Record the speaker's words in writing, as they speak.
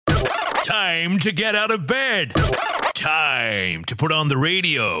Time to get out of bed. Time to put on the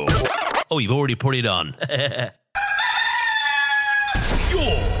radio. Oh, you've already put it on.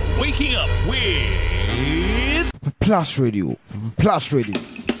 You're waking up with Plus Radio. Plus Radio.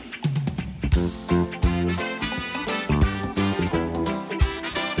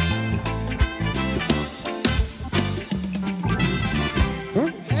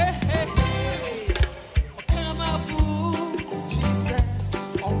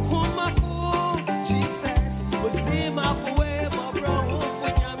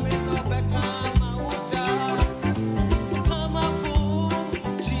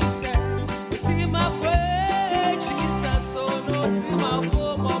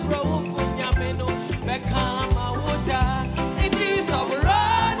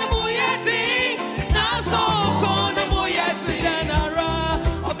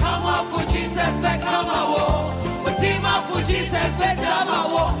 Jesus,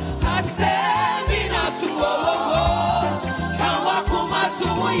 Betamawo, Asemina to Kawakuma to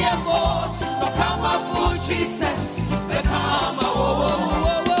Yemo, Kama for Jesus, Betamawo,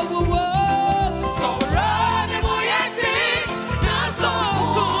 so run Moyeti, Naso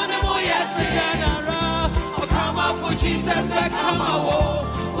Kunamoyas, Yanara, Kama for Jesus, Betamawo,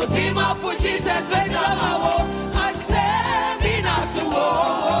 Otima for Jesus, Betamawo, Asemina to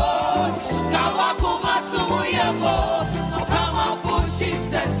Kawakuma to Yemo.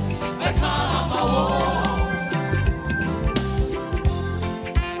 Jesus, become a war.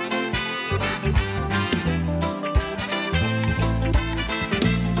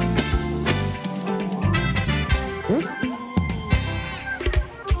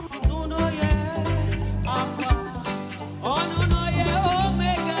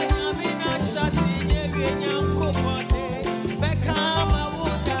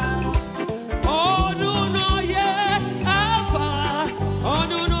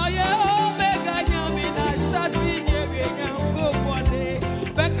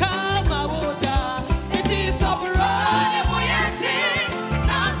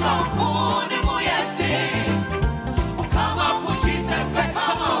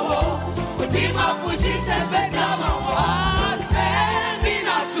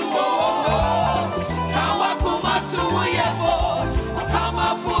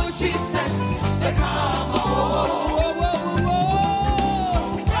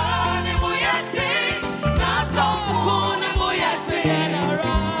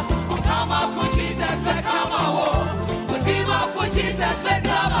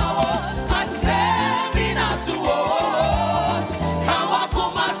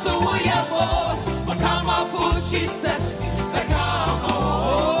 Jesus, the come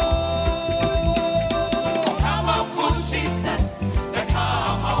on, Jesus, the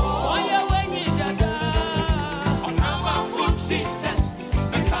come on, when you come on, Jesus,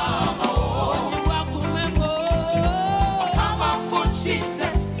 the come on, come on,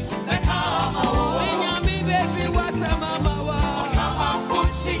 Jesus, the come on, when you be busy, what's a mama, come on,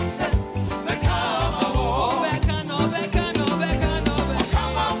 Jesus, the come on, come on, Jesus.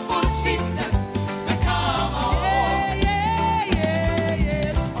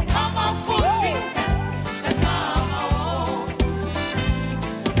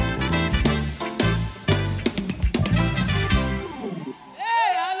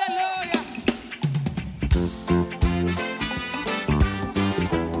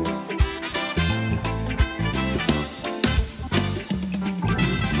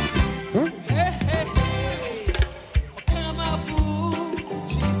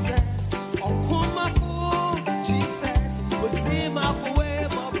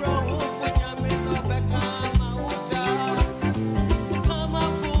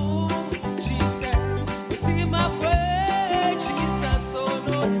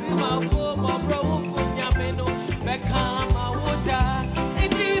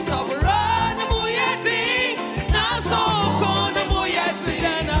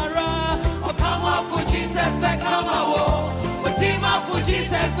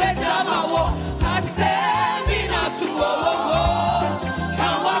 Jesus, Betamawo, Asemina to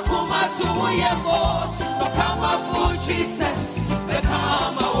Kawakuma to Yemo, Kama for Jesus,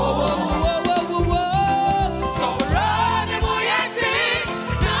 Betamawo. So run Moyeti,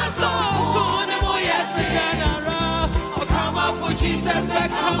 Naso Kunamoyas, Yanara, Kama for Jesus,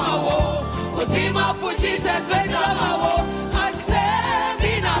 Betamawo, Otima for Jesus, Betamawo,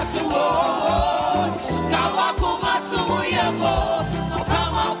 Asemina to Kawakuma to Yemo.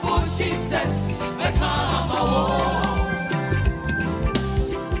 Jesus, become a war.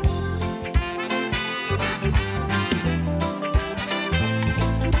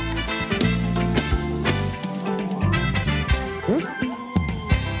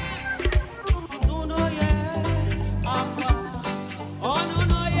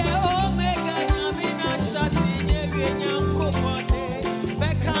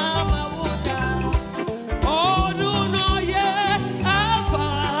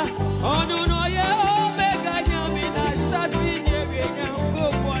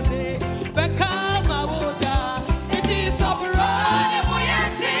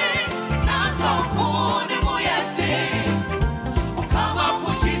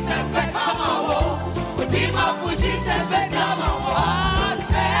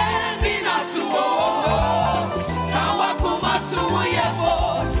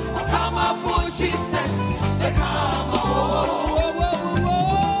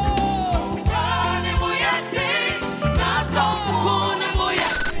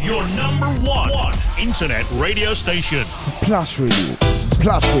 1 internet radio station. Plus Radio.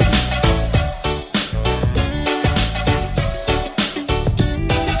 Plus Radio.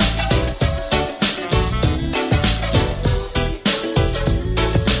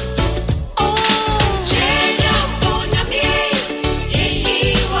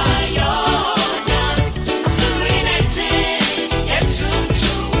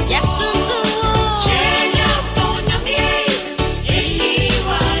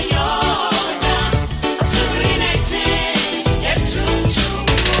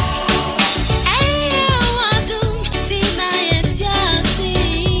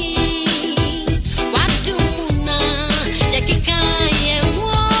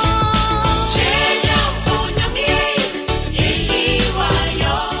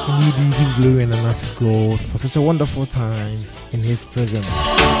 Glory and ask God for such a wonderful time in His presence.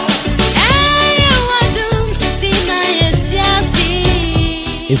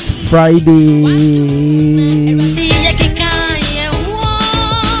 It's Friday.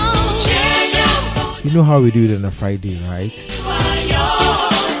 You know how we do it on a Friday, right?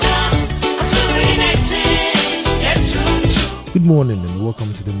 Good morning and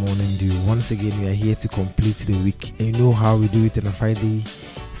welcome to the Morning Dew. Once again, we are here to complete the week. And you know how we do it on a Friday.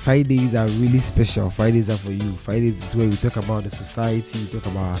 Fridays are really special. Fridays are for you. Fridays is where we talk about the society, we talk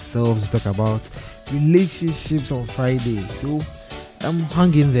about ourselves, we talk about relationships on Friday. So I'm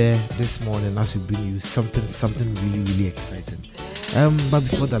hanging there this morning as we bring you something really exciting. But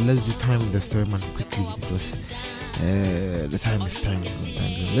before that, let's do time with the story man quickly because the time is time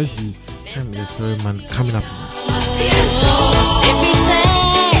sometimes. Let's do time with the story man coming up.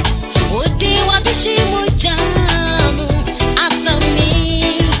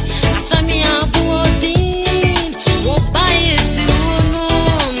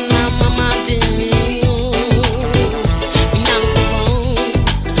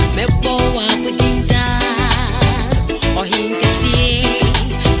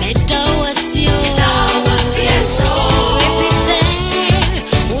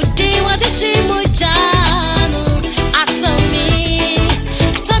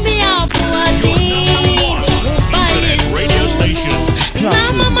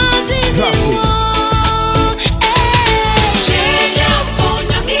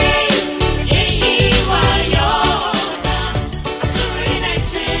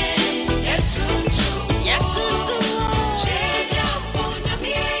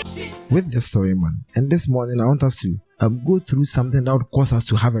 With the story man, and this morning I want us to go through something that would cause us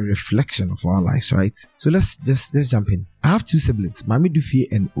to have a reflection of our lives, right? So let's jump in. I have two siblings, Mami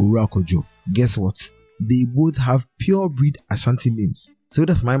Dufie and Owura Kojo. Guess what? They both have pure breed Ashanti names. So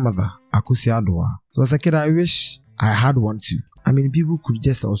that's my mother, Akosi Adoa. So as a kid, I wish I had one too. I mean, people could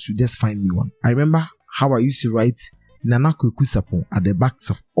just find me one. I remember how I used to write Nana Kweku Sapon at the backs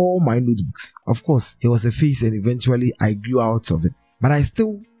of all my notebooks. Of course, it was a phase and eventually I grew out of it. But I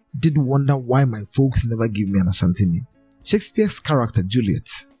still did wonder why my folks never gave me an Ashanti name. Shakespeare's character Juliet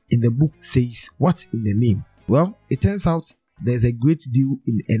in the book says, "What's in a name?" Well, it turns out there's a great deal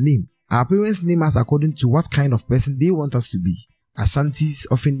in a name. Our parents name us according to what kind of person they want us to be. Ashantis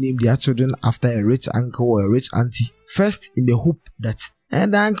often name their children after a rich uncle or a rich auntie, first in the hope that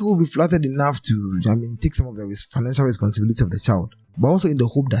the uncle will be flattered enough to take some of the financial responsibility of the child, but also in the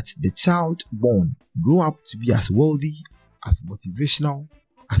hope that the child born grow up to be as wealthy, as motivational,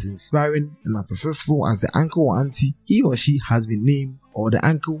 as inspiring and as successful as the uncle or auntie he or she has been named, or the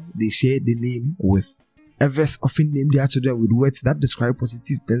uncle they share the name with. Others often name their children with words that describe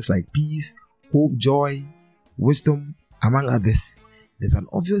positive things like peace, hope, joy, wisdom, among others. There's an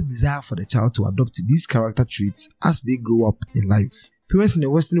obvious desire for the child to adopt these character traits as they grow up in life. Parents in the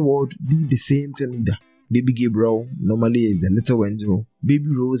Western world do the same thing either. Baby Gabriel normally is the little angel. Baby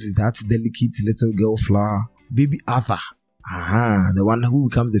Rose is that delicate little girl flower. Baby Arthur, the one who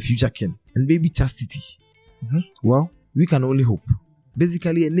becomes the future king. And baby Chastity. Well, we can only hope.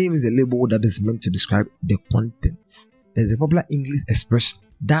 Basically, a name is a label that is meant to describe the contents. There's a popular English expression.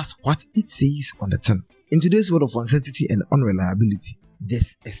 That's what it says on the tin. In today's world of uncertainty and unreliability,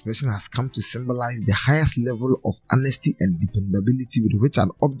 this expression has come to symbolize the highest level of honesty and dependability with which an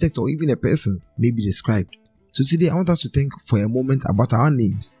object or even a person may be described. So today I want us to think for a moment about our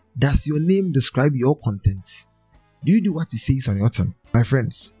names. Does your name describe your contents? Do you do what it says on your tin? My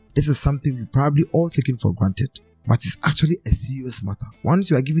friends, this is something we've probably all taken for granted, but it's actually a serious matter. Once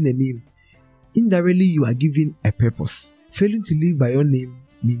you are given a name, indirectly you are given a purpose. Failing to live by your name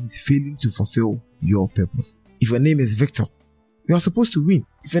means failing to fulfill your purpose. If your name is Victor, you are supposed to win.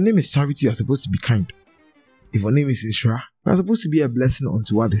 If your name is Charity, you are supposed to be kind. If your name is Ishra, you are supposed to be a blessing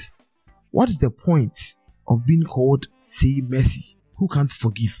unto others. What is the point of being called, say, Mercy, who can't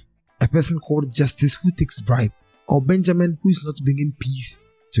forgive? a person called Justice who takes bribe, or Benjamin who is not bringing peace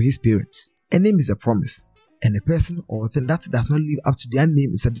to his parents. A name is a promise, and a person or a thing that does not live up to their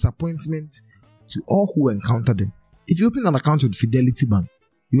name is a disappointment to all who encounter them. If you open an account with Fidelity Bank,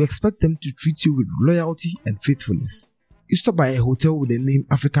 you expect them to treat you with loyalty and faithfulness. You stop by a hotel with the name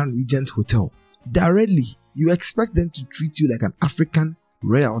African Regent Hotel. Directly, you expect them to treat you like an African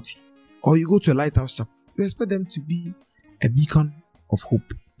royalty. Or you go to a lighthouse shop, you expect them to be a beacon of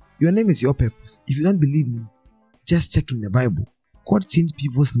hope. Your name is your purpose. If you don't believe me, just check in the Bible. God changed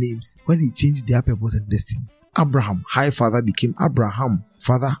people's names when he changed their purpose and destiny. Abraham, high father, became Abraham,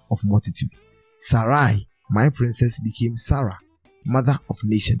 father of multitude. Sarai, my princess, became Sarah, mother of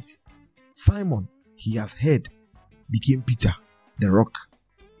nations. Simon, he has heard, became Peter, the rock.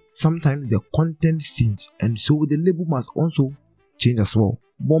 Sometimes the contents change, and so the label must also change as well.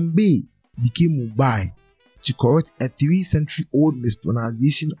 Bombay became Mumbai to correct a 3-century-old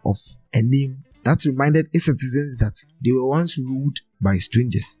mispronunciation of a name that reminded its citizens that they were once ruled by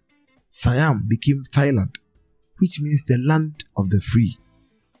strangers. Siam became Thailand, which means the land of the free.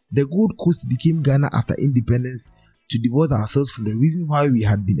 The Gold Coast became Ghana after independence to divorce ourselves from the reason why we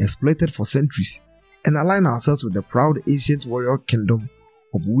had been exploited for centuries and align ourselves with the proud ancient warrior kingdom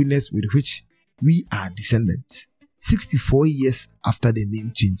of winners with which we are descendants. 64 years after the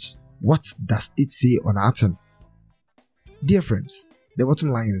name change, what does it say on our turn? Dear friends, the bottom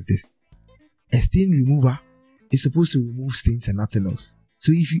line is this. A stain remover is supposed to remove stains and nothing else.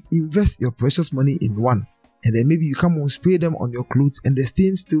 So if you invest your precious money in one, and then maybe you come and spray them on your clothes and the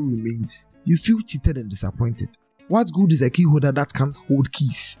stain still remains, you feel cheated and disappointed. What good is a key holder that can't hold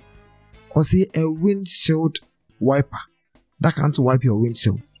keys? Or say a windshield wiper that can't wipe your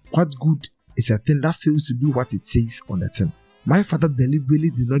windshield. What good is a thing that fails to do what it says on the tin? My father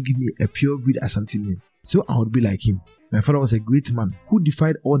deliberately did not give me a pure breed Ashanti name, so I would be like him. My father was a great man who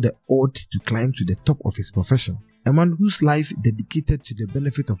defied all the odds to climb to the top of his profession. A man whose life dedicated to the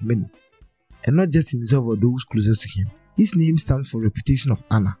benefit of many, and not just himself or those closest to him. His name stands for reputation of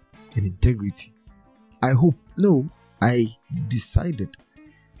honor and integrity. I decided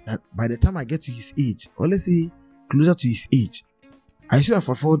that by the time I get to his age, or let's say closer to his age, I should have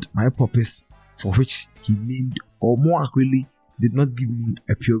fulfilled my purpose for which he named, or more accurately, did not give me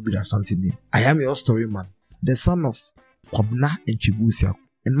a pure breed Ashanti name. I am your story man, the son of Kwabna and Chibusia,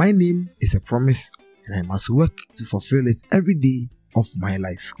 and my name is a promise, and I must work to fulfill it every day of my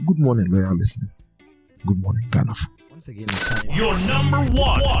life. Good morning, loyal listeners. Good morning, Ghana. Once again, it's time. Your number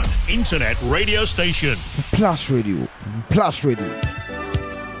one internet radio station. Plus Radio. Plus Radio.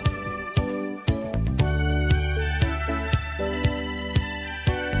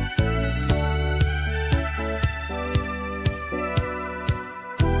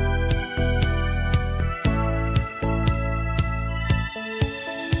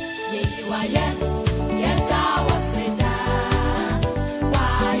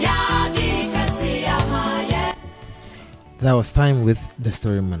 That was time with the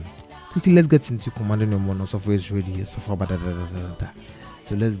Storyman. Quickly, let's get into commanding your morning. So far, it's ready. So far,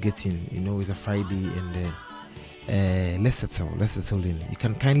 so let's get in. You know, it's a Friday, and let's settle in. You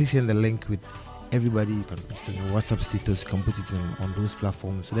can kindly share the link with everybody. You can put it on your WhatsApp status. You can put it on those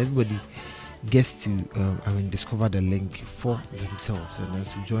platforms so that everybody gets to discover the link for themselves and then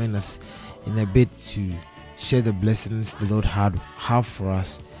to join us in a bit to share the blessings the Lord have for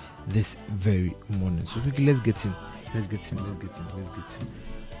us this very morning. So quickly, let's get in. Let's get in.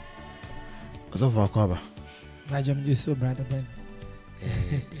 What's up for Akwaba? I'm just so brother Ben.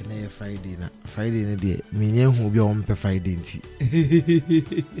 Friday na day. Me nyen hu bi on pe Friday nti.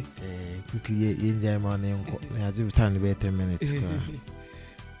 Quickly enjoy my name. I give time about 10 minutes.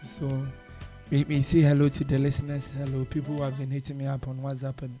 So we say hello to the listeners. Hello, people who have been hitting me up on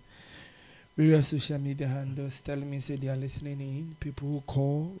WhatsApp and various social media handles telling me say they are listening in. People who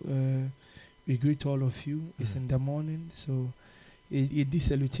call. We greet all of you. It's in the morning, so this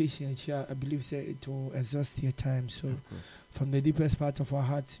salutation, I believe, say it will exhaust your time. So, from the deepest part of our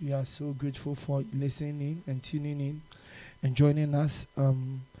hearts, we are so grateful for listening and tuning in and joining us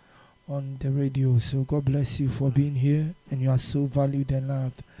on the radio. So, God bless you for being here, and you are so valued and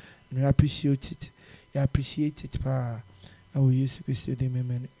loved, and we appreciate it. You appreciate it, Pa. I will use to say the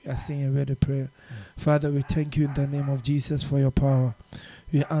amen. We are saying a word of prayer. Father, we thank you in the name of Jesus for your power.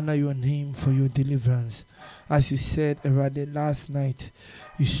 We honor your name for your deliverance. As you said, Erade, last night,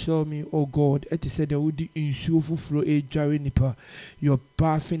 you saw me, oh God. It said there would be flow a nipa. You're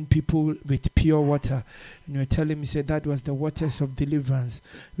bathing people with pure water. And you're telling me, say that was the waters of deliverance.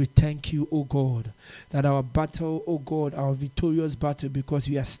 We thank you, oh God, that our battle, oh God, our victorious battle, because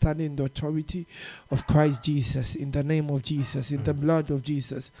we are standing in the authority of Christ Jesus, in the name of Jesus, in the blood of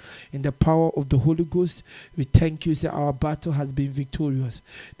Jesus, in the power of the Holy Ghost. We thank you that our battle has been victorious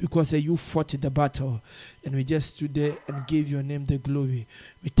because you fought the battle. And we just stood there and gave your name the glory.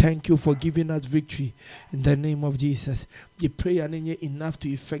 We thank you for giving us victory in the name of Jesus. The prayer enough to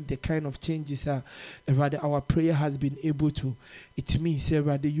effect the kind of changes rather our prayer has been able to. It means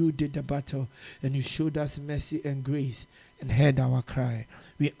rather you did the battle and you showed us mercy and grace and heard our cry.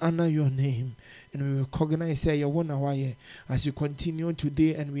 We honor your name and we recognize your one hour as you continue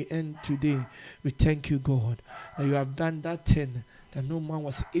today and we end today. We thank you, God, that you have done that thing that no man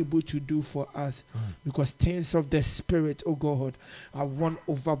was able to do for us, because things of the Spirit, oh God, are won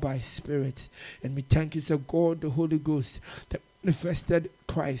over by Spirit. And we thank you, sir God, the Holy Ghost, that manifested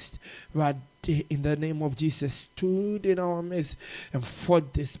Christ right in the name of Jesus, stood in our midst and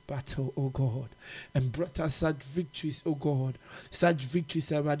fought this battle, oh God, and brought us such victories, oh God, such victories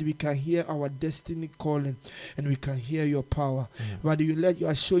that we can hear our destiny calling and we can hear your power. Rather, you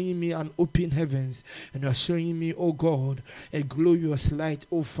are showing me an open heavens and you are showing me, oh God, a glorious light,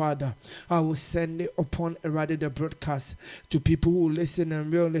 oh Father. I will send it upon rather the broadcast to people who listen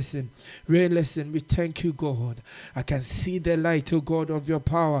and will listen. We thank you, God. I can see the light, oh God, of your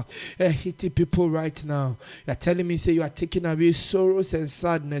power hitting people right now. You are telling me, say you are taking away sorrows and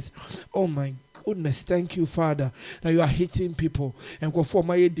sadness. Oh my goodness, thank you, Father, that you are hitting people and go for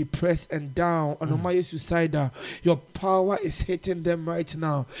my depressed and down and my suicidal. Your power is hitting them right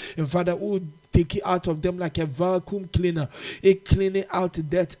now. And Father, who take it out of them like a vacuum cleaner. It cleaning out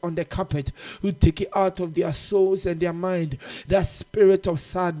dirt on the carpet. Who take it out of their souls and their mind. That spirit of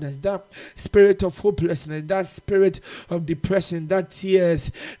sadness, that spirit of hopelessness, that spirit of depression, that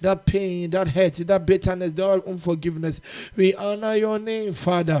tears, that pain, that hurt, that bitterness, that unforgiveness. We honor your name,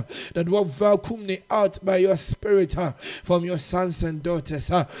 Father, that will vacuum it out by your spirit from your sons and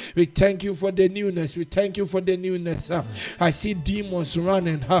daughters. We thank you for the newness. We thank you for the newness. I see demons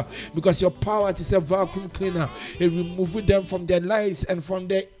running because your power is a vacuum cleaner. It removes them from their lives and from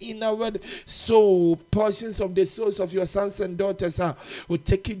their inward soul. Portions of the souls of your sons and daughters will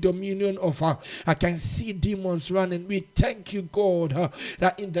take dominion of her. I can see demons running. We thank you, God,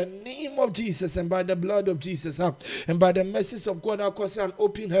 that in the name of Jesus and by the blood of Jesus and by the mercies of God, I cause an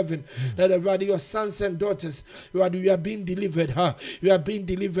open heaven, that rather your sons and daughters, rather you are being delivered. You are being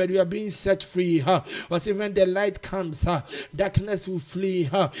delivered. You are being set free. But when the light comes, darkness will flee.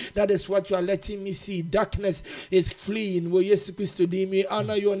 That is what you are letting me see. Darkness is fleeing. We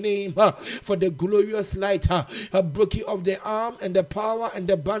honor your name for the glorious light, breaking of the arm and the power and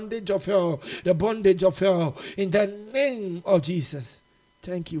the bondage of hell, in the name of Jesus.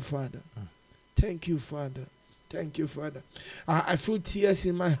 Thank you, Father. Thank you, Father. Thank you, Father. I feel tears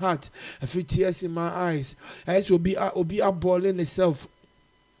in my heart. I feel tears in my eyes. As will be a ball in itself.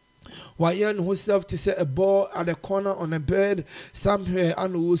 Why herself to set a ball at the corner on a bed somewhere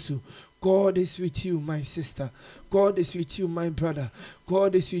and also. God is with you, my sister. God is with you, my brother.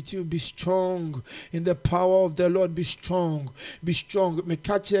 God is with you. Be strong in the power of the Lord. Be strong. Be strong. Me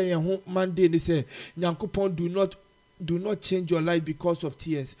catch here Monday. They say, Nyankopon, do not change your life because of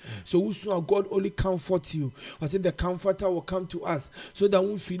tears. So whosoever God only comforts you. I said the comforter will come to us so that we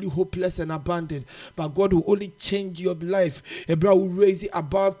won't feel hopeless and abandoned. But God will only change your life. Abraham will raise it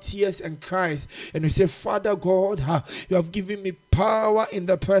above tears and cries. And we say, Father God, you have given me power in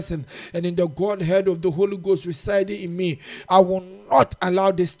the person and in the Godhead of the Holy Ghost residing in me. I will not allow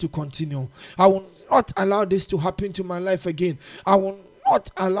this to continue. I will not allow this to happen to my life again. I will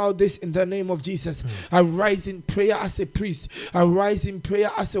not allow this in the name of Jesus. I rise in prayer as a priest. I rise in prayer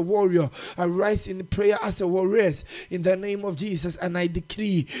as a warrior. I rise in prayer as a warrior in the name of Jesus. And I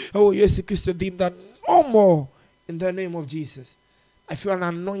decree, oh yes, Christ, that no more in the name of Jesus. I feel an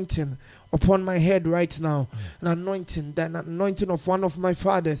anointing upon my head right now. An anointing of one of my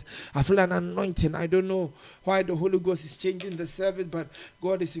fathers. I feel an anointing. I don't know why the Holy Ghost is changing the service, but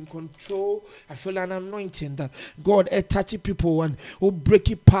God is in control. I feel an anointing that God is touching people and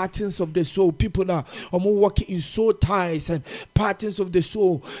breaking patterns of the soul. People that are working in soul ties and patterns of the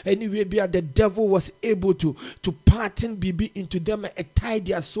soul. Anyway, the devil was able to pattern BB into them and tie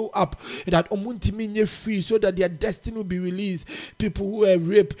their soul up. That free so that their destiny will be released. People people who were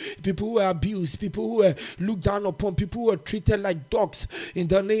raped, people who were abused, people who were looked down upon, people who were treated like dogs in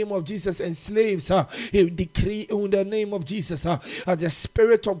the name of Jesus, and slaves. He decree in the name of Jesus, as the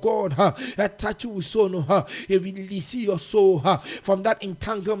Spirit of God touch you soul, he release your soul from that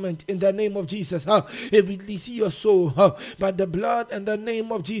entanglement in the name of Jesus. He release your soul by the blood and the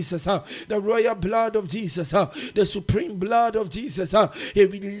name of Jesus, the royal blood of Jesus, the supreme blood of Jesus. He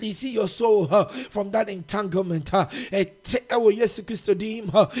release your soul from that entanglement.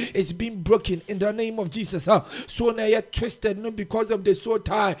 It's been broken in the name of Jesus. So now you're twisted, not because of the soul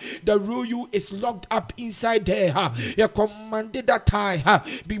tie. The rule you is locked up inside there. You commanded that tie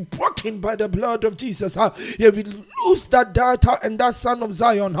be broken by the blood of Jesus. You will lose that daughter and that son of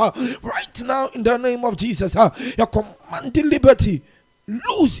Zion right now in the name of Jesus. You commanded liberty.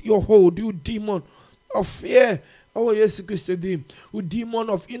 Lose your hold, you demon of fear. Oh yes, Christ, who demon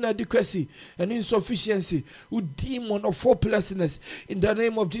of inadequacy and insufficiency, who demon of hopelessness, in the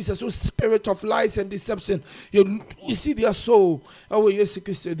name of Jesus, who spirit of lies and deception, you see their soul. Oh yes,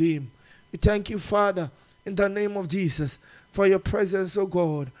 Christ, we thank you, Father, in the name of Jesus, for your presence, oh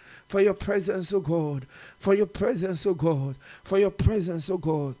God, for your presence, oh God, for your presence, oh God, for your presence, oh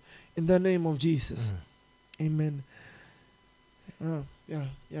God, in the name of Jesus. Amen.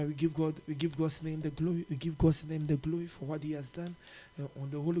 We give God's name the glory. We give God's name the glory for what He has done. On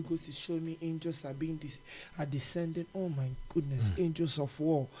the Holy Ghost is showing me angels are descending. Oh my goodness, angels of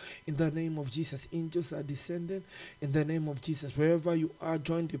war in the name of Jesus. Angels are descending in the name of Jesus. Wherever you are,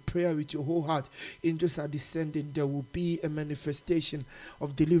 join the prayer with your whole heart. Angels are descending. There will be a manifestation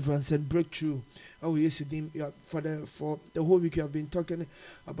of deliverance and breakthrough. Oh yes, for the whole week you have been talking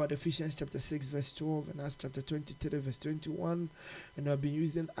about Ephesians chapter 6 verse 12 and Acts chapter 23 verse 21, and I've been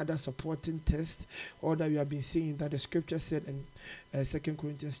using other supporting texts. All that we have been saying that the scripture said in 2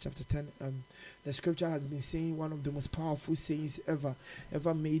 Corinthians chapter 10, the scripture has been saying one of the most powerful sayings ever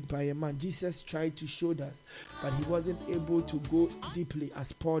made by a man. Jesus tried to show us, but he wasn't able to go deeply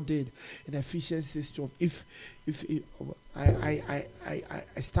as Paul did in Ephesians 6:12. I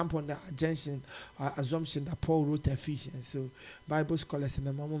stamp on the assumption that Paul wrote Ephesians. So Bible scholars in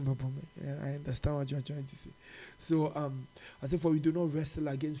the I understand what you are trying to say. So as if we do not wrestle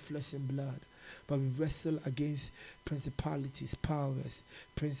against flesh and blood, but we wrestle against principalities, powers,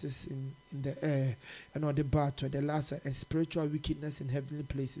 princes in the air, and on the battle, the last one, and spiritual wickedness in heavenly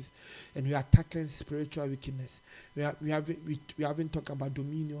places. And we are tackling spiritual wickedness. We haven't talked about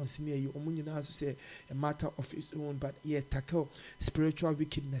dominions in here. You only know to say a matter of its own, but tackle spiritual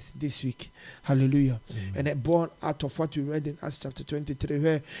wickedness this week. Hallelujah. And it born out of what we read in Acts chapter 23,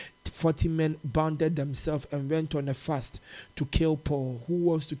 where 40 men bounded themselves and went on a fast to kill Paul. Who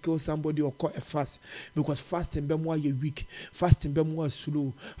wants to kill somebody or call a fast? Because fasting be more weak, fasting be more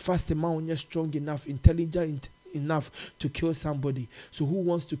slow, fasting man you're strong enough, intelligent enough to kill somebody. So who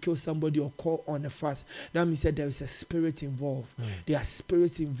wants to kill somebody or call on a fast? That means that there is a spirit involved. There are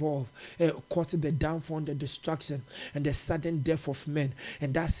spirits involved, causing the downfall, the destruction, and the sudden death of men.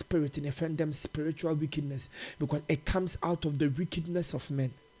 And that spirit, in offend them, spiritual wickedness, because it comes out of the wickedness of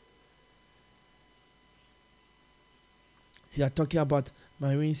men. You are talking about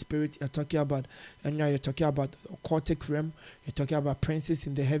marine spirit, you're talking about, and now you're talking about occultic realm, you're talking about princes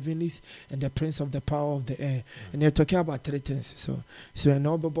in the heavens and the prince of the power of the air. And you're talking about three things. So an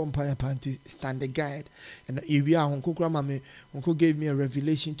noble vampire to stand the guide. And if you are Uncle gave me a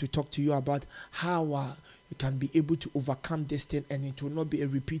revelation to talk to you about how you can be able to overcome this thing, and it will not be a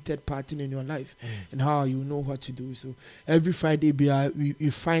repeated pattern in your life, and how you know what to do. So every Friday we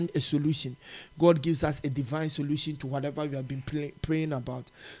find a solution. God gives us a divine solution to whatever we have been praying about,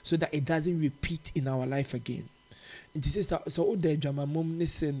 so that it doesn't repeat in our life again. And this is so my mom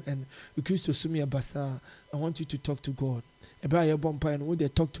listen, and we used to sue me basa. I want you to talk to God. And when they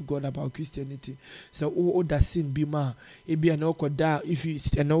talk to God about Christianity, so that sin be ma, it be an awkward if you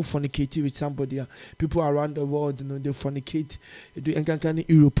fornicate with somebody. People around the world, they fornicate. Do in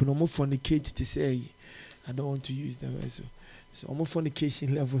Europe, no more fornicate to say. I don't want to use the word. So almost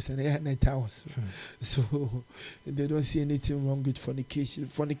fornication levels and 8,000. So they don't see anything wrong with fornication.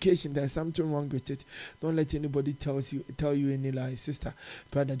 Fornication, there's something wrong with it. Don't let anybody tell you any lie, sister,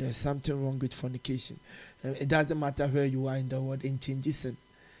 brother. There's something wrong with fornication. It doesn't matter where you are in the world. It changes sin.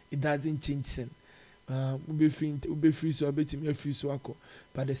 It doesn't change sin.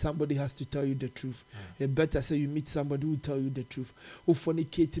 But somebody has to tell you the truth. It better say you meet somebody who will tell you the truth. Who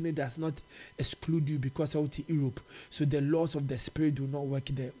fornicating does not exclude you because out in Europe. So the laws of the spirit do not work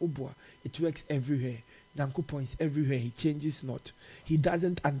there. It works everywhere. Yankopon is everywhere. He changes not. He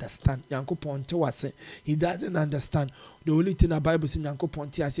doesn't understand. Yankopon he doesn't understand. The only thing the Bible says,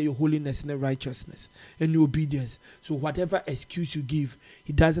 I say your holiness and righteousness and your obedience. So whatever excuse you give,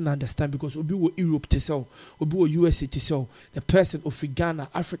 he doesn't understand, because Obi will Europe to sell, Obi will USA to sell, the person of Ghana,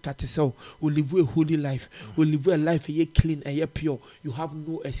 Africa to sell, will live a holy life, will live a life a year clean and year pure. You have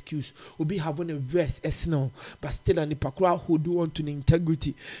no excuse. Obi having a rest as now, but still an ipakra who do on to the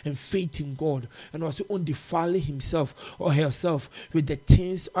integrity and faith in God, and also undefiling himself or herself with the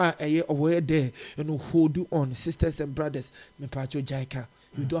things aware there, hold you on, sisters and brothers. Me pacho jaika.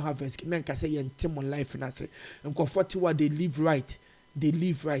 You don't have excuse. Men can say you in life and I say, and comfort what they live right. They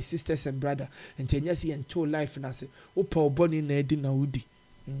live right, sisters and brother. And then you see and life and I say, Opa Oboni Nedi Naudi.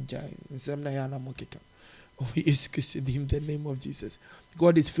 Oh, yes, in the name of Jesus.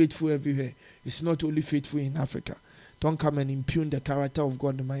 God is faithful everywhere. It's not only faithful in Africa. Don't come and impugn the character of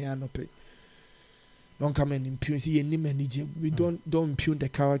God in my anope. Don't come and impugn. We don't impugn the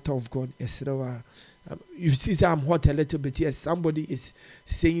character of God. You see, I'm hot a little bit. Yes, somebody is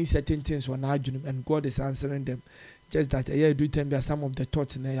saying certain things on argument, and God is answering them. Just that do tell me some of the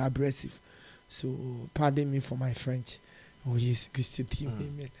thoughts and they are abrasive. So pardon me for my French. Oh yes, Christian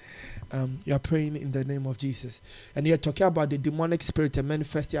team, amen. You are praying in the name of Jesus, and you are talking about the demonic spirit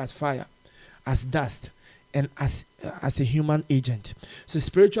manifested as fire, as dust, and as a human agent. So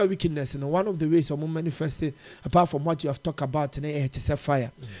spiritual wickedness, and one of the ways of manifesting, apart from what you have talked about today, it's a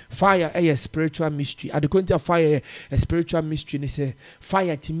fire. Fire is a spiritual mystery. At the content of fire, a spiritual mystery, and it's a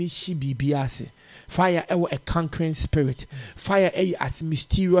fire to me she be biase. Fire is a conquering spirit. Fire is as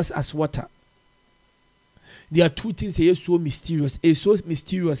mysterious as water. There are two things that are so mysterious. It's so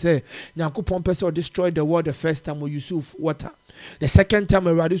mysterious. Nyankopon person destroy the world the first time we use water. The second time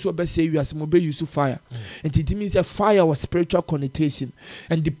around, this will be say you as mobe use fire. And it means that fire was spiritual connotation.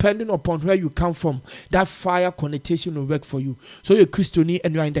 And depending upon where you come from, that fire connotation will work for you. So you're Christian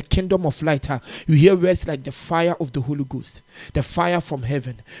and you are in the kingdom of light. You hear words like the fire of the Holy Ghost, the fire from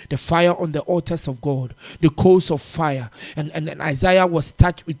heaven, the fire on the altars of God, the coals of fire. And Isaiah was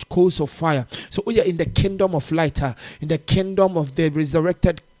touched with coals of fire. So we are in the kingdom of light, in the kingdom of the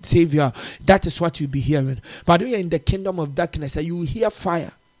resurrected Savior. That is what you'll be hearing. But we are in the kingdom of darkness, and you will hear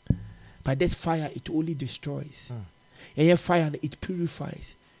fire. But that fire, it only destroys. You hear fire, and it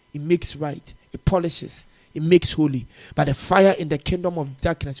purifies, it makes right, it polishes, it makes holy. But the fire in the kingdom of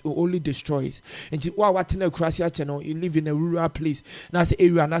darkness will only destroys. And you live in a rural place. Now say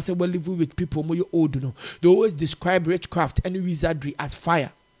area, and I say we live with people more old. They always describe witchcraft and wizardry as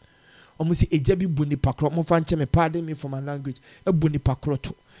fire. Almost a jabi buni pakro. Mo fanche me pardon me for my language. A buni pakro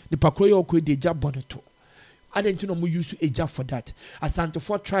to. The pakro yo kwe de jab boneto. I didn't know we used to a job for that. Asante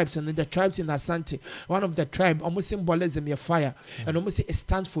 4 tribes, and then the tribes in Asante, one of the tribe almost symbolism your fire, and almost it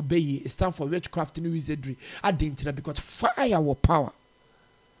stands for Bay, it stands for witchcraft and wizardry. I didn't know because fire was power,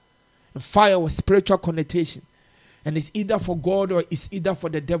 and fire was spiritual connotation, and it's either for God or it's either for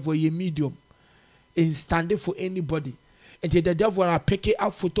the devil. A medium, in standing for anybody. And the devil are picking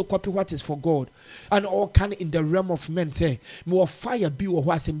out photocopy what is for God. And all kind in the realm of men say, more fire be or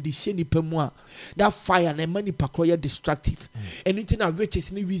was him the sheni pemoa. That fire and money pakroya destructive. Anything that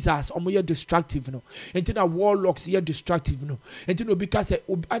witches ni wizards or more destructive no. Anything that warlocks here destructive no. Anything because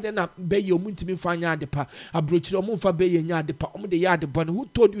I didn't be your munti fanya depa. I brought your munfa be ya depa. The yard but who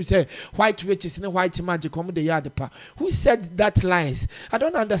told you say white witches and white magic the yard depa? Who said that lies? I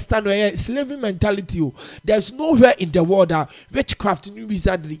don't understand where slavery mentality. There's nowhere in the world witchcraft and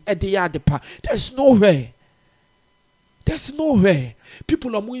wizardry at the yard depa. There's nowhere. There's nowhere.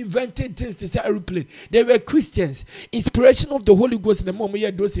 People are more inventing things to say aeroplane. They were Christians. Inspiration of the Holy Ghost in the moment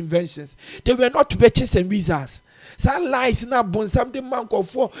of those inventions. They were not witches and wizards. Some lies now born something man called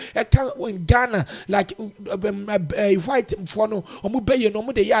for a can in Ghana like a white fono or mubay no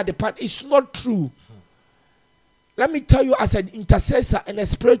more the yard depa. It's not true. Let me tell you, as an intercessor and a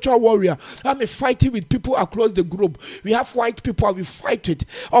spiritual warrior, I'm fighting with people across the globe. We have white people we fight with.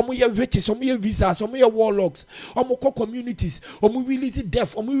 We are witches, we are wizards, we are warlocks, we are communities, we release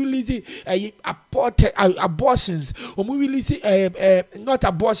death, we release abortions, we release not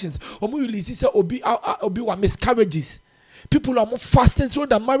abortions, we release miscarriages. People are more fasting so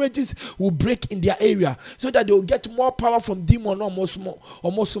that marriages will break in their area, so that they will get more power from demon or most.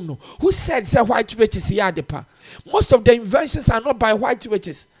 Who said white witches here? Most of the inventions are not by white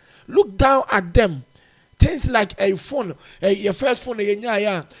witches. Look down at them. Things like a phone, your first phone,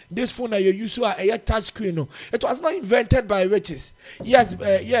 this phone you use a touch screen. It was not invented by witches. Yes,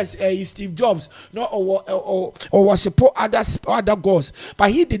 Steve Jobs, or worship other gods,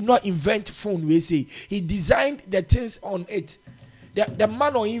 but he did not invent phone. We say he designed the things on it. The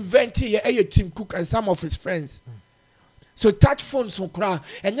man who invented Tim Cook and some of his friends. So touch phones so cry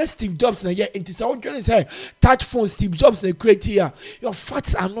and yes Steve Jobs na yeah it is all journey say touch phones Steve Jobs na create here. Your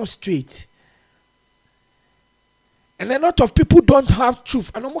facts are not straight. And a lot of people don't have truth.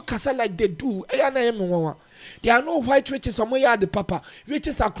 And no kasa like they do. There are no white witches somewhere the papa.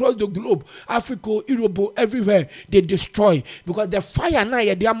 Witches across the globe, Africa, Europe, everywhere, they destroy. Because the fire now,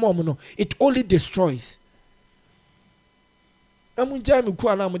 it only destroys. As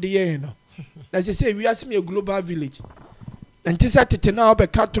they say, we are seeing a global village. And this is now be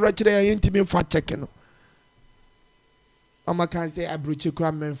captured intimate for checking. I can say I broach a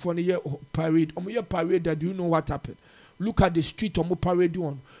crime and for a parade. Your parade that you know what happened. Look at the street on parade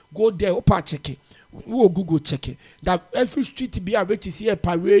on. Go there, check it. We'll Google check it. That every street be able to see a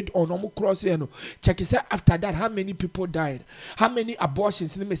parade on Omo cross. Check it. After that, how many people died? How many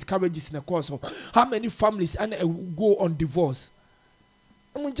abortions and miscarriages in the course of? How many families and go on divorce?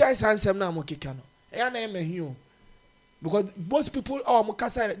 I'm just answer now. Because most people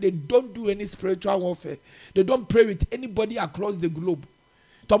they don't do any spiritual warfare. They don't pray with anybody across the globe.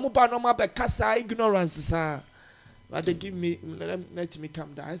 Tomupa no ma be kasa ignorance but they give me let me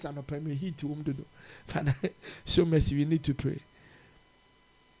calm down. I not pay me heat to do. Father, show mercy. We need to pray.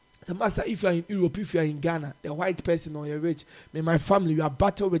 So master, if you are in Europe, if you are in Ghana, the white person or your rich, may my family, you are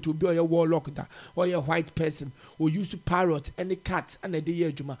battle with will be your warlock or your white person who used to parrot any cats and a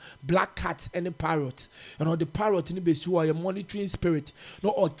day black cats any parrots and all the parrot in the base who are your monitoring spirit, no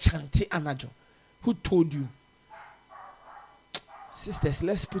or chanty anajo. Who told you? Sisters,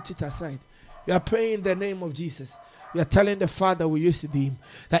 let's put it aside. You are praying in the name of Jesus. We are telling the Father we used to him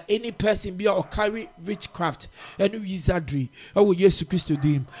that any person be or carry witchcraft, any wizardry, I will use to Christ to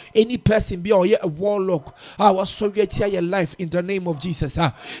him. Any person be or a warlock, I was sorry to your life in the name of Jesus.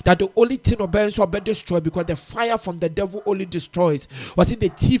 That the only thing of burns will be destroyed because the fire from the devil only destroys. What if the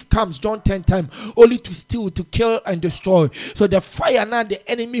thief comes, John 10 times, only to steal, to kill and destroy. So the fire now the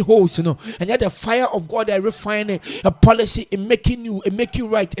enemy holds, and yet the fire of God I refine it, a policy in making you, in make you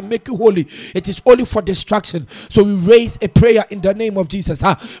right, and make you holy. It is only for destruction. So we raise a prayer in the name of Jesus.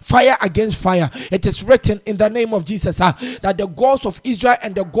 Fire against fire. It is written in the name of Jesus that the gods of Israel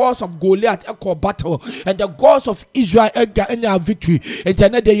and the gods of Goliath echo battle, and the gods of Israel in their victory. And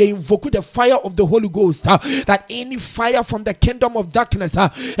then they invoke the fire of the Holy Ghost. That any fire from the kingdom of darkness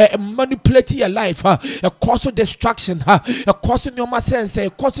manipulating your life, causing destruction, causing your sense,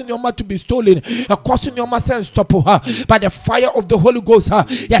 causing your to be stolen, causing your sense stop. By the fire of the Holy Ghost,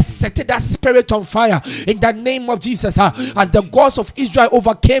 yes, set that spirit on fire in the name of Jesus. As the gods of Israel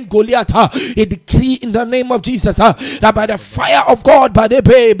overcame Goliath, a decree in the name of Jesus that by the fire of God, by the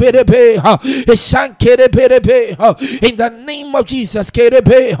in the name of Jesus,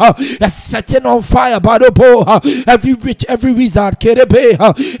 setting on fire, every witch, every wizard,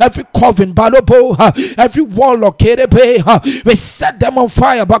 every coven, every warlock, we set them on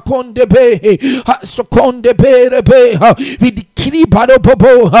fire. We decree,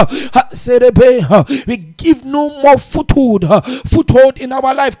 we give no more foothold in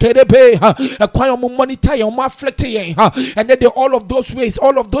our life. Monitor your and then all of those ways,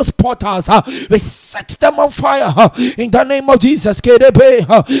 all of those portals, we set them on fire in the name of Jesus.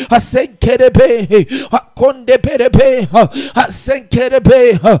 Konde perebe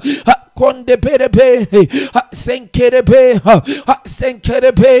senkerebe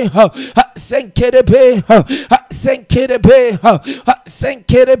senkerebe senkerebe senkerebe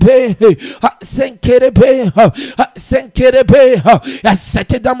senkerebe senkerebe senkerebe.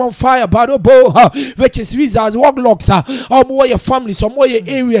 Set them on fire, Barobo, which is wizards, warlocks, or more your families, or more your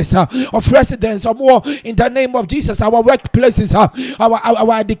areas of residence, or more in the name of Jesus. Our workplaces,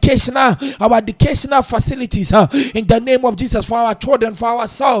 our educational facilities, in the name of Jesus, for our children, for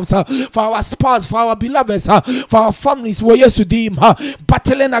ourselves, for our spouse, for our beloveds, for our families, we used to them,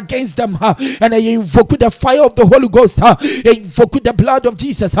 battling against them, and they invoke the fire of the Holy Ghost, they invoke the blood of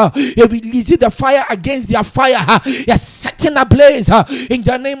Jesus, they release the fire against their fire, they are setting ablaze in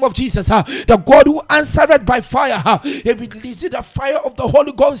the name of Jesus. The God who answered by fire, they release the fire of the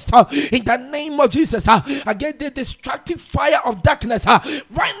Holy Ghost in the name of Jesus against the destructive fire of darkness.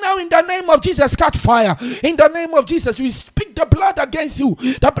 Right now, in the name of Jesus, catch fire. In the name of Jesus, we speak the blood against you,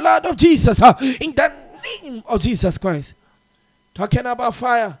 the blood of Jesus, in the name of Jesus Christ. Talking about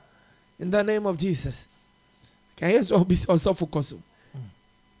fire in the name of Jesus. Can you also focus?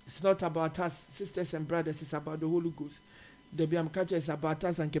 It's not about us, sisters and brothers, it's about the Holy Ghost. The Biam catcher is about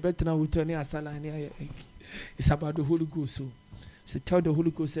us and Kebetina will turn it's about the Holy Ghost. So tell the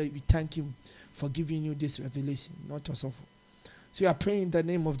Holy Ghost that we thank him for giving you this revelation, not us. So you are praying in the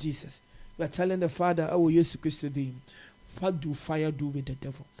name of Jesus. We are telling the Father, I will use Christ today. What do fire do with the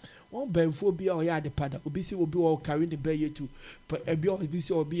devil? One benphobia or yard the pada, obisi will be all carrying the bear to, but a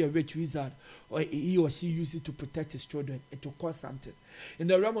obisi or be a rich wizard, or he or she uses it to protect his children and to cause something. In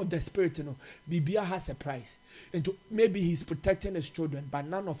the realm of the spirit, Bibia has a price. And maybe he's protecting his children, but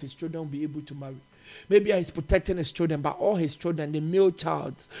none of his children will be able to marry. Maybe he's protecting his children, but all his children, the male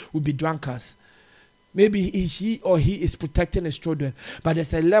child, will be drunkards. Maybe she or he is protecting his children, but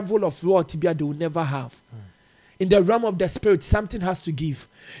there's a level of royalty they will never have. In the realm of the spirit, something has to give.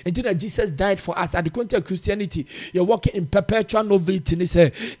 Until that Jesus died for us. At the context of Christianity, you're walking in perpetual novelty.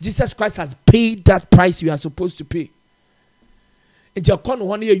 And Jesus Christ has paid that price you are supposed to pay. Until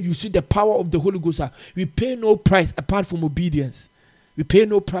one year you see the power of the Holy Ghost. We pay no price apart from obedience. We pay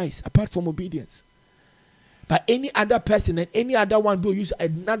no price apart from obedience. But any other person and any other one will use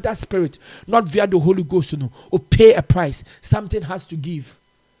another spirit, not via the Holy Ghost, or pay a price. Something has to give.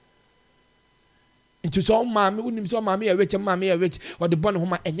 Into some mommy, a rich, or the born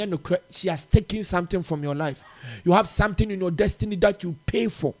home, and she has taken something from your life. You have something in your destiny that you pay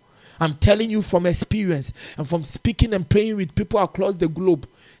for. I'm telling you from experience and from speaking and praying with people across the globe.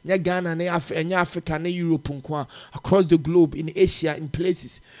 Ghana, Africa, Europe, across the globe, in Asia, in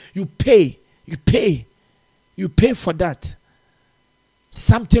places. You pay for that.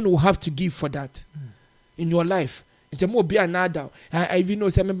 Something will have to give for that in your life. It's more be another. I even know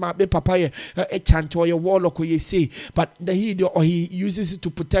some papa a chant or a warlock or you say, but he uses it to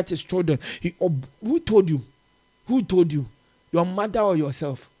protect his children. Who told you? Who told you? Your mother or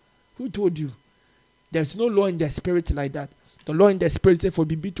yourself? Who told you? There's no law in the spirit like that. The law in the spirit says for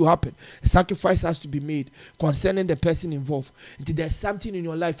BB to happen, a sacrifice has to be made concerning the person involved. Until there's something in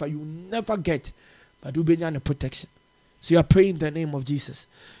your life that you never get, but you be under protection. So you are praying in the name of Jesus.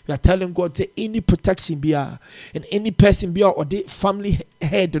 You are telling God to any protection be and any person be or the family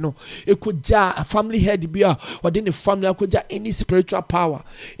head, it could a family head be or then the family I could any spiritual power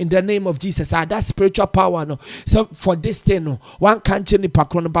in the name of Jesus. That spiritual power So for this thing, one can't change the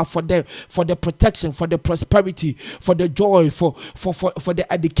but for the protection, for the prosperity, for the joy, for the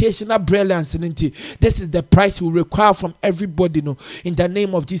educational brilliance, this is the price we require from everybody, in the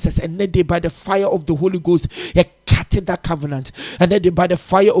name of Jesus. And then they by the fire of the Holy Ghost, cutting that covenant, and then they by the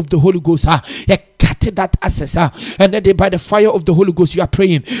fire of the Holy Ghost, cutting that access, and then they by the fire of the Holy Ghost, you are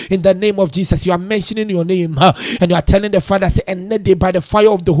praying in the name of Jesus. You are mentioning your name, and you are telling the Father, say, and then they by the fire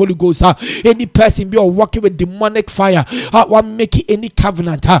of the Holy Ghost, any person be working with demonic fire, one making any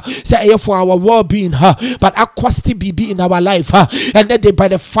covenant, say for our well-being, but acoustic be in our life, and then they by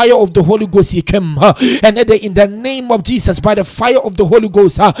the fire of the Holy Ghost, he came, and then they in the name of Jesus, by the fire of the Holy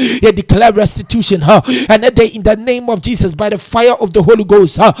Ghost, they declare restitution, and then they in the name of Jesus, by the fire of the Holy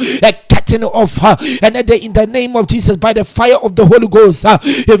Ghost, cutting off, and then they in the name of Jesus, by the fire of the Holy Ghost,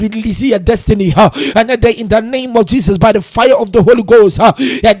 they release your destiny, and then they in the name of Jesus, by the fire of the Holy Ghost,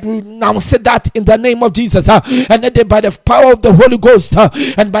 renounce that in the name of Jesus, and then they by the power of the Holy Ghost,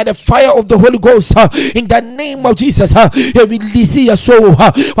 and by the fire of the Holy Ghost, in the name of Jesus, they release your soul,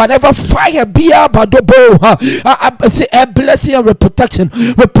 whatever fire be about a blessing and with protection,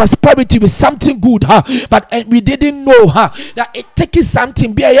 with prosperity, with something good, but we didn't know that it taking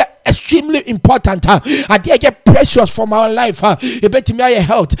something be extremely important. I get precious from our life. It bet me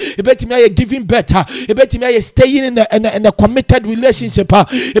health. It bet me giving better. It bet me staying in a committed relationship.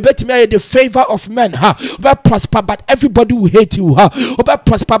 It bet me the favor of men. About prosper, but everybody will hate you. About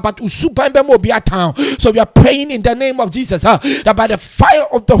prosper, but super be at town. So we are praying in the name of Jesus that by the fire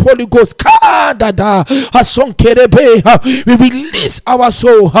of the Holy Ghost, we release our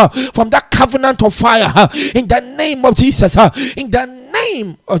soul from that covenant of fire in the name of Jesus. In the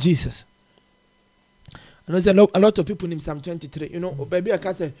name of Jesus. I know a lot of people in Psalm 23, baby, I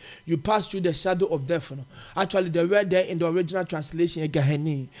can say you pass through the shadow of death. Actually, the word there in the original translation is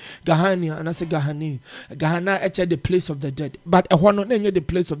Gahani, and I say Gahani. Gahana actually the place of the dead, but a one the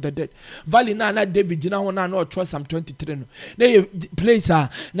place of the dead. Valley na David, no trust Psalm 23. They place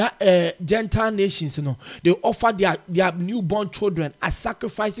na Gentile nations, they offer their newborn children as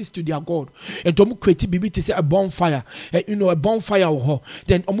sacrifices to their God. And to create baby to say a bonfire, a bonfire.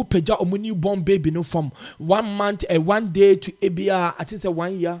 Then omu peja omu newborn baby from 1 month, 1 day to ABR, I think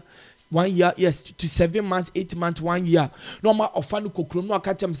 1 year. 1 year, yes, to 7 months, 8 months, 1 year. No more ofanu kokrom. No, I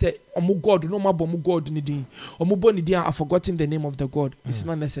catch them say, "Omu God, no more bomu God nidi. Omu bo nidi. I've forgotten the name of the God. It's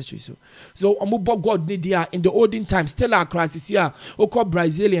not necessary. So omu bo God nidi. In the olden times, still our crisis here. Oko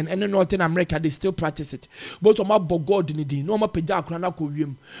Brazilian and Northern America, they still practice it. But omu bo God nidi. No more peja akrana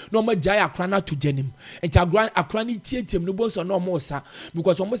koyum. No more jaya akrana to jenim. And akrani tietem no boss no more sa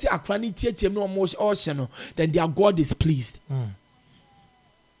because omu say akrani tietem no more ocean. Then their God is pleased.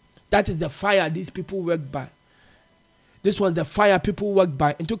 That is the fire these people work by. This was the fire people worked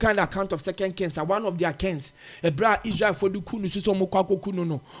by. Into kind of account of 2 Kings, one of their kings, a bra Israel for the kunu so mokako kunu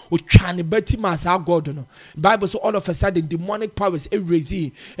no, o chani beti masa God no. Bible so all of a sudden demonic powers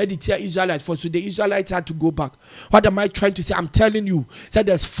erase the Israelites for so the Israelites had to go back. What am I trying to say? I'm telling you, said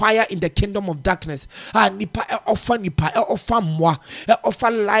there's fire in the kingdom of darkness. Nipa offer moi,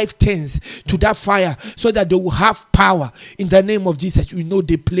 offer life things to that fire so that they will have power in the name of Jesus. We know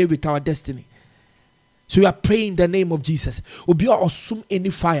they play with our destiny. So we are praying in the name of Jesus. Obi assume any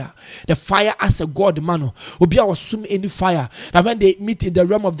fire. The fire as a God man. Obi assume any fire. That when they meet in the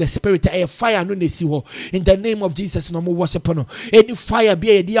realm of the spirit, a fire no nesi ho. In the name of Jesus, no more worship no. Any fire be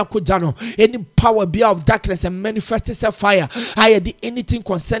a diakojano. Any power be of darkness and manifest a fire. I did anything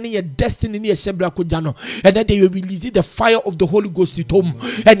concerning your destiny in your shebra kojano. And then they will release the fire of the Holy Ghost to home.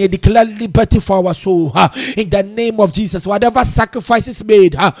 And they declare liberty for our soul. In the name of Jesus, whatever sacrifices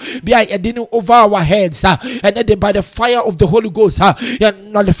made, be I didn't over our heads. And then by the fire of the Holy Ghost,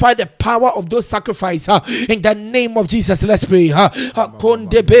 nullify the power of those sacrifices. In the name of Jesus, let's pray.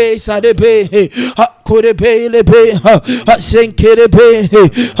 Kondebe sadebe, korebe lebe, senkerebe,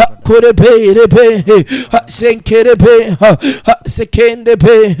 korebe lebe, senkerebe,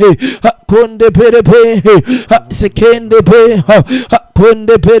 sekendebe, kondebe lebe, sekendebe,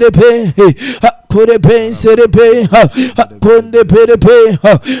 kondebe lebe, korebe serebe, kondebe lebe,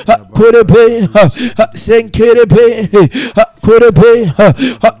 korebe, senkerebe, korebe,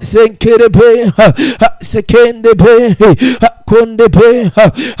 senkerebe, sekendebe, kondebe,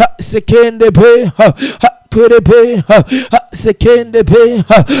 sekendebe, korebe, sekendebe,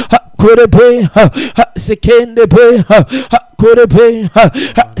 korebe, sekendebe, korebe,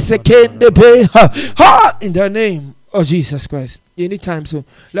 sekendebe. In the name of Jesus Christ. Anytime so.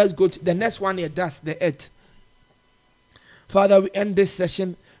 Let's go to the next one here. That's the earth. Father, we end this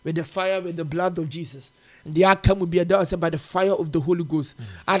session with the fire, with the blood of Jesus. And the outcome will be announced by the fire of the Holy Ghost.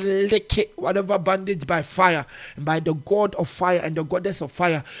 I lick it, whatever bandage by fire, and by the God of fire and the goddess of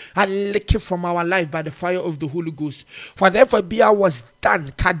fire. I lick it from our life by the fire of the Holy Ghost. Whatever bia was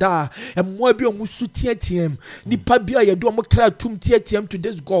done, kada, and more be musu TTM, nipa bia ya do amokra tum TTM to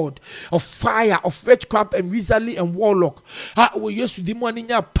this God of fire, of witchcraft and wizardry and warlock. We used to demon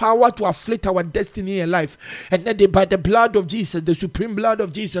power to afflict our destiny in life. And then by the blood of Jesus, the supreme blood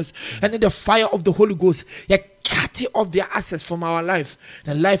of Jesus, and then the fire of the Holy Ghost, you cut off their access from our life,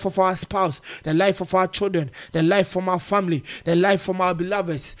 the life of our spouse, the life of our children, the life from our family, the life from our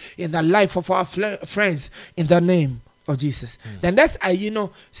beloveds, in the life of our friends, in the name of Jesus. Then that's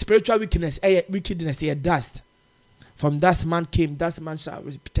spiritual wickedness, dust. From dust man came, dust man shall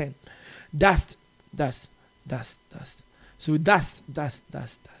return. Dust. So dust.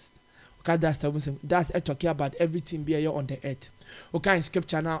 Okay, that's talking about everything be here on the earth. Okay, in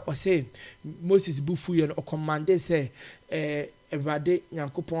scripture now, or say Moses bufu or commanded say everyday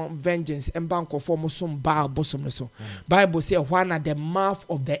yankopon vengeance and bank of form some bar bosom so. Bible say when at the mouth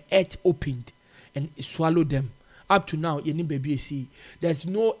of the earth opened and swallowed them. Up to now, you need baby see. There's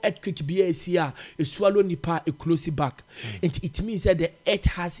no earthquake be here. A swallow nipa, a close it back. And it means that the earth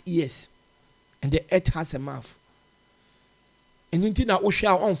has ears and the earth has a mouth. And until now, we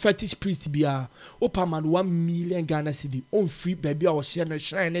share on fetish priest be a man 1 million Ghana cedi on free baby or share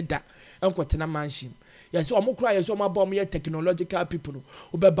shrine that uncle Tena mansion. Yes, so I'm crying, so my bomb here technological people.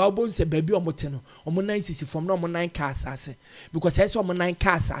 Obe Bible say baby or moteno, or 960 from no 9 cars, because there's some 9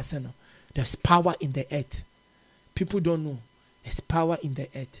 cars. There's power in the earth. People don't know. There's power in the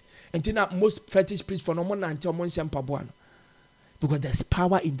earth. And then most fetish priests for no more than because there's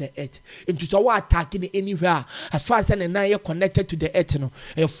power in the earth. And to our attacking anywhere, as far as you're connected to the earth,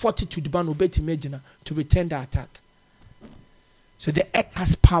 a fortitude ban obey to return the attack. So the earth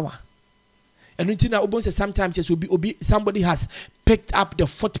has power. And sometimes yes, somebody has picked up the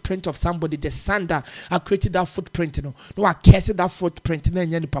footprint of somebody, the sand that created that footprint. No, I can't say that footprint.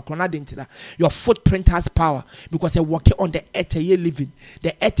 Your footprint has power because you're walking on the earth you're living.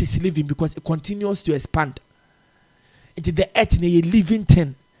 The earth is living because it continues to expand. It is the earth in a living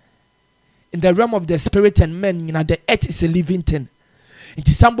thing. In the realm of the spirit and men, the earth is a living thing.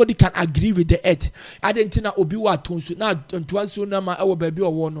 Until somebody can agree with the earth. I didn't know obi wa tonsu na ntuansu na ma ewo baby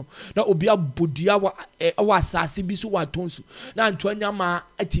owo no na obi abodia wa asase bi so wa tonsu na ntuanya ma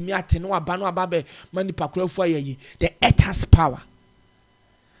atimi ate no aba no aba be mani pakrafo ayi. The earth has power.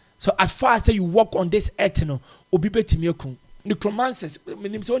 So as far as you walk on this earth no obi betimi ekun. Necromancers,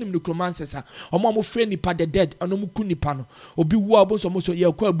 meaning so many necromancers are. Omo free nipa the dead, anomu ku nipa no. Obi wu abonso mo so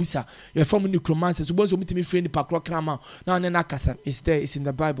ye kwa abusa. You're from necromancers. Obonso mitimi free nipa kro krama. Now na kasa. It's there. It's in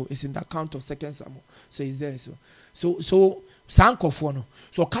the Bible. It's in the account of 2 Samuel. So it's there. So Sankofo no.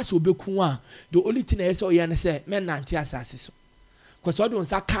 So kasa obeku a the only thing I saw yen say men nante asase so. Because all don't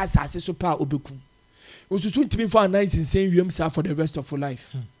say cast asase so pa obeku. Osusu ntimi for nice insane wiem sa for the rest of your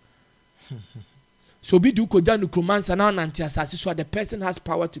life. So be do koja nucromancer now nante asase so the person has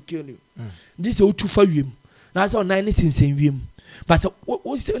power to kill you. This is too for wiem. Now so nice insane wiem. But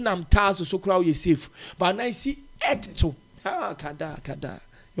o say nam ta so crowd you safe. But now see it so kada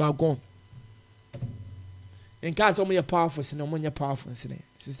you are gone. In case you're powerful, you're powerful,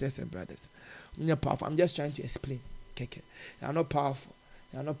 sisters and brothers. You're powerful. I'm just trying to explain. Okay. You're not powerful.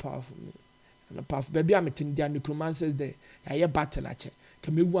 You're not powerful. You're not powerful. Baby, I'm telling you, the necromancers there. You're battle at you.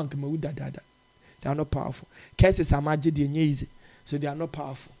 Come da. They are not powerful. Cases are magic, they're easy. So they are not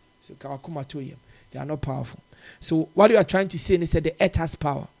powerful. So come to him. They are not powerful. So what you are trying to say is that the earth has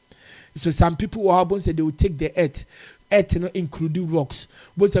power. So some people will happen say they will take the earth no including rocks.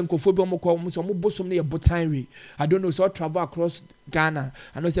 Both and Kophobia bosom near Botanry. I don't know, so I travel across Ghana.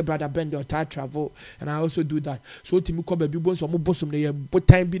 I know say brother Ben or travel, and I also do that. So Timuko baby bones or bosom near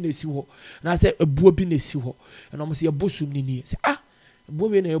Botan business you. And I say a boy business you. And almost a bosom nini. Say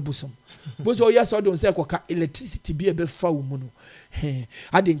boy in a bosom. Both all yes, I don't say electricity be a bit foul mono.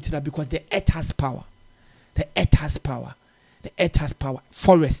 I didn't tell because the earth has power. The earth has power. The earth has power.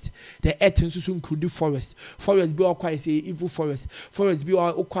 Forest. The earth also include forest. Forest be all quiet, say evil forest. Forest be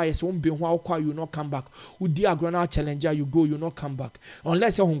all quiet, so won't be quiet, you not come back. Who dear granite challenger, you go, you not come back.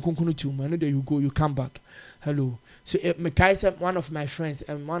 Unless you're Hong Kong to man, you go, you come back. Hello. So Mekai said one of my friends,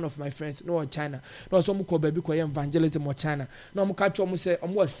 no China. No some call baby call evangelism or China. No mo catch almost say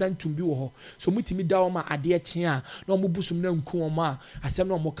almost sent to be ho. So mutimi da ma ade chia. No mo busum na nku ma. Asem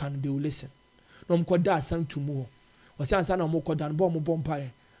no mo kan they will listen. No mo da sent to mo. Osansa na mo kodan bo mo bompae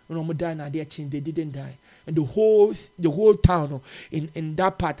no mo die na they didn't die, and the whole town in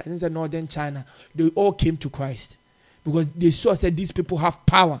that part, I think the northern China, they all came to Christ because they saw that these people have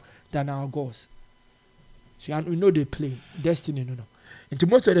power than our gods. So we know they play destiny no. And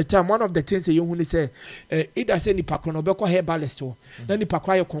most of the time, one of the things that you say, either say ni pakro no beko herbalist o, then ni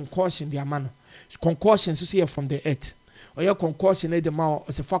pakro your concoction their man, concoction so see from the earth, or your concoction the mouth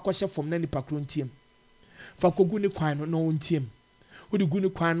or the fakoshe from nani pakro team. Fakogu ni kwan no ntiem odi gu ni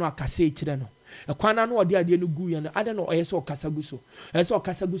kwan no akasa ekire no e kwan na no odi ade no gu ye no ade no oyeso okasa gu so oyeso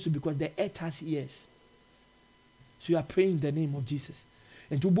okasa gu so because the earth has ears. So you are praying in the name of Jesus,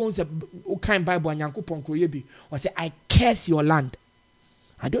 and you bones o kind Bible Nyankopon kroye bi o say I curse your land.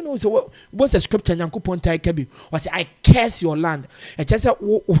 I don't know so what's the scripture Nyankopon tai ka bi o say I curse your land. E say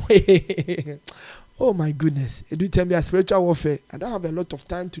oh my goodness. It do tell me a spiritual warfare. I don't have a lot of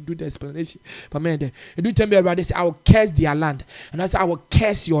time to do the explanation. But man, it do tell me about this. I will curse their land. And I say, I will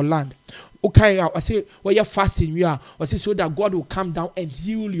curse your land. Okay, I say, well, you're fasting, we are. I say, so that God will come down and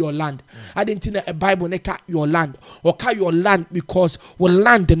heal your land. I didn't think that a Bible neka your land. Or carry your land because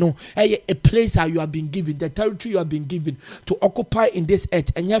land, you know, a place that you have been given, the territory you have been given to occupy in this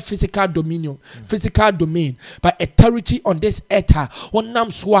earth, and your physical dominion, physical domain. But a territory on this earth, one nam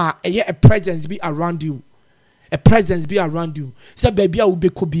swa, a presence be around you. A presence be around you. Say baby I will be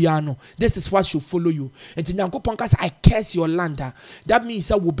kobiano. This is what should follow you. And to Nyankopon ka say I curse your land. That means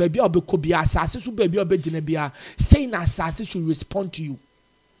say will baby I will be kobia. Asase so baby I will be jinebia. Saying asase should respond to you.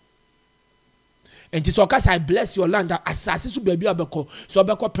 And to so I bless your land. Asase so baby I will be so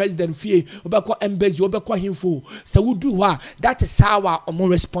be president fie, be embassy, be himfo. So we do what? That is how I will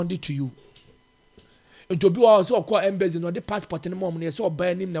respond to you. And to be also call embassy no the passport no mom so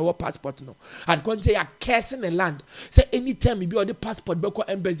buy him na passport no. And come say you cursing the land. Say anytime you be on the passport be call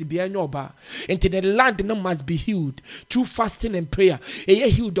embassy be any oba. And the land no must be healed through fasting and prayer. E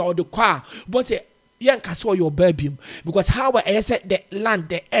healed all the choir. But say yanka saw your baby because how I said the land,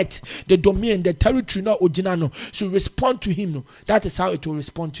 the earth, the domain, the territory no original no should respond to him no. That is how it will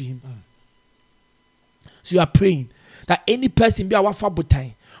respond to him. So you are praying that any person be our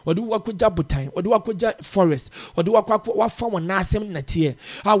fabutai. Or do wakuja butain, or do wakuja forest, or do what form of nasem natia.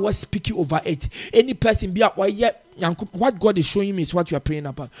 I was speaking over it. Any person be out what God is showing me is what you are praying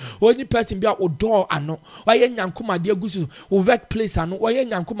about. Or any person be out or door and no, why yankuma dear guso, or workplace and no, why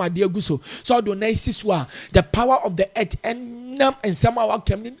yankuma dear guso. So do nice the power of the earth and nam and somehow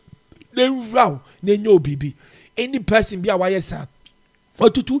came in the row, they know baby. Any person be a why sir.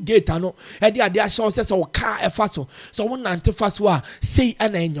 otutu gate ano ade ade ahye so o car efa so won nante fa so a sei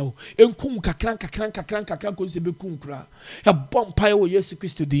ana enyo enkum kakran ko se bekum kra e bompa wo Yesu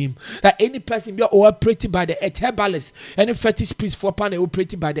Christ dim that any person be operated by the earth herbalist any fetish priest for pan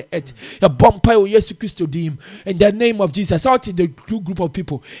operated by the earth e bompa wo Yesu Christ dim in the name of Jesus. Out the two group of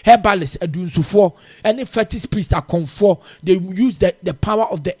people herbalist adunsufo any fetish priest are confor they use the power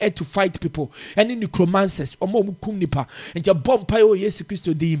of the earth to fight people any necromancers omo kum nipa and e bompa wo Yesu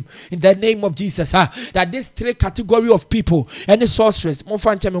in the name of Jesus, that this three category of people, any sorcerers,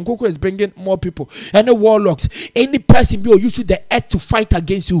 Mofancha is bringing more people, any warlocks, any person be using the earth to fight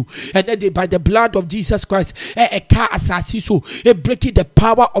against you, and then they, by the blood of Jesus Christ, a car assassin, so breaking the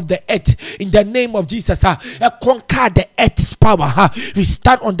power of the earth in the name of Jesus, conquer the earth's power. We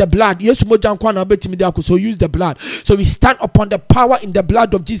stand on the blood. Yes, so use the blood. So we stand upon the power in the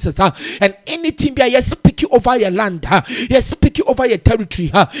blood of Jesus, and anything be speaking over your land, yes, speaking over your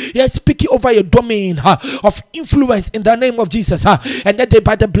territory, yes, speaking over your domain of influence in the name of Jesus, and that they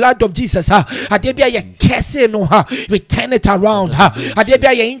by the blood of Jesus, they be a cursing, we turn it around, they be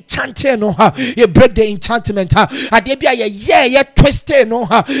a enchanting, you break the enchantment, they be a twisting,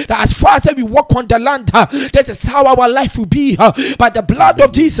 that as far as we walk on the land, this is how our life will be, by the blood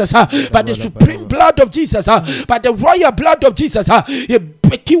of Jesus, by the supreme blood of Jesus, by the royal blood of Jesus, you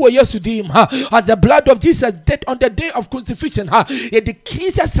break you yesterday, as the blood of Jesus did on the day of crucifixion, it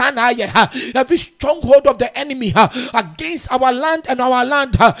decreases every stronghold of the enemy against our land, and our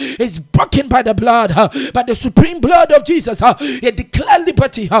land is broken by the blood, by the supreme blood of Jesus. It declare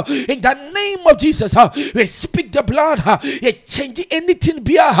liberty in the name of Jesus. We speak the blood. It change anything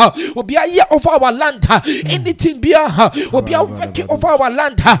will be a year over our land. Anything will be a working over our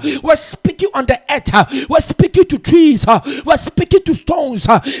land. We're speaking on the earth. We're speaking to trees. We're speaking to stones.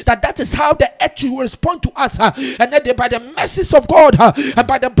 That is how the earth will respond to us. And then by the mercies of God and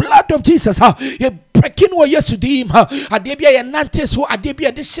by the blood of Jesus, breaking what yesterday, Adebia and Nantes who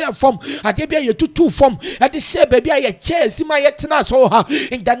Adebia the share from Adebia you two from at the share baby a chair Sima Yetna so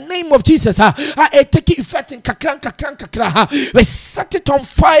in the name of Jesus, I take effect in Kakran, we set it on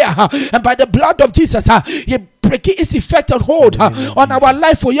fire, and by the blood of Jesus, you breaking its effect and hold on our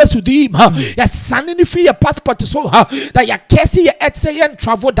life for years to deem. You're sending free your passport so that you're casing your essay and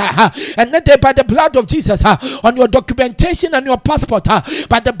travel there, and then by the blood of Jesus on your documentation and your passport,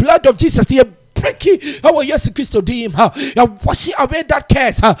 by the blood of Jesus, you breaking our yes Christ deem. You're washing away that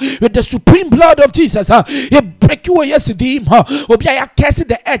curse with the supreme blood of Jesus. You break you yes deem. Obi a curse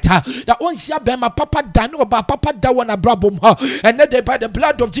the earth that one shall be my papa dan or papa da one abrabum, and then by the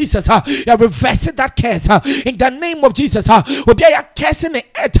blood of Jesus, you reverse that curse in the name of Jesus. Obi a curse in the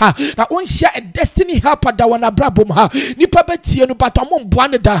earth that one shall a destiny helper da one abrabum, nipa beti no batomon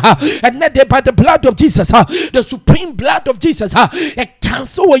bwane da, and then by the blood of Jesus, the supreme blood of Jesus, a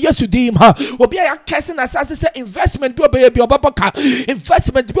cancel yes deem. Obi a casting assassin say investment be obey be obaboka,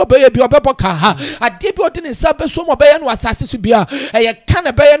 investment be obey be obaboka, a deep ordin in sabe so mo be no assassin be a can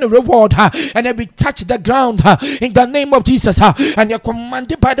be no reward, and then we touch the ground in the name of Jesus, and you're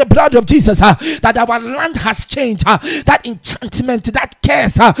commanded by the blood of Jesus that our land has changed, that enchantment, that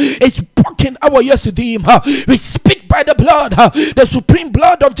curse is broken our yesterday. We speak by the blood, the supreme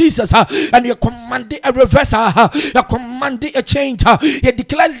blood of Jesus, and you're commanding a reversal, you're commanding a change, you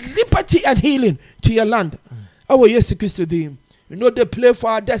declare liberty and healing to your land. Our yes Christ today. You know they play for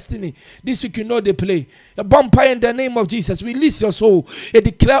our destiny. This week you know they play. A bumper in the name of Jesus. Release your soul. You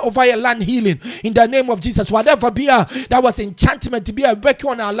declare over your land healing in the name of Jesus. Whatever be that was enchantment to be a work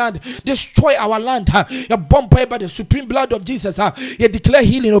on our land, destroy our land. A bumper by the supreme blood of Jesus. You declare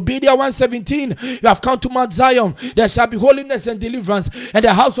healing. Obedience 117. You have come to Mount Zion. There shall be holiness and deliverance, and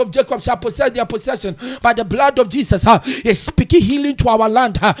the house of Jacob shall possess their possession by the blood of Jesus. You speaking healing to our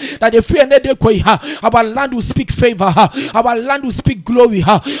land. That the free and our land will speak favor. Our land will speak glory.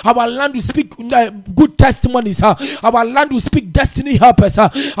 Our land will speak good testimonies. Our land will speak destiny helpers.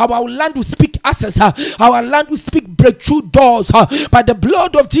 Our land will speak access. Our land will speak breakthrough doors. By the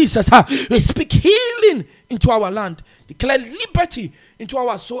blood of Jesus, we speak healing into our land. Declare liberty into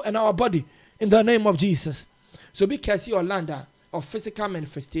our soul and our body in the name of Jesus. So be careful your land of physical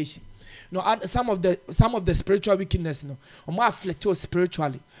manifestation. No, some of the spiritual wickedness, no, or more afflicted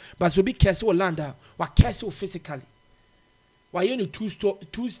spiritually, but so be careful land or careful physically. Why you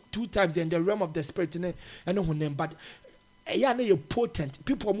two times in the realm of the spirit and but you're potent.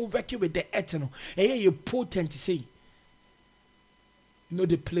 People move working with the eternal. You're potent say. You know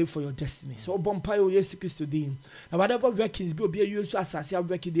they play for your destiny. So Bompayo yes Christ today. Now whatever workings be used as I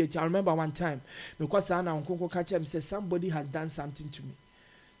working there. I remember one time because I now catch him say somebody has done something to me.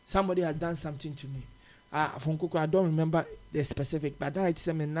 Somebody has done something to me. I don't remember the specific, but I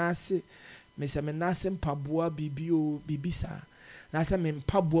say me nasi mpaboa bibi o bibi sa. Na say me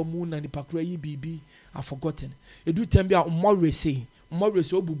mpaboa mu na nipa kura yi bibi I've forgotten. You do tell me more say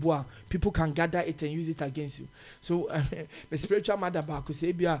obubu people can gather it and use it against you. So the spiritual mother back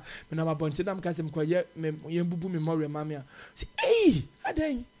say bia me na mabonte na mka se mkoye me bubu me more mamia. Say hey,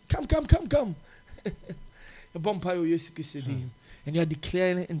 aden come. The bompa yo Yesu Kristo dim. And you are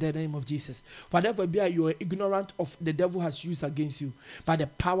declaring in the name of Jesus. Whatever be you are ignorant of the devil has used against you by the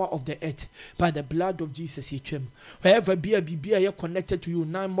power of the earth, by the blood of Jesus. Wherever be you connected to you,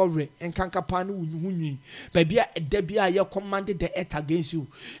 nine more and kankapanu unyi. Baby debia you commanded the earth against you,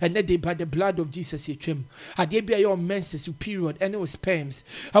 and then by the blood of Jesus. I dare be your menses period, and it was sperms.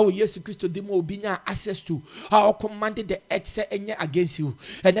 How Yesu Kristo demo binya access to how commanded the earth say against you,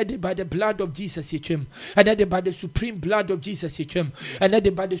 and then by the blood of Jesus. And then by the supreme blood of Jesus. And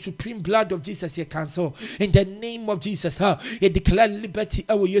then by the supreme blood of Jesus, you cancel in the name of Jesus. You declare liberty.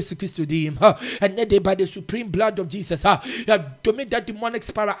 Yesu Christo dim. And then by the supreme blood of Jesus, to make that demonic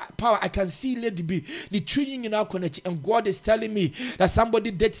power, I can see Lady B the tree in our connection, and God is telling me that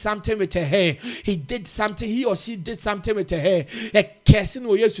somebody did something with her hair. He or she did something with her hair. A cursing o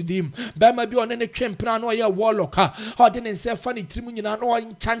Yesu dim. But maybe on any train plan or your warlock. How didn't say funny trimun or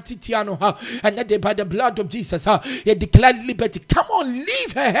enchanted tiano. And then by the blood of Jesus, you declare liberty. Come on,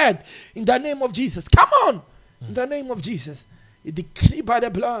 leave her head in the name of Jesus. Come on, in the name of Jesus. You decree by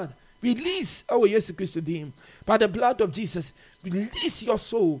the blood. Release our Yesu Christo dim. By the blood of Jesus, release your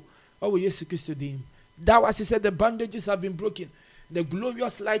soul. Our Yesu Christo dim. That was he said, the bandages have been broken. The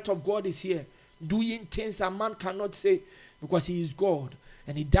glorious light of God is here, doing things a man cannot say, because he is God.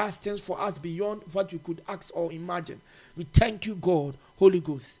 And he does things for us beyond what you could ask or imagine. We thank you, God, Holy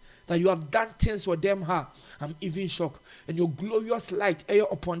Ghost, that you have done things for them. I'm even shocked. And your glorious light air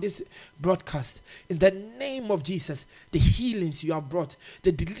upon this broadcast. In the name of Jesus, the healings you have brought,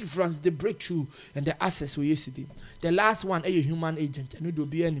 the deliverance, the breakthrough, and the access we used to do. The last one, a human agent. And it will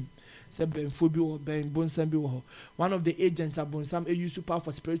be any. One of the agents are Bonsam a use super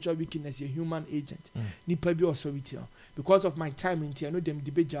for spiritual weakness, a human agent. Nipa bi authority. Because of my time in here, I know them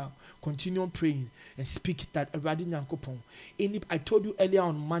debate. Continue praying and speak that I told you earlier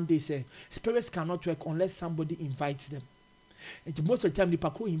on Monday, say spirits cannot work unless somebody invites them. And most of the time, the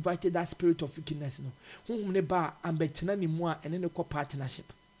people invited that spirit of weakness. Whom never and better anymore and then a partnership.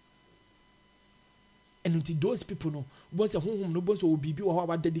 And until those people know, once a home, no bones will be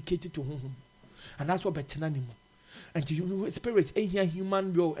dedicated to home. And that's what better anymore. And to spirits, any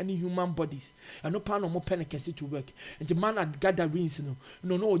human will, any human bodies, and no pan or more panic to work. And the man at gatherings,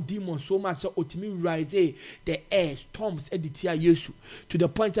 no demons so much so to me rise the air, storms, editia Yesu, to the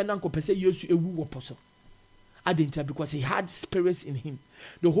point that Uncle Pese Yesu a woo apostle. I didn't tell because he had spirits in him.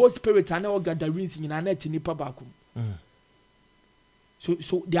 The whole spirit are now gatherings in an net in Nipa Bakum.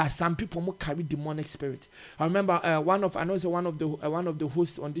 So there are some people who carry demonic spirit. I remember one of the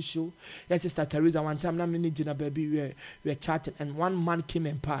hosts on this show, yes, Sister Teresa. One time, we were chatting, and one man came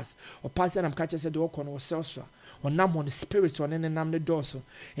and passed. Or passed, and I'm catching said the okon or sorcerer, or nam on the spirits on any nam the dorsal.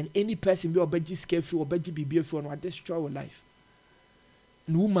 And any person be or beji scareful or beji be beautiful and what destroy your life.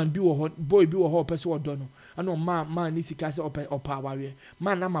 And woman be or boy be or whole person or dono. I know man is a or power.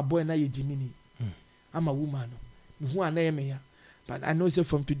 Man, I'm a boy na ye Jimini. I'm a woman. Who are name. But I know so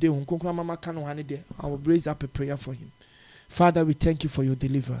from today, I will raise up a prayer for him. Father, we thank you for your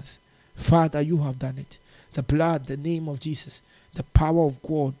deliverance. Father, you have done it. The blood, the name of Jesus, the power of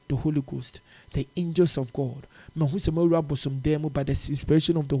God, the Holy Ghost, the angels of God. By the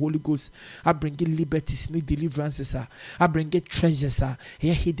inspiration of the Holy Ghost, I bring it liberties, deliverances. I bring it treasures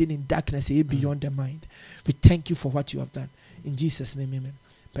here hidden in darkness, here beyond the mind. We thank you for what you have done. In Jesus' name, amen.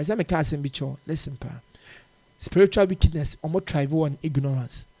 Listen, pa. Spiritual wickedness, or more tribal and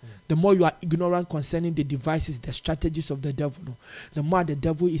ignorance. The more you are ignorant concerning the devices, the strategies of the devil, the more the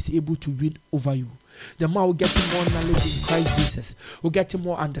devil is able to win over you. The more we get more knowledge in Christ Jesus, we get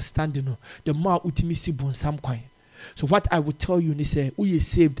more understanding. The more ultimacy bonsam kwai. So what I will tell you is we are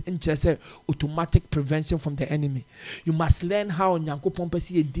saved in just automatic prevention from the enemy. You must learn how Nyankopon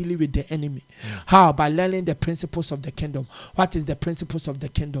dealing with the enemy. How? By learning the principles of the kingdom. What is the principles of the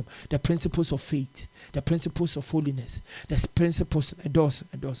kingdom? The principles of faith, the principles of holiness, the principles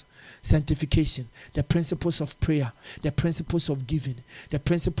of sanctification, the principles of prayer, the principles of giving, the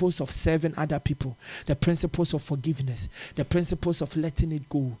principles of serving other people, the principles of forgiveness, the principles of letting it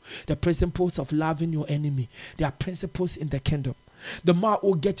go, the principles of loving your enemy. There are principles in the kingdom. The more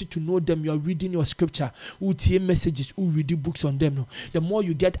you get to know them, you are reading your scripture, you hear messages, you read books on them. No? The more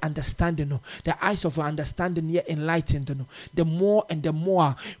you get understanding, no? The eyes of your understanding here enlightened. No? The more and the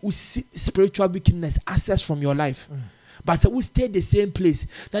more you see spiritual wickedness access from your life. But so we stay the same place.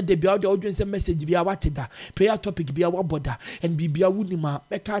 That they be out the audience message be our that prayer topic be our border and be a woodima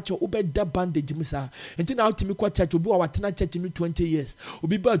make catch or da bandage musa. And now to me quite church will be our church in 20 years. Will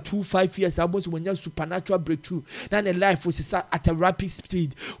be about 2-5 years almost when you're supernatural breakthrough. Then a life was at a rapid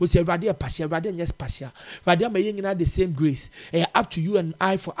speed. Was a radia pasha, radia yes pasha. Radia may in the same grace. Up to you and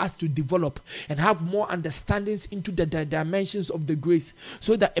I for us to develop and have more understandings into the dimensions of the grace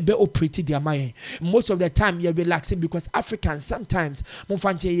so that a bit operated their mind. Most of the time you're relaxing because Africans sometimes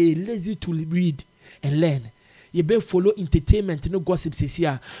lazy to read and learn. You better follow entertainment, no gossip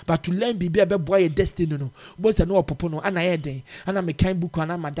here. But to learn, be a boy a destiny. No, both are no popono. And I had and I'm a kind book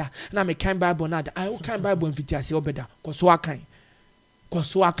and I'm a and I'm a kind Bible. Nada, I kind Bible and fitiasi obeda.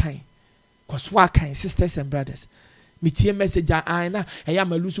 Koswakai, sisters and brothers. Metie message I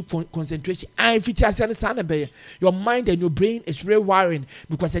am a lose concentration. I fitiasi sana be. Your mind and your brain is rewiring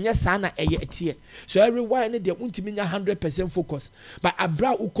because anya sana tie. So every wire they want to 100% focus. But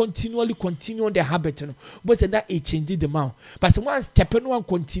abra will continue the habit. But that it changes the mouth. But once step one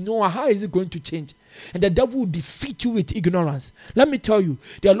continue, how is it going to change? And the devil will defeat you with ignorance. Let me tell you,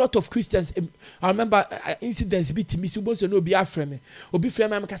 there are a lot of Christians. I remember incidents be to me. Supposed to know be afraid me. Or be afraid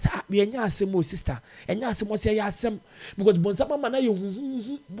me. Because we are not same sister. And not same say yes. Because bonsama mana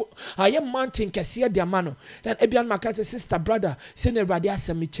you. I am mountain kasiya dia mano. Then Ebian Makasa sister brother. Send a radia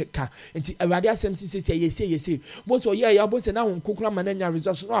semi checka. And a radia semi say yes. Most of ya boss and now on kukra mananya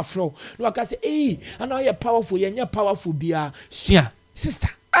results no afro. No I can say hey. I know you're powerful. You're powerful. Be a sister.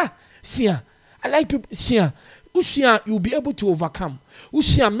 Sia. I like people, Usia, you'll be able to overcome.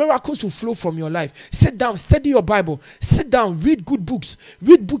 Usia, miracles will flow from your life. Sit down, study your Bible. Sit down, read good books.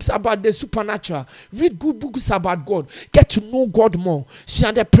 Read books about the supernatural. Read good books about God. Get to know God more.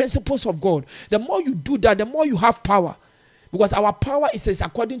 Share the principles of God. The more you do that, the more you have power. Because our power is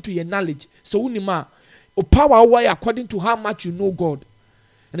according to your knowledge. So, unima, power according to how much you know God.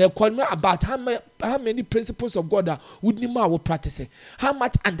 And about how many principles of God that Udnima will practice. How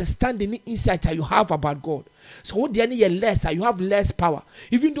much understanding insight you have about God. So what do you less? You have less power.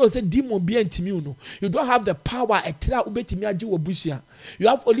 Even though say demon be anti-immune, you don't have the power. You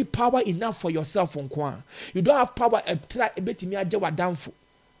have only power enough for yourself on Kwan. You don't have power downfall.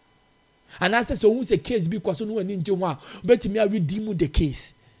 And I say so who's a case because no one ninja bet me redeem the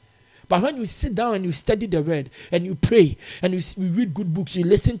case. But when you sit down and you study the word and you pray and you read good books, you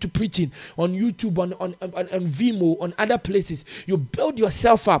listen to preaching on YouTube, on Vimeo, on other places, you build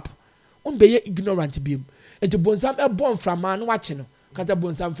yourself up. Be ignorant beam. And to bonsam a born from man watching. Because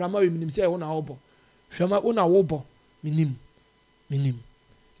bonsam from my minim say on our from our own minim.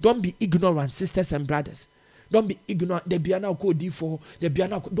 Don't be ignorant, sisters and brothers. Don't be ignorant. The Biana code D4. The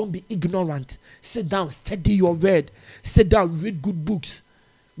Biana. Don't be ignorant. Sit down, study your word. Sit down, read good books.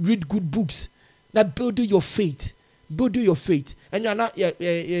 Read good books that build your faith. Build your faith. And you're not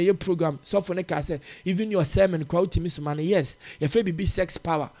your program. So for the say even your sermon, crowd to miss money. Yes, your faith be sex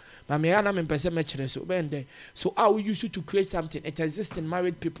power. So how we use it to create something. It exists in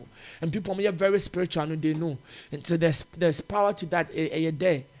married people. And people are very spiritual and they know. And so there's power to that.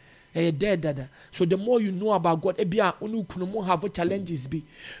 So the more you know about God, have challenges be.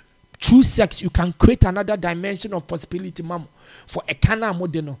 Through sex, you can create another dimension of possibility, ma'am. For a kana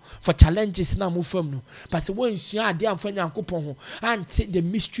modeno, for challenges na mufem. But when you are there and take the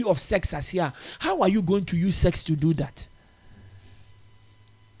mystery of sex as here, how are you going to use sex to do that?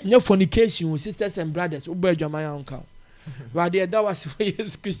 In your fornication, sisters and brothers, Uber Jamaya uncle. Right there, that was where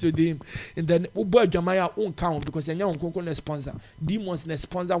Jesus Christ to him. And then Uber Jamaya won't count because a young uncle sponsor. Demons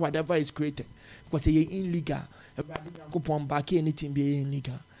sponsor whatever is created. Because they are illegal. Coupon back anything be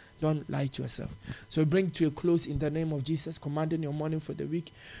illegal. Don't lie to yourself. So we bring to a close in the name of Jesus, commanding your morning for the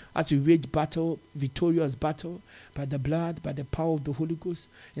week as we wage battle, victorious battle, by the blood, by the power of the Holy Ghost,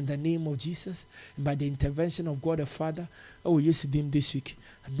 in the name of Jesus, and by the intervention of God the Father. Oh, yes, this week.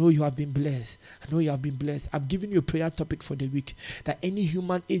 I know you have been blessed. I've given you a prayer topic for the week that any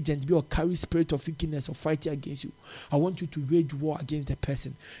human agent be or carry spirit of wickedness or fighting against you. I want you to wage war against the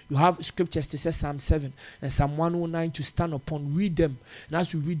person. You have scriptures to say Psalm 7 and Psalm 109 to stand upon. Read them. And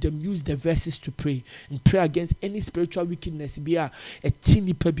as you read them, use the verses to pray. And pray against any spiritual wickedness. Be a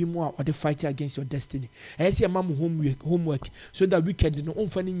teeny pebi more or the fighting against your destiny. And I say homework so that we can do no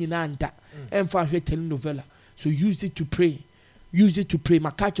telling novella. So use it to pray. Use it to pray.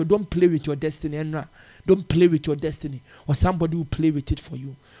 Makacho, don't play with your destiny. Enra. Don't play with your destiny. Or somebody will play with it for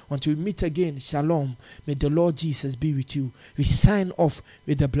you. Until we meet again, shalom. May the Lord Jesus be with you. We sign off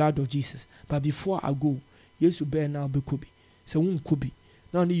with the blood of Jesus. But before I go, yes, you bear now be kubi. So kubi.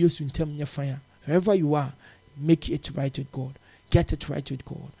 Now only use to tell me fire. Wherever you are, make it right with God. Get it right with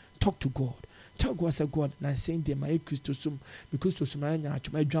God. Talk to God. Tell God, say God, and saying them, my Christosum, because to some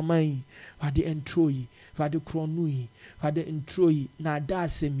my drama, had the entroy, had the cronui, had the entroy, na da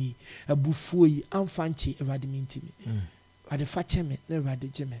semi, a buffooy, unfancy, a radiminti me. Had the fatcheme, never the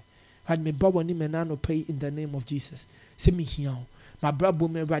jemme. Had me bob on him and nano pay in the name of Jesus. Send me here. My brother,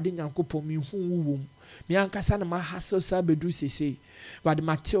 me riding uncle for me, whom me uncasana my hassle sabe say, but the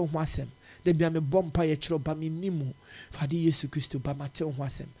Mateo wasem. Then be a bomb a chro by me nimu, Fadi Yesu Christo by Mateo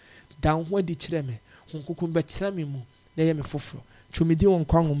wasem. Down where the treme, whom could bet slamimu, they am a fofro. Chumidi on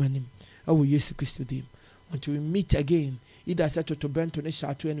Kwangumanim, I will Yesu Christo dim. Until we meet again, either set to Benton and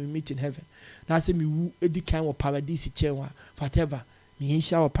Chateau and we meet in heaven. Now say me woo Eddie kind of paradise chewa, whatever, me in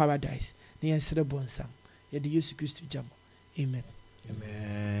shower paradise, the answer bon sam. Yet the Yesu Christo jam. Amen.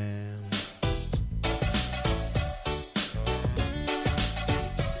 Amen.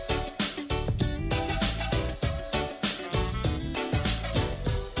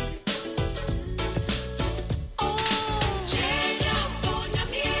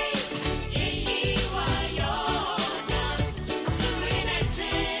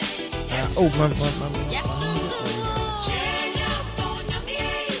 Oh, man.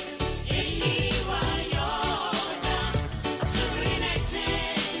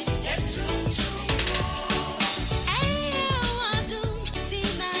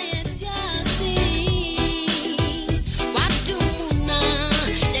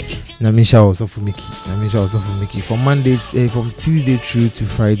 Namisha also for Mickey. From Monday, from Tuesday through to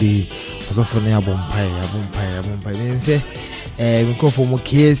Friday, also for Nea Bompire. Then say, we come from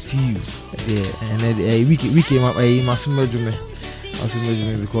KSTU. And we came up. I must merge me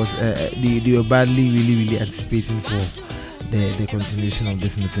because they were badly, really anticipating for the continuation of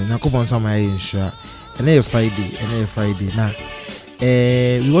this mission. Now come on, some sure. And then Friday. Now,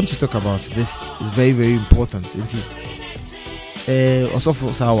 we want to talk about this. It's very, very important. Also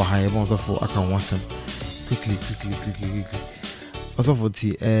for our high, also for I can watch them quickly. Also for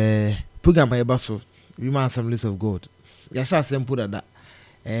the program by Basso, Rema Assemblies of God. Yes, I simple that.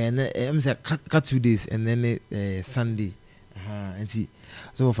 And I'm say cut 2 days and then Sunday. And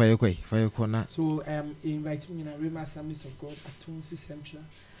so fire corner. So inviting me in a Rema Assemblies of God at Tonsi Central.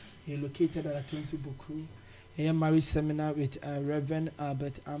 He located at Tonsi Bukru. A marriage seminar with Reverend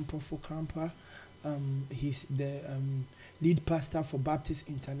Albert Ampofo Krampa. He's the lead pastor for Baptist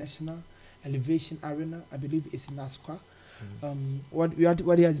International Elevation Arena. I believe it's in Asqua. What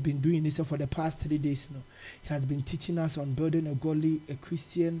he has been doing is for the past 3 days now. He has been teaching us on building a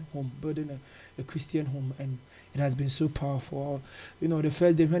Christian home, and it has been so powerful. You know, the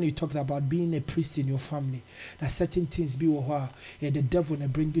first day when you talked about being a priest in your family, that certain things be the devil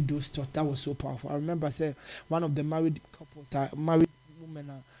and bring you those thoughts. That was so powerful. I remember say one of the married couples, married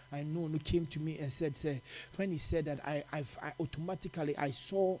women I know who came to me and said, when he said that I automatically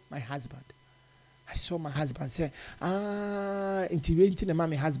saw my husband. I saw my husband say, intimating a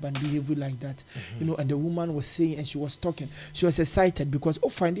my husband behave like that. You know, and the woman was saying, and she was talking. She was excited because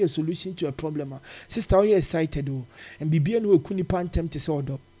finding a solution to a problem. Sister, are you excited? And BBN who couldn't attempt to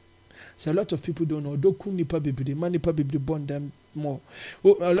order. So a lot of people don't know. Don't couldn't baby, the money probably bond them more.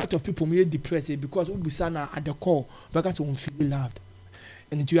 A lot of people may depressed because Ubusana at the core because we feel loved.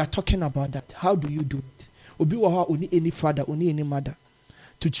 And you are talking about that. How do you do it? Obiwaha only any father, only any mother.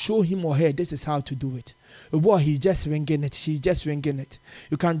 To show him or her, this is how to do it. Boy, he's just ringing it. She's just ringing it.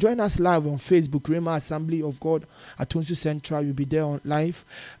 You can join us live on Facebook, Rema Assembly of God at Tonsi Central. You'll be there on live.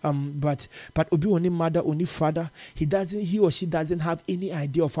 But Obi only mother, only father. He or she doesn't have any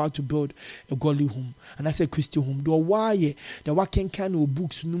idea of how to build a godly home. And I say Christian home. Do why the working kind of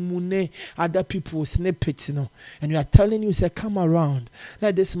books, numune, other people snippets, you know. And you are telling you, say, come around.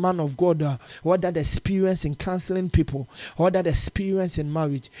 Let this man of God, what that experience in counseling people, or that experience in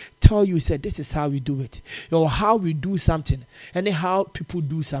marriage, tell you, say, this is how we do it. Or how we do something, and then how people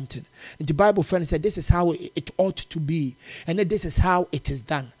do something. And the Bible friend said, this is how it ought to be, and then this is how it is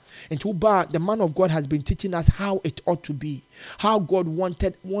done. And the man of God has been teaching us how it ought to be, how God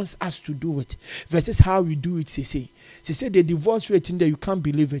wants us to do it, versus how we do it. She said the divorce rate in there, you can't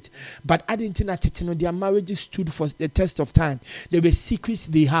believe it. But I didn't think their marriages stood for the test of time. There were secrets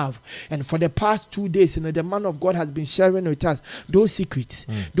they have. And for the past 2 days, the man of God has been sharing with us those secrets.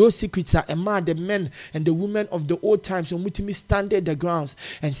 Those secrets are the men and the women of the old times who standed the grounds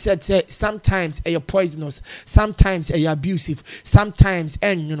and said, sometimes you're poisonous, sometimes you're abusive, sometimes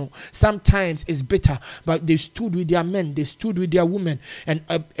sometimes it's bitter, but they stood with their men, they stood with their women, and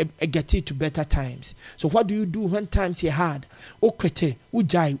get it to better times. So what do you do when times are hard? Okwete,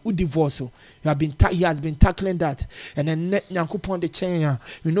 ujai, udivorce. He has been tackling that, and then Nyankopon the chain.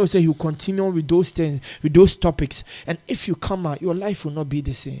 Say he'll continue with those things, with those topics. And if you come out, your life will not be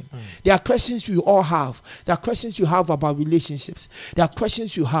the same. There are questions we all have. There are questions you have about relationships. There are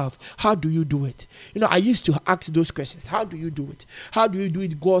questions you have. How do you do it? I used to ask those questions. How do you do it? How do you do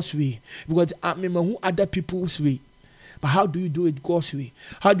it God's way? Because I remember who other people's way. But how do you do it God's way?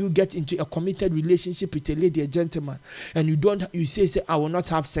 How do you get into a committed relationship with a lady, a gentleman, and you say, I will not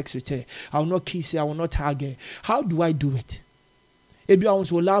have sex with her, I will not kiss her, I will not hug her? How do I do it? Maybe I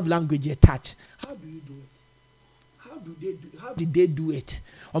also love language, a touch. How do you do it? How did they do it?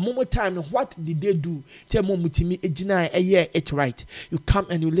 A moment time, what did they do? Tell me, it's right. You come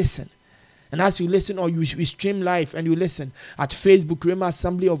and you listen. And as you listen, or we stream live and you listen at Facebook, Rhema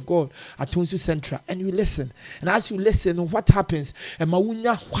Assembly of God, at Tonsu Central, and you listen. And as you listen, what happens? And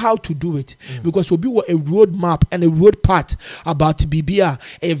how to do it. Because we'll be a road map and a road path about BBR,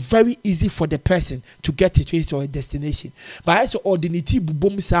 a very easy for the person to get to his or a destination. But as ordinary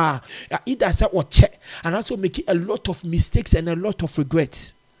bumsa, either say or check, and also making a lot of mistakes and a lot of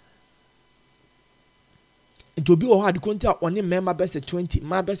regrets. It will be hard to contact only member best 20,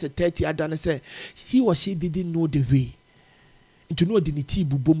 my best 30. I don't say he or she didn't know the way. And to know the niti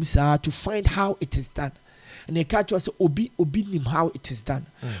bubumsa, to find how it is done. And the catch was obi him how it is done.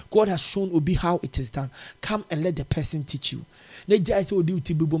 God has shown obi how it is done. Come and let the person teach you.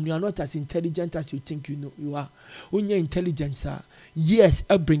 You are not as intelligent as you think you are. When your intelligence, yes,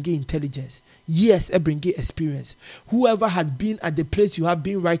 I bring intelligence. Yes, I bring experience. Whoever has been at the place you have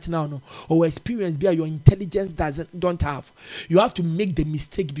been right now, or experience be your intelligence don't have. You have to make the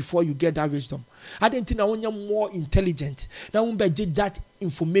mistake before you get that wisdom. I don't think when you're more intelligent, now get that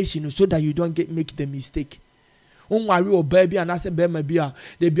information so that you don't make the mistake. Worry or baby and I say baby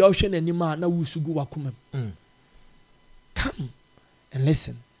they be ocean anymore now we should go wakumem. Come and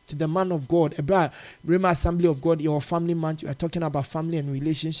listen to the man of God. Rhema Assembly of God, your family man. You are talking about family and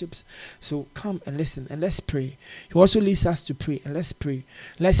relationships. So come and listen and let's pray. He also leads us to pray, and let's pray.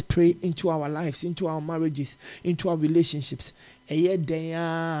 Let's pray into our lives, into our marriages, into our relationships. Eye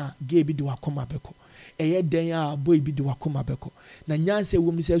den boy bi de wakoma beko na nyanse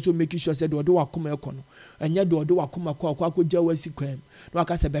wo mi say so make sure say do wakoma eko no enya do wakoma kwa akogya wasi kwam no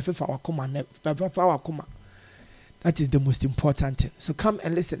aka say befefa wakoma na befefa wakoma. That is the most important thing. So come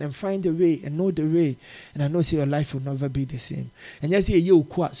and listen and find the way and know the way, and I know say your life will never be the same. And yes, you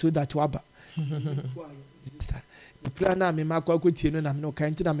kwa so that waba. Plana me makwa ko tie no na me no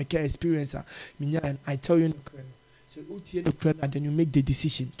kind na me care experience and I tell you. So then you make the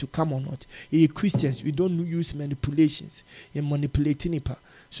decision to come or not. You're Christians, we don't use manipulations. You're manipulating it.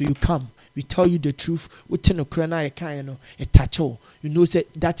 So you come, we tell you the truth. We tell you a touch. You know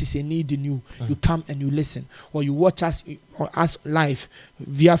that is a need in you. You come and you listen, or you watch us live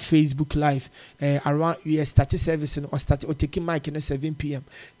via Facebook Live. Around we start servicing or taking mic at 7 p.m.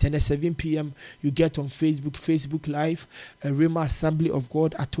 Then at 7 p.m. you get on Facebook Live, Rhema Assembly of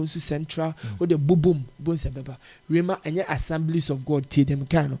God at Tonsu Central, or the boom sebeba. Rhema and Assemblies of God. Them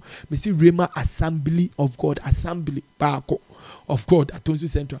kind of. Me see Rhema Assembly of God, Assembly Bako of God at Tonsu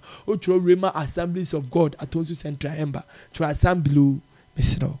Central. O throw Rhema Assemblies of God at Tonsu Central. Ember to Assembly,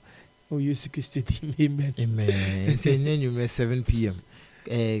 Mr. Oh, yes, Christian. Amen. Amen. Then you 7 p.m.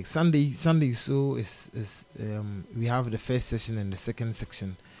 Sunday. So we have the first session and the second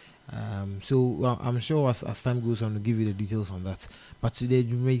section. So I'm sure as time goes on, we'll give you the details on that. But today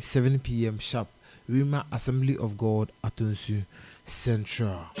you make 7 p.m. sharp. Rhema Assembly of God at Tonsu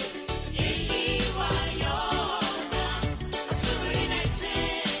Central.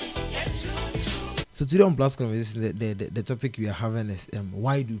 So today on Plus Conversation, the topic we are having is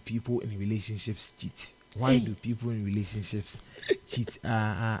why do people in relationships cheat? Why do people in relationships cheat?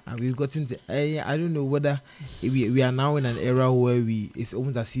 We've gotten to I don't know whether we are now in an era where it's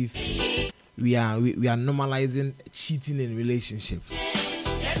almost as if we are normalizing cheating in relationships.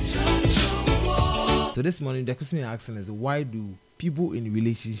 So this morning the question you're asking is why do people in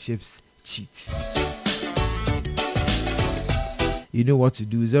relationships cheat? you know what to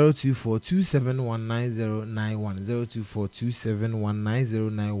do.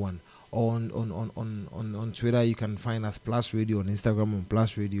 02427199091, 02427199091. On Twitter, you can find us Plus Radio. On Instagram, on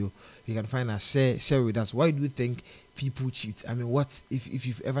Plus Radio, you can find us. Share with us. Why do you think people cheat? I mean, what if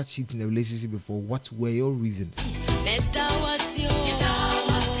you've ever cheated in a relationship before? What were your reasons?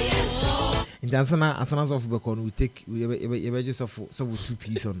 In Tanzania, Asana's of Bekon, we just of 2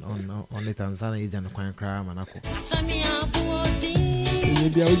 pieces on the Tanzania age and Kwan Kram and Ako.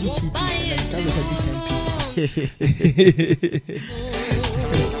 Maybe I will do 2 pieces and a different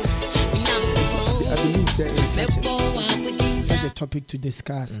I believe there is such a topic to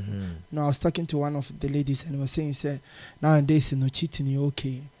discuss. Now, I was talking to one of the ladies and was saying, nowadays, no cheating is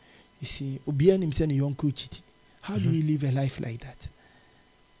okay. You see, Obian himself, young cheating. How do you live a life like that?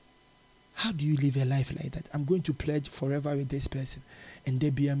 How do you live a life like that? I'm going to pledge forever with this person, and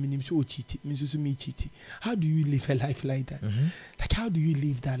there be a minimum so cheating, me cheating. How do you live a life like that? Like, how do you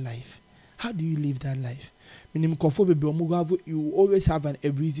live that life? How do you live that life? You always have a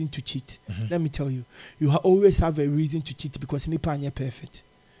reason to cheat. Let me tell you, always have a reason to cheat because nipa anya perfect.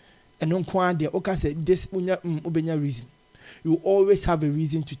 And on kwande, oka say this reason. You always have a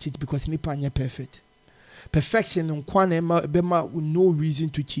reason to cheat because nipa anya perfect. Perfection on kwande bema with no reason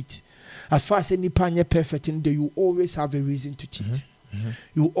to cheat. As far as nipa anya perfect, you always have a reason to cheat.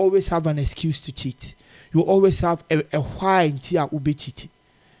 You always have an excuse to cheat. You always have a why until you be cheating.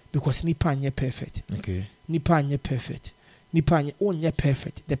 Because nipa anya perfect. Okay. Nipa anya perfect. Nipa anya onye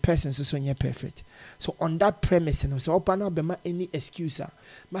perfect. The person is also onye perfect. So on that premise, so open up any excuse.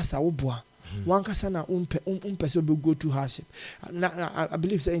 Masa ubwa. One kasana person will go through hardship. I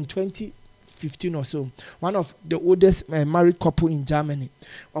believe that in 2015 or so, one of the oldest married couple in Germany,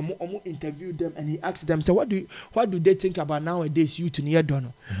 interviewed them and he asked them, so what do they think about nowadays youth in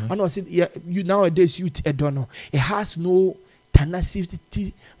Edono? And I said, yeah, nowadays youth Edono, it has no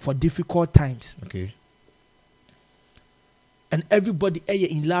tenacity for difficult times. Okay. And everybody is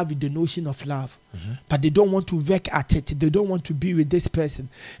in love with the notion of love, but they don't want to work at it. They don't want to be with this person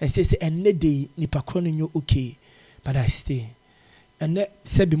and say, "And day nipa you okay, but I stay." And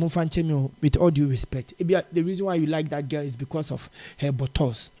with all due respect, the reason why you like that girl is because of her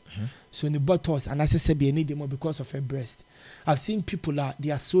buttocks. So in the buttocks, and I say be need more because of her breast. I've seen people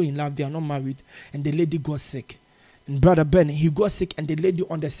they are so in love, they are not married, and the lady got sick. And Brother Ben, he got sick, and the lady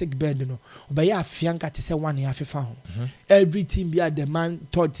on the sick bed, but yeah, fianca to say 1 year found. Everything the man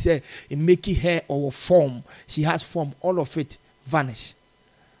thought say it making her or form. She has form, all of it vanish.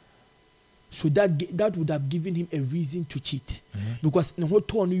 So that would have given him a reason to cheat, because no whole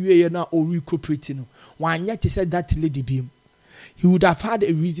turn you now or recuperating. One yet he said that lady beam, he would have had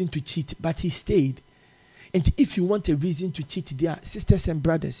a reason to cheat, but he stayed. And if you want a reason to cheat, dear sisters and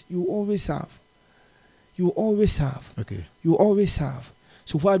brothers, you always have. You always have. Okay. You always have.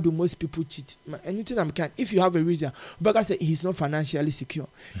 So why do most people cheat? Anything I can. If you have a reason, because he's not financially secure,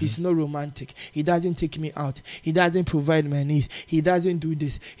 he's not romantic, he doesn't take me out, he doesn't provide my needs, he doesn't do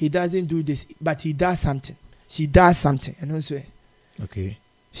this, but he does something. She does something, and also. Okay.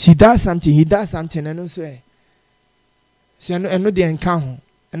 She does something, he does something, and also. So I know they encounter.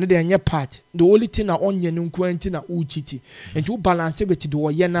 And they are part. The only thing I own you na uchiti, and to balance it with the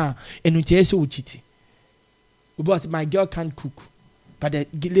oyena and ucheso uchiti. But my girl can't cook. But the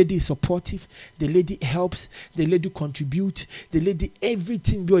lady is supportive. The lady helps. The lady contributes. The lady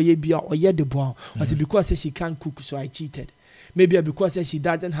everything do ye be or ye the boy. Was it because she can't cook, so I cheated? Maybe because she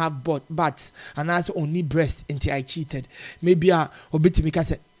doesn't have butts and also only breast until I cheated. Maybe obeti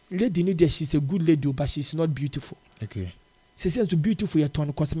because lady knew that she's a good lady, but she's not beautiful. Okay. She says to beautiful your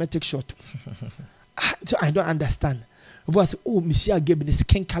turn cosmetic shop. So I don't understand. But Michelle gave me the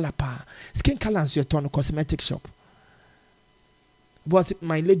skin color Skin color is your turn cosmetic shop. But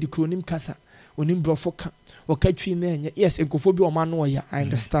my lady cronim kasa onim brofoka okatwi na yes enkophobia o man ya I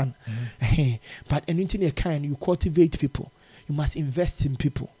understand. But anything you can, you cultivate people. You must invest in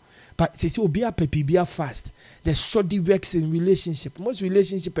people. But say obi a pepi bia fast. The shoddy works in relationship. Most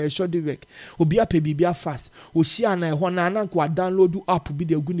relationship are shoddy work. Obi a pepi bia fast. O share na ho na na kwa download app bi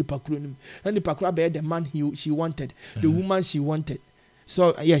de gu nipa kronim. Na nipa kro be the man she wanted, the woman she wanted.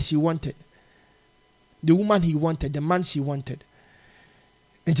 So yes, she wanted. The woman he wanted, the man she wanted.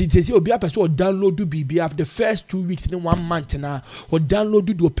 And they say obi a person download do BB after the first 2 weeks in 1 month na or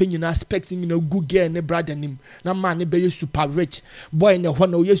download do opinion aspects in good girl and brother nim na man be super rich boy in the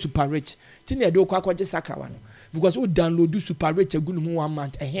one no super rich tin e do kwa just saka one because we download do super rich a good 1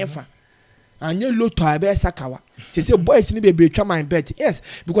 month a hefa and you look to a bear sakawa. They say boys need be try my bet. Yes,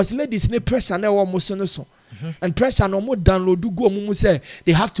 because ladies need pressure now almost so. And pressure no more download do go mumu say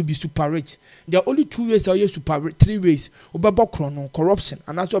they have to be super rich. There are only 2 ways or you super rich, 3 ways. Obaba chrono corruption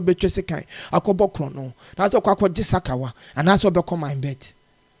and that's what betray sekai. Akobo chrono. That's what kwakwa sakawa and that's what become my bet.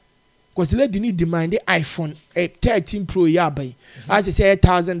 Because lady need demand the iPhone 13 Pro yabai. As they say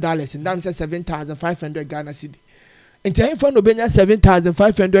 $1,000 and then say 7,500 Ghana cedi. And to find Obenya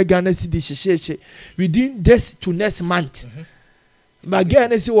 7,500 Ghana cedi within this to next month. My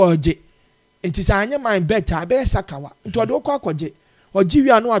Ghana si waje. It is anya my better be sakawa. Into do kwa kwaje. Oji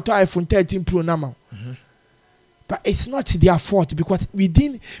wi anu ato iPhone 13 Pro now. But it's not their fault because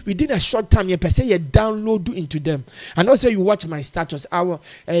within a short time you per se you download into them. And also you watch my status. Our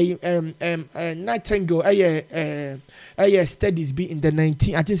Nightingale studies be in the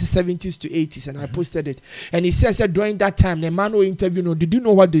 70s to 80s and I posted it. And he says that during that time the man who interviewed, did you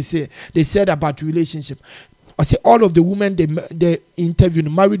know what they say? They said about relationship. I say all of the women they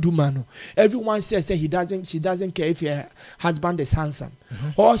interviewed, married woman, everyone says she doesn't care if her husband is handsome.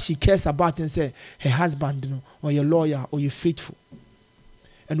 All she cares about is say her husband, or your lawyer, or your faithful,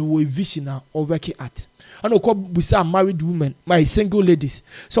 and we vision or working at. And of course, we married women, my single ladies.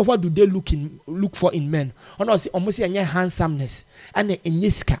 So what do they look for in men? And I say almost any handsomeness and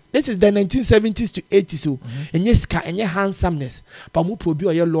enyeska. This is the 1970s to 80s. So enyeska and handsomeness. But mu probi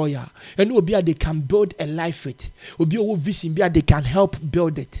or your lawyer, and obi they can build a life with. Obi o vision be they can help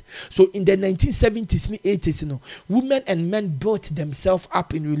build it. So in the 1970s and 80s, women and men built themselves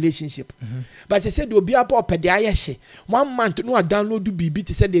up in relationship. But they said obi about pe de 1 month no download do BB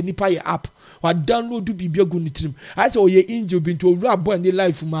to say the nipa app. Or download do be go nitrim. I say oye injo binto rap boy in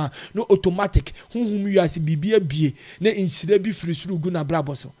life ma no automatic. Whom you as bibi bie na inside bi free through go na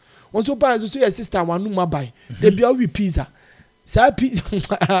brabo so. On so pa so your sister one no buy. They be we pizza. Say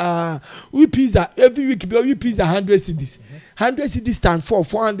pizza we pizza every week be we pizza 100 cedis. 100 cedis stand for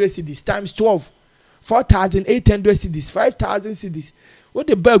 400 cedis times 12. 4,800 cedis, 5,000 cedis. What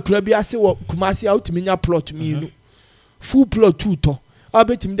the bell club be say what Kumasi out to me plot me full plot 2 to. I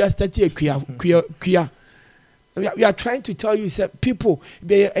bet him that start queer. We are trying to tell you, sir, people,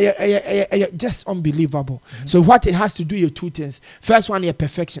 they just unbelievable. So what it has to do is 2 things. First one is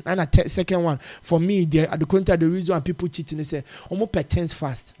perfection, and second one for me, at the counter, the reason why people cheating is say, almost pretends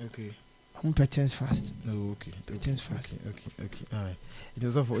fast. Okay. Almost pretends fast. No, okay. Pretends fast. Okay. All right. It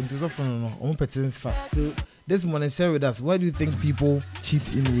was often no. Almost pretends fast. So this morning, share with us. Why do you think people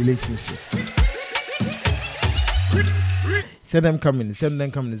cheat in relationships? Send them coming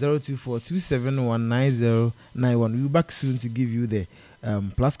 02427199091. We'll be back soon to give you the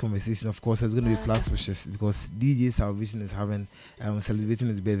plus conversation. Of course, there's going to be plus wishes because DJ Salvation is having celebrating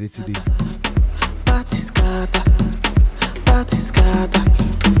his birthday today. Party scatter.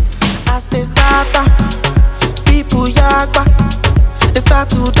 As they start, people yaga. They start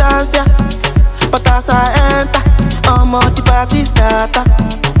to dance, yeah. But as I enter, I'm on the party scatter.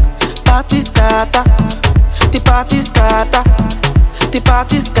 The party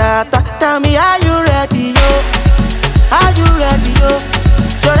scatter. Tell me, are you ready, yo? Are you ready, yo?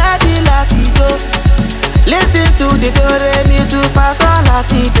 You're ready, Latido. Listen to the do-re-mi to Pastor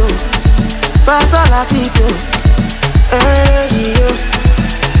Latido. Hey, yo.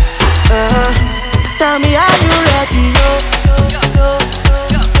 Tell me, are you ready, yo?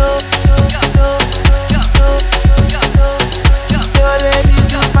 Do-re-mi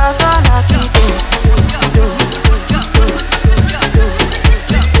to Pastor Latido.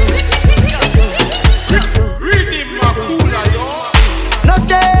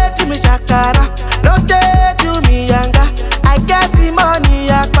 No day do me younger. I get the money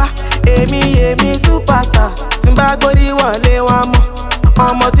yakpa. Emi superstar. Simba gori wale wamo.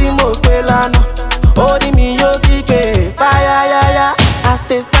 Omo ti mo pe lana. Ori mi yo kipe. Fire ya. As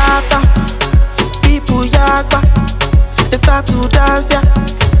they start, people yakpa. They start to dance ya.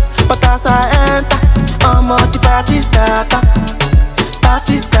 But as I enter, omo the party scatter. The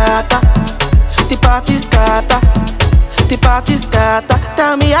party scatter.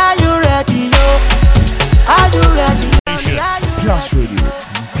 Tell me, are you ready, yo? Are you ready?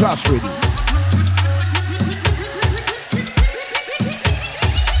 Plus Radio.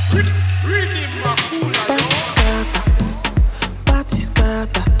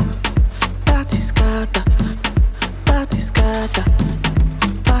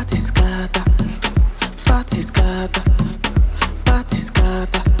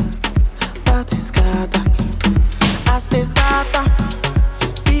 Party scatter. As they start,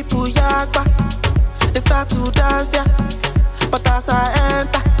 people yaga. They start to dance, yeah. But as I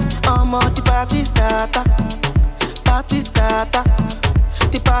enter, I'm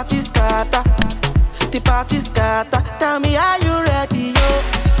party scatter. The party scatter. Tell me, are you ready, yo?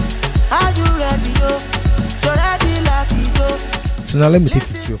 Are you ready, yo? You're ready, like yo. So now let me take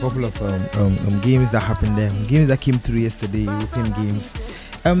you through a couple of games that happened there. Games that came through yesterday, European games.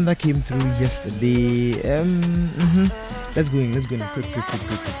 That came through yesterday. Let's go in. Quick.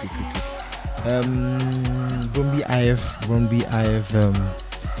 Bromby IF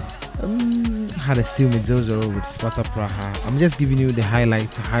had a stalemate 0-0 with Sparta Praha. I'm just giving you the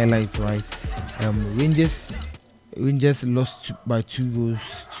highlights, right? Rangers lost by 2-0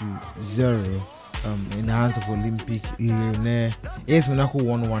 in the hands of Olympic Lyonnais. AS Monaco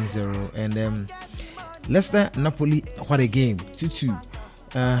won 1-0, and Leicester Napoli, what a game, 2-2.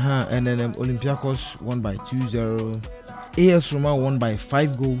 And then Olympiacos won by 2-0. AS Roma won by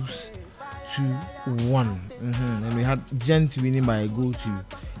 5 goals to 1. And we had Gent winning by a goal to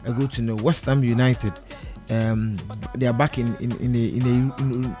West Ham United. They are back in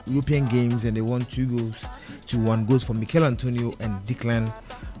the European games, and they won 2 goals to 1. Goals for Mikel Antonio and Declan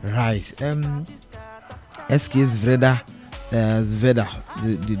Rice. SK's Zveda,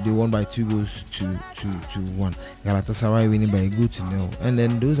 they won by 2 goals to 1. Galatasaray winning by a goal to 0. And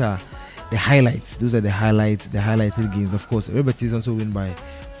then those are the highlights. The highlighted games. Of course, Real Betis also win by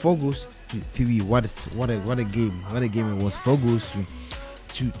 4 goals to 3. What a game! What a game it was! 4 goals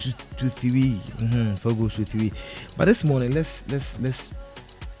to 3. 4 goals to 3. But this morning, let's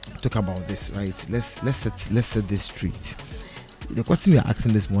talk about this, right? Let's set this straight. The question we are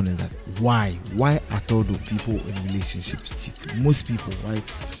asking this morning is that why at all do people in relationships cheat? Most people, right?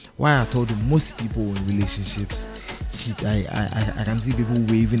 Why at all do most people in relationships cheat? I can see people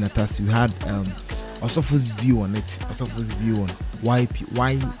waving at us. We had Osofo's view on it. Osofo's view on why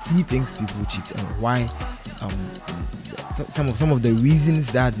he thinks people cheat, and why some of the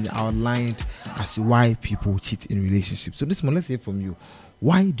reasons that are outlined as to why people cheat in relationships. So this morning, let's hear from you.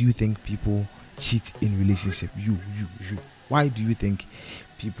 Why do you think people cheat in relationship? You. Why do you think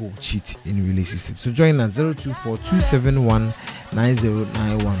people cheat in relationships? So join us 024-271-9091.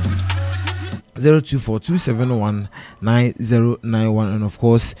 024-271-9091. And of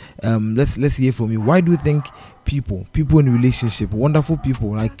course, let's hear from you. Why do you think people in relationship, wonderful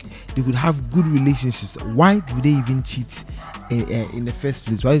people, like they could have good relationships, why do they even cheat in the first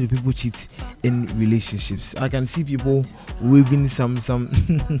place? Why do people cheat in relationships? I can see people waving some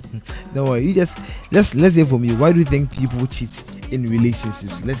don't worry, you just let's hear from you. Why do you think people cheat in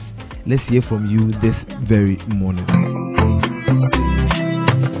relationships? Let's hear from you this very morning.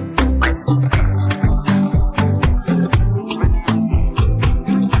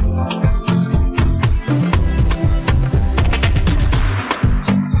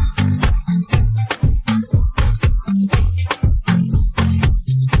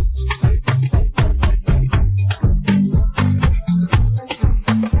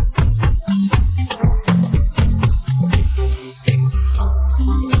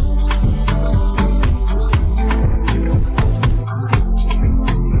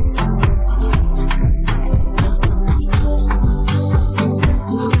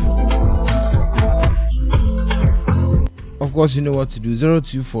 Of course, you know what to do.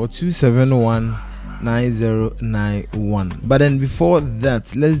 024-271-9091. But then before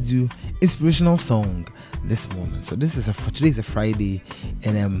that, let's do inspirational song this morning. So today is a Friday,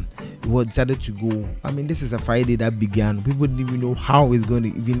 and we decided to go. I mean, this is a Friday that began. People didn't even know how it's going to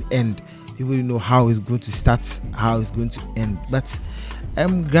even end. People didn't know how it's going to start, how it's going to end. But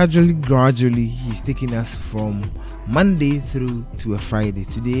gradually, he's taking us from Monday through to a Friday.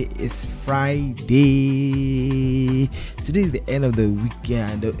 Today is Friday. Today is the end of the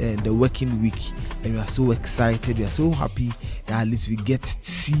weekend, the working week, and we are so excited. We are so happy that at least we get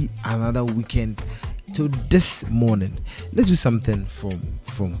to see another weekend. So this morning, let's do something from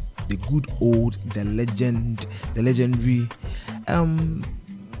the good old, the legendary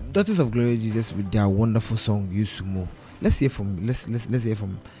Daughters of Glory Jesus with their wonderful song Yusumo. Let's hear from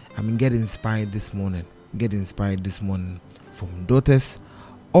get inspired this morning from Daughters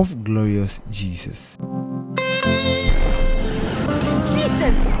of Glorious Jesus.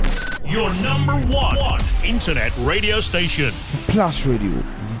 Your number one internet radio station. Plus Radio.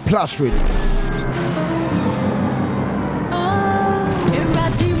 Yes,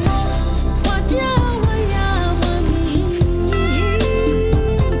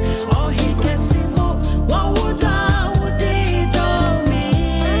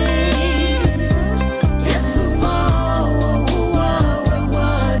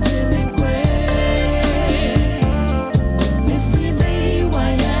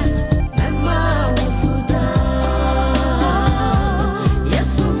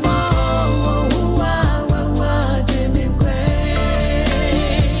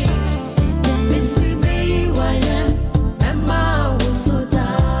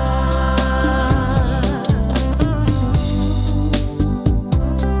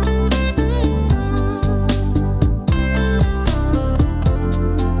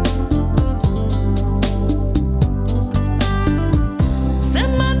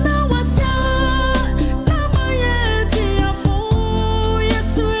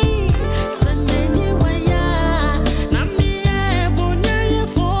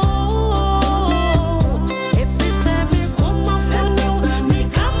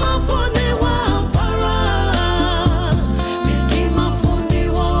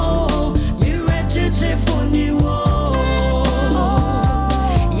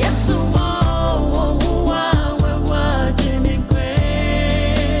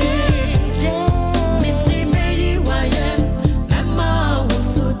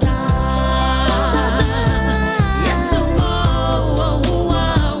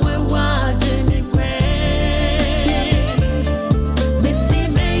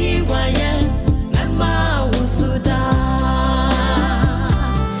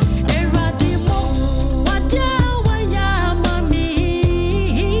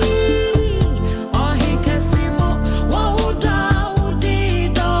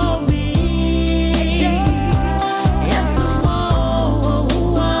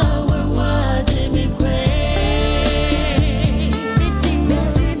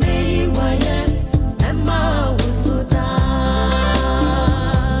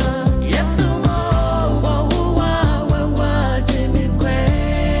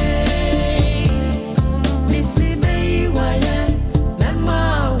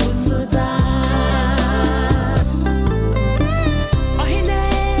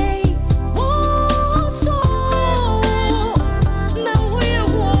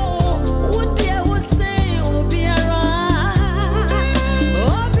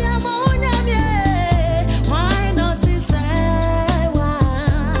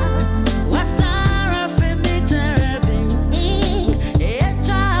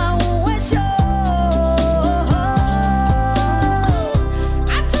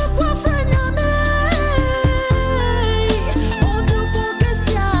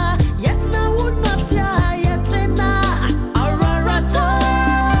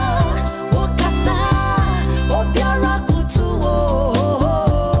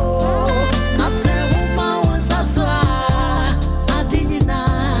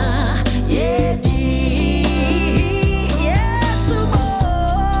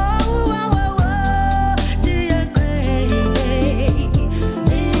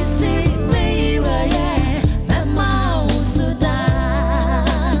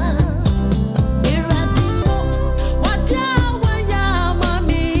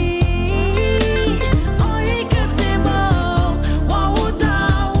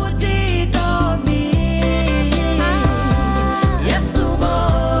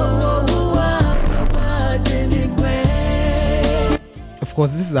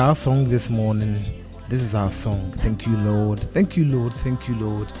 course, this is our song this morning. This is our song. Thank you, Lord. Thank you, Lord. Thank you,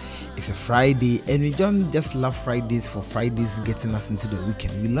 Lord. It's a Friday, and we don't just love Fridays for Fridays getting us into the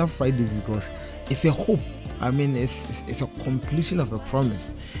weekend. We love Fridays because it's a hope. I mean, it's a completion of a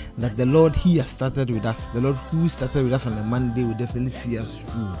promise that the Lord, He has started with us. The Lord who started with us on a Monday will definitely see us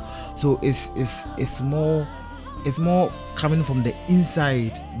through. So it's more coming from the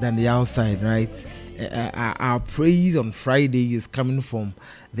inside than the outside, right? Our praise on Friday is coming from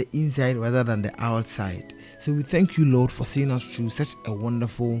the inside rather than the outside. So we thank you, Lord, for seeing us through such a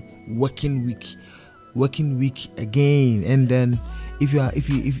wonderful working week again. And then if you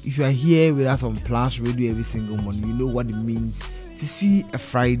are here with us on Plus Radio every single morning, you know what it means to see a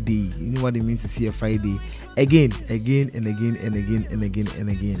Friday. You know what it means to see a Friday again and again and again and again and again and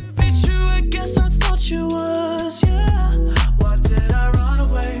again. Be true, I guess I thought you was, yeah. Why did I run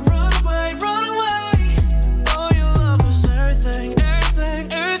away, run away, run away? Oh, your love was everything, everything,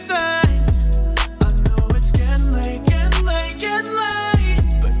 everything. I know it's getting late, getting late, getting late,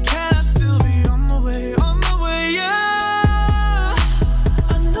 but can I still be on my way, yeah.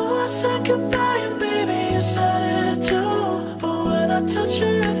 I know I said goodbye and baby you said it too, but when I touch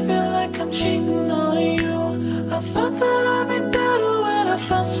you I feel like I'm cheating on you. I thought that I'd be better when I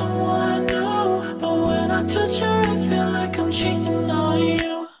found someone new, but when I touch her, I feel like I'm cheating on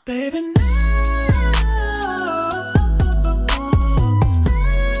you, baby. Now,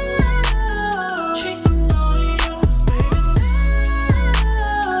 cheating on you, baby.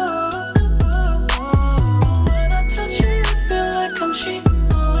 Now, when I touch her, I feel like I'm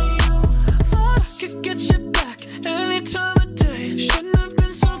cheating on you. Thought I could get you back any time of day. Shouldn't have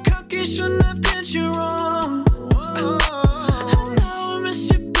been so cocky, shouldn't have did you wrong. And now I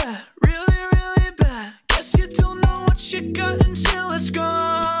miss you bad, really, really bad. Guess you don't know what you got until it's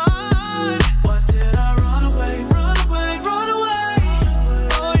gone. Why did I run away, run away, run away?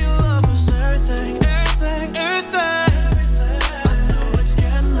 Oh, your love was everything, everything, everything. I know it's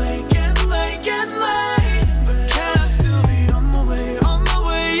getting late, getting late, getting late, but can I still be on my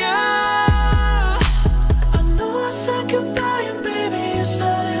way, yeah. I know I said goodbye and baby you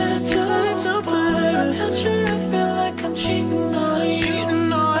said it too, but when I touch you I feel like I'm cheating on you.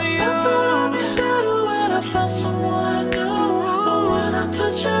 Cheating on you. I thought I'd be better when I found someone new, but when I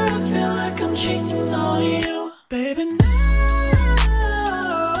touch her I feel like I'm cheating on you, baby.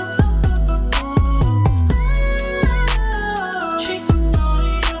 Now, cheating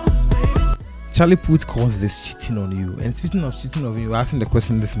on you, baby. Charlie Puth calls this cheating on you. And speaking of cheating on you, we're asking the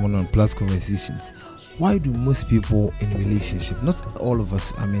question this morning on Plus Conversations. Why do most people in relationship, not all of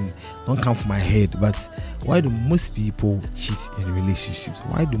us, I mean, don't come from my head, but why do most people cheat in relationships?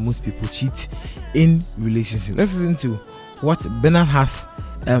 Why do most people cheat in relationships? Let's listen to what Bernard has.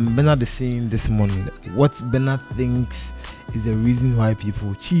 Bernard is saying this morning. What Bernard thinks is the reason why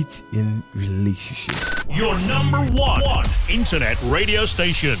people cheat in relationships. Your number one internet radio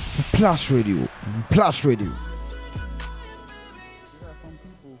station. Plus Radio. Plus Radio. There are some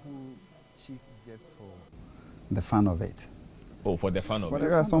people who cheat just for the fun of it. Oh, for the fun of But it.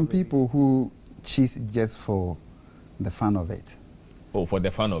 there are some people who cheat just for the fun of it. Oh, for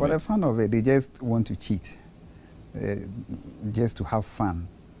the fun of For the it. fun of it, they just want to cheat, just to have fun.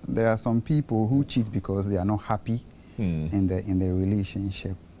 There are some people who cheat because they are not happy in the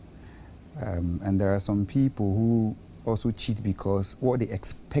relationship, and there are some people who also cheat because what they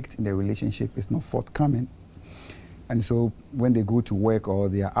expect in the relationship is not forthcoming. And so when they go to work or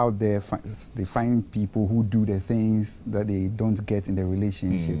they are out there, they find people who do the things that they don't get in the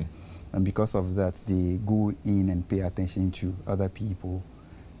relationship. And because of that, they go in and pay attention to other people.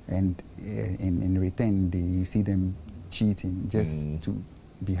 And in return, you see them cheating just to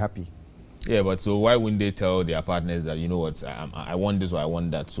be happy. Yeah, but so why wouldn't they tell their partners that, you know what, I want this or I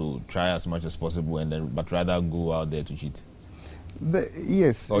want that, so try as much as possible, and then but rather go out there to cheat?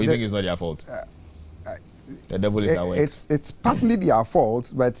 Yes. Or you think it's not their fault? The devil is aware. It's partly their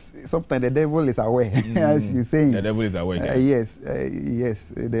fault, but sometimes the devil is aware, as you're saying. The devil is aware. Yes.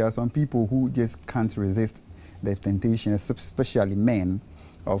 There are some people who just can't resist the temptation, especially men,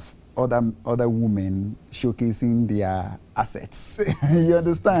 of other women showcasing their assets. You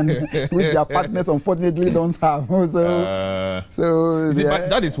understand? Which their partners unfortunately don't have. So See, but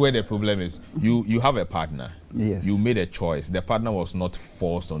that is where the problem is. You have a partner. Yes. You made a choice. The partner was not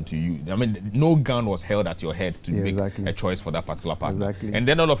forced onto you. I mean, no gun was held at your head to make a choice for that particular partner. Exactly. And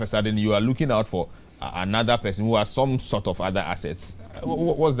then all of a sudden, you are looking out for another person who has some sort of other assets.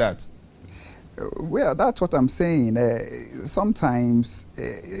 What's that? Well, that's what I'm saying. Sometimes,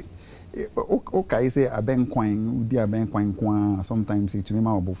 okay, say sometimes it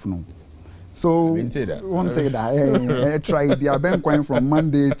will be So Won't say that. Won't say that. Try the Ben coin from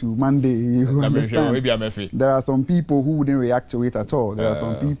Monday to Monday. You understand? Maybe I'm free. There are some people who wouldn't react to it at all. There are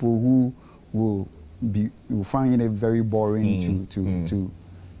some people who will find it very boring to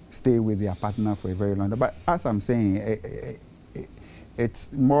stay with their partner for a very long time. But as I'm saying,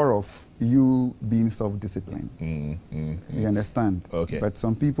 it's more of you being self-disciplined. You understand? Okay. But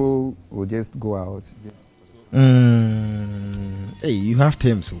some people will just go out. Hey, you have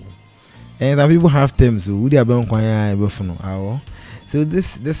terms, and some people have terms. So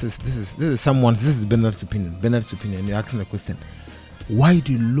this is someone's. This is Bernard's opinion. Bernard's opinion. You're asking a question. Why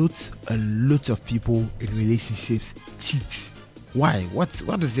do lots and lots of people in relationships cheat? Why?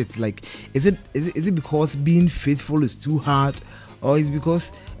 What is it like? Is it because being faithful is too hard, or is it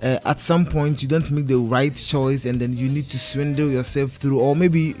because at some point you don't make the right choice and then you need to swindle yourself through, or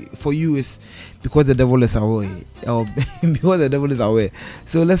maybe for you it's because the devil is away, or because the devil is away.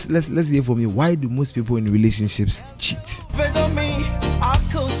 So let's hear from you. Why do most people in relationships cheat?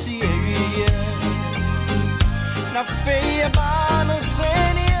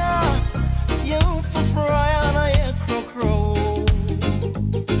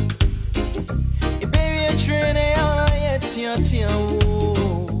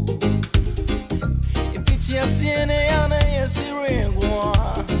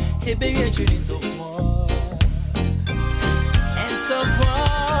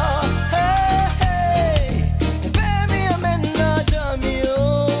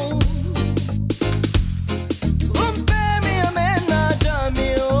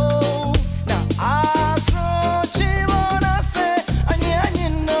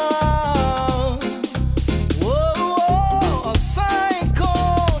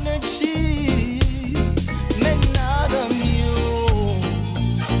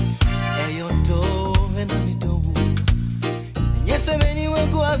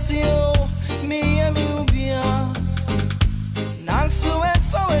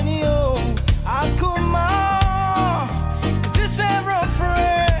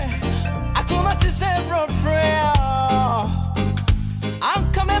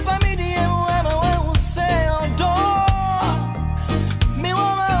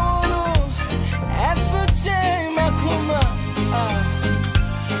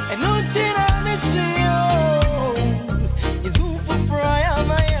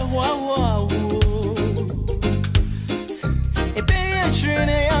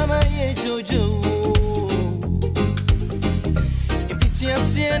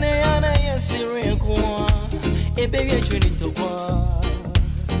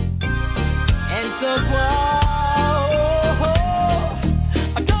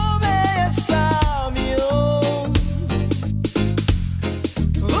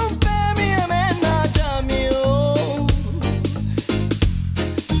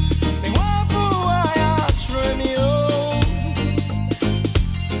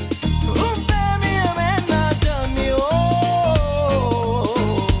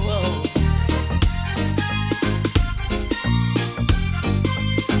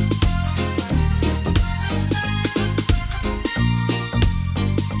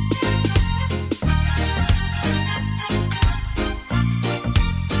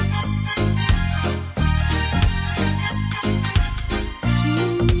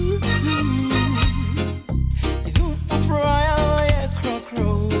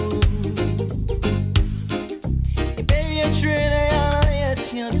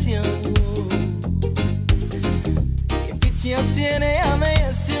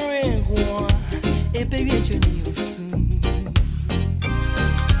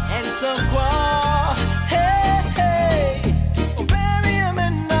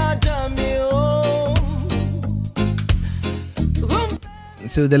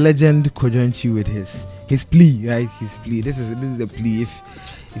 So the legend Kojonchi with his plea, right? His plea. This is a plea. If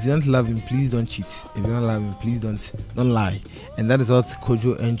you don't love him, please don't cheat. If you don't love him, please don't lie. And that is what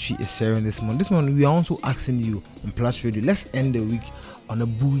Kojo Entry is sharing this morning. This morning we are also asking you on Plus Radio. Let's end the week on a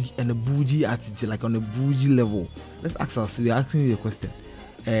bougie attitude, like on a bougie level. Let's ask us. We are asking you a question.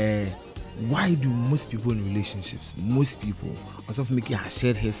 Why do most people in relationships, most people, also Mickey has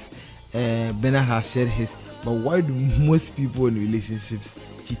shared his, Bernard has shared his, but why do most people in relationships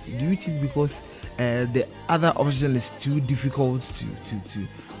cheat? Do you cheat because the other option is too difficult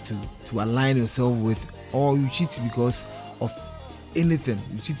to align yourself with, or you cheat because of anything.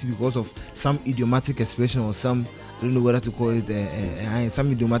 You cheat because of some idiomatic expression or some, I don't know whether to call it,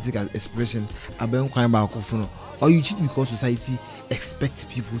 some idiomatic expression. Or you cheat because society expects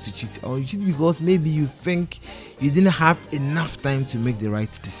people to cheat, or you cheat because maybe you think you didn't have enough time to make the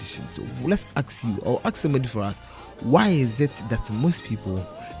right decision. So let's ask you, or ask somebody for us, why is it that most people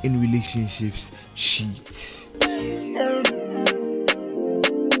in relationships cheat?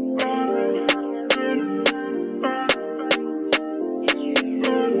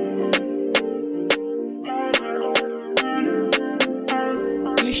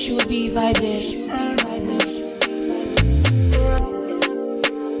 You should be vibing.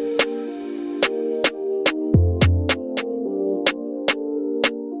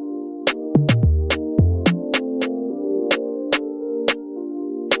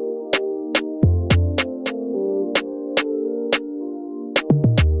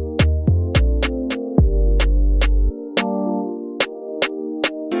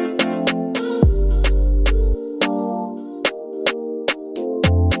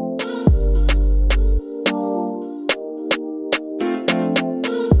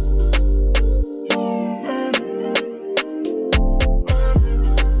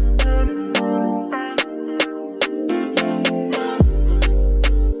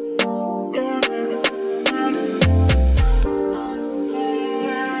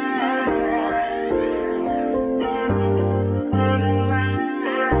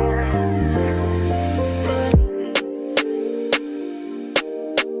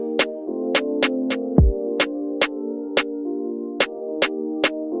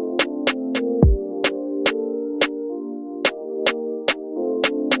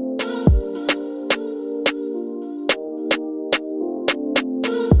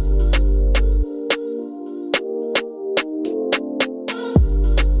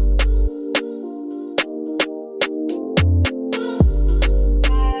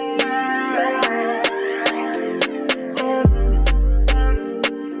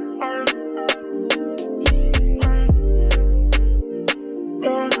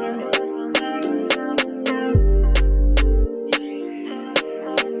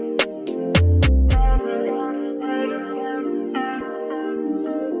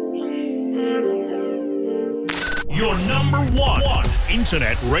 Your number one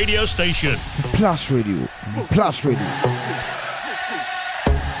internet radio station. Plus Radio. Plus Radio.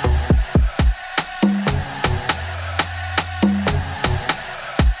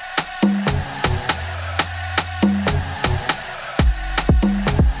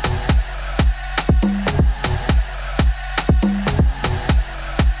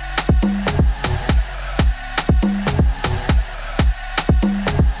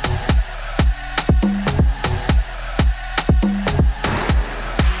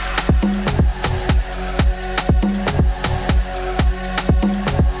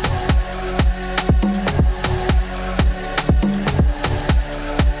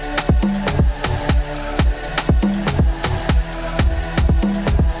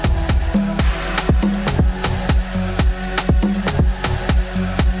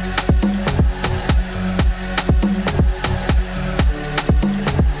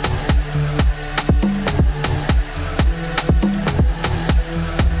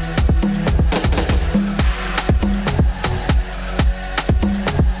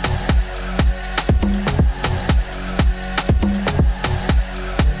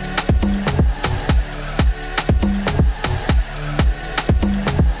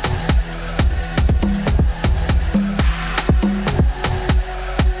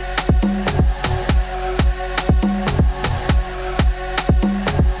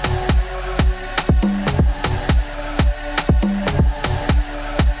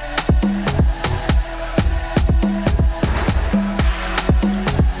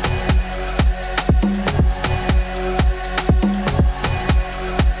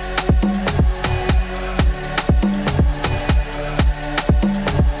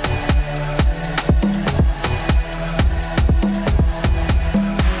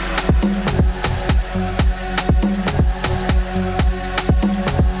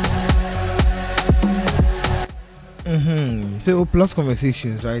 So Plus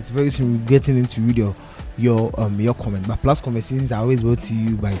Conversations, right? Very soon we're getting into your comment. But Plus Conversations are always brought to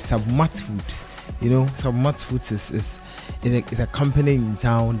you by Submat Foods. You know, Submat Foods is a company in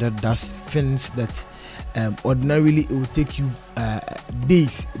town that does things that ordinarily it will take you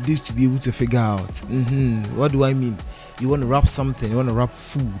days to be able to figure out. What do I mean? You want to wrap something, you want to wrap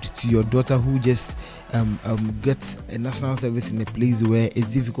food to your daughter who just gets a national service in a place where it's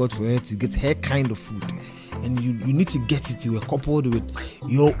difficult for her to get her kind of food. and you need to get it. You were coupled with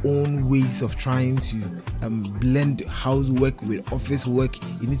your own ways of trying to blend housework with office work.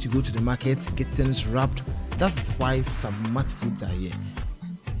 You need to go to the market, get things wrapped. That's why Submat Foods are here.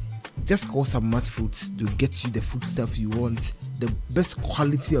 Just call Submat Foods to get you the food stuff you want, the best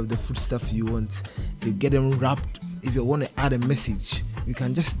quality of the food stuff you want. They get them wrapped. If you want to add a message, you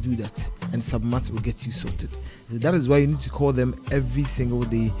can just do that, and Submat will get you sorted. So that is why you need to call them every single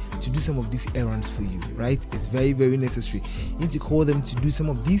day to do some of these errands for you, right? It's very, very necessary. You need to call them to do some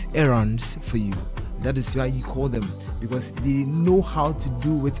of these errands for you. That is why you call them, because they know how to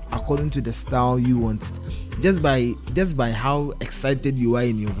do it according to the style you want it. Just by how excited you are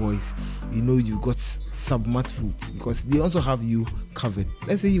in your voice, you know you got Submat Foods, because they also have you covered.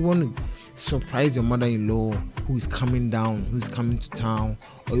 Let's say you want to surprise your mother-in-law who is coming down, who's coming to town,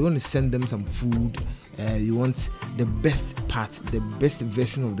 or you want to send them some food. You want the best part, the best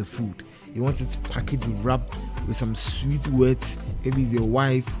version of the food. You want it packaged, wrapped with some sweet words. Maybe it's your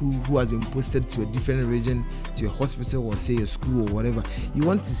wife who has been posted to a different region, to a hospital or say a school or whatever. You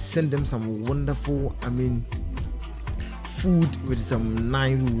want to send them some wonderful, food with some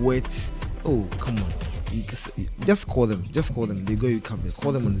nice words. Oh, come on. Just call them. They got you covered.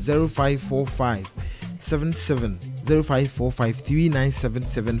 Call them on 0545 77 0545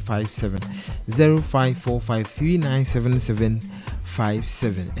 397757 0545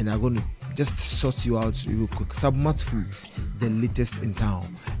 397757, and I'm going to just sort you out real quick. Submat Foods, the latest in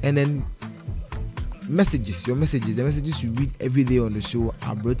town. And then the messages you read every day on the show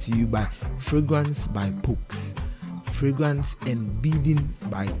are brought to you by Fragrance by Pokes. Fragrance and Beading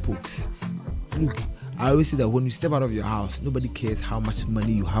by Pokes. Look, I always say that when you step out of your house, nobody cares how much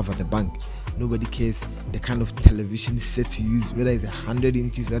money you have at the bank. Nobody cares the kind of television set you use, whether it's 100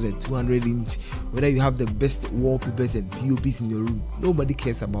 inches, whether it's 200 inch, whether you have the best wallpapers and POPs in your room. Nobody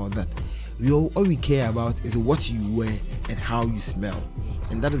cares about that. All we care about is what you wear and how you smell.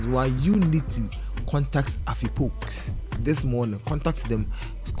 And that is why you need to contact Afipokes this morning. Contact them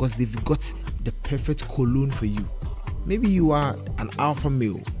because they've got the perfect cologne for you. Maybe you are an alpha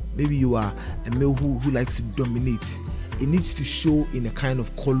male. Maybe you are a male who likes to dominate. It needs to show in the kind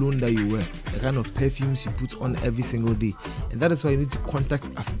of cologne that you wear, the kind of perfumes you put on every single day. And that is why you need to contact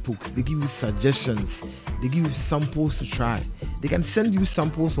Afipokes. They give you suggestions. They give you samples to try. They can send you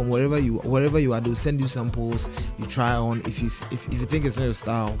samples from wherever you are. They'll send you samples you try on. If you think it's not your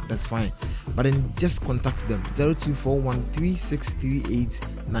style, that's fine. But then just contact them. 0241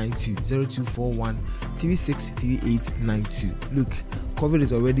 363892. 0241 363892. Look, COVID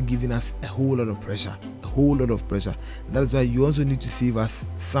is already giving us a whole lot of pressure. That is why you also need to save us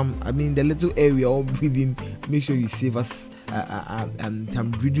some. The little air we are all breathing, make sure you save us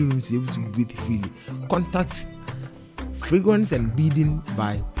some breathing room to be able to breathe freely. Contact Fragrance and Beading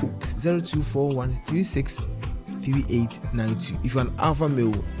by Pokes. 0241 363892. If you're an alpha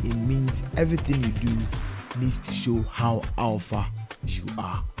male, it means everything you do needs to show how alpha you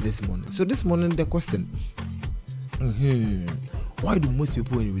are this morning. So this morning the question, why do most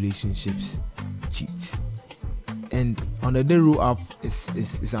people in relationships cheat? And on the Day Roll app, it's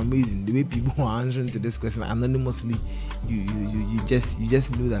amazing the way people are answering to this question anonymously. You just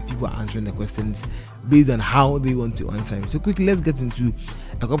know that people are answering the questions based on how they want to answer it. So quickly, let's get into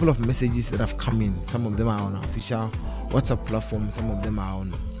a couple of messages that have come in. Some of them are on our official WhatsApp platform, some of them are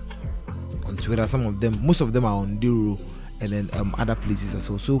on Twitter, most of them are on Day Roll, and then other places as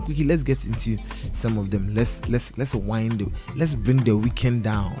well. So quickly, let's get into some of them. Let's bring the weekend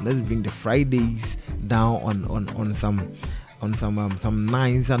down. Let's bring the Fridays down on some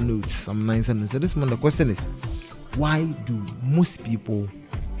nicer notes. So this month the question is, why do most people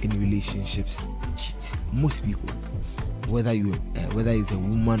in relationships cheat? Most people, whether it's a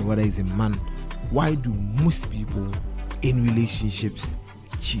woman, whether it's a man, why do most people in relationships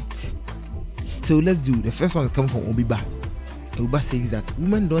cheat? So let's do the first one. Comes from Obiba. Obiba says that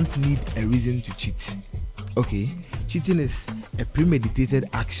women don't need a reason to cheat. Okay, cheating is a premeditated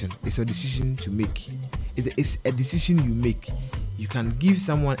action. It's a decision to make. It's a decision you make. You can give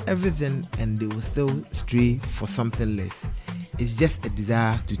someone everything and they will still stray for something less. It's just a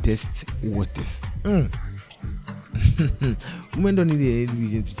desire to test waters. Women don't need any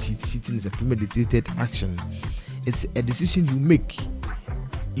reason to cheat. Cheating is a premeditated action. It's a decision you make.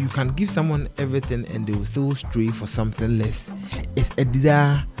 You can give someone everything and they will still stray for something less. It's a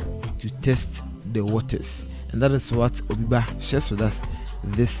desire to test the waters. And that is what Obiba shares with us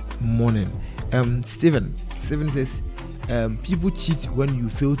this morning. Steven says, people cheat when you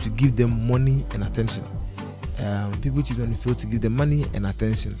fail to give them money and attention. People cheat when you fail to give them money and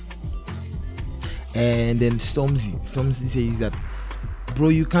attention. And then Stormzy says that bro,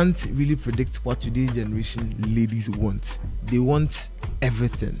 you can't really predict what today's generation ladies want. They want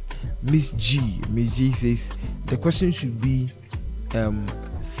everything. Miss G says the question should be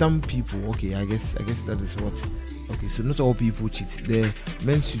some people, okay, I guess that is what, okay, so not all people cheat. The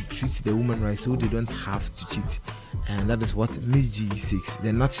men should treat the woman right so they don't have to cheat, and that is what Miss G says.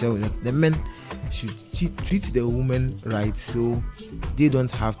 The nutshell is that the men should treat the woman right so they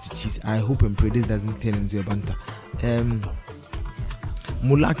don't have to cheat. I hope and pray this doesn't turn into a banter.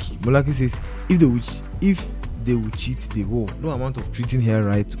 Mulaki says if they will cheat, they will. No amount of treating her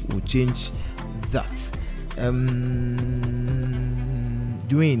right will change that.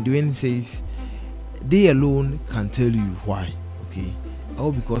 Dwayne says they alone can tell you why. Okay,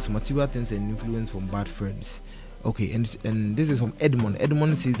 all because material things and influence from bad friends. Okay, and this is from Edmond.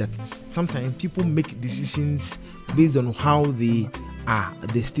 Edmond says that sometimes people make decisions based on how they are,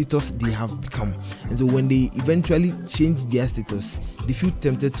 the status they have become, and so when they eventually change their status, they feel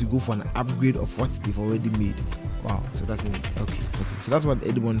tempted to go for an upgrade of what they've already made. Wow, so that's it. Okay. So that's what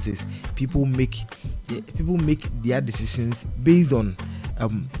Edmond says. People make their decisions based on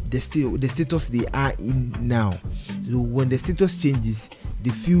the status they are in now. So when the status changes, they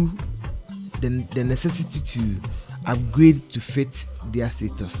feel the necessity to upgrade to fit their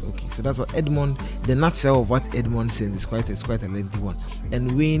status. Okay, so that's what Edmond, the nutshell of what Edmond says is quite a lengthy one.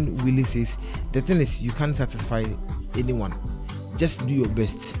 And Wayne Willie says the thing is you can't satisfy anyone. Just do your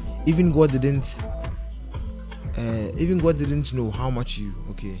best. Even God didn't know how much you,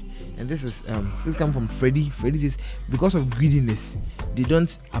 okay. And this comes from Freddie. Freddie says because of greediness they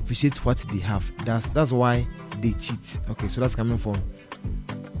don't appreciate what they have. That's why they cheat. Okay, so that's coming from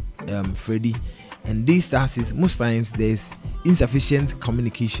Freddie. And this says most times there's insufficient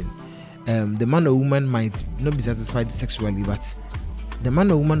communication. The man or woman might not be satisfied sexually, but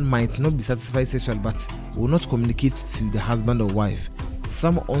will not communicate to the husband or wife.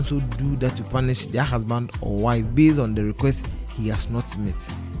 Some also do that to punish their husband or wife based on the request he has not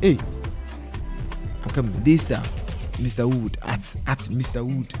met. Hey, I'm coming. This Mr. Wood at Mr.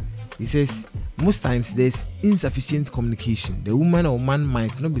 Wood. He says most times there's insufficient communication. The woman or man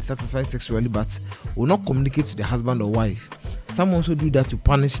might not be satisfied sexually but will not communicate to the husband or wife. Some also do that to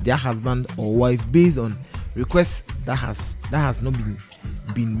punish their husband or wife based on requests that has not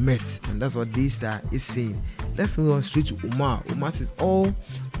been met. And that's what this is saying. Let's move on straight to Omar. Omar says all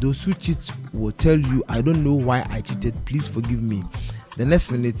those who cheat will tell you, I don't know why I cheated, please forgive me. The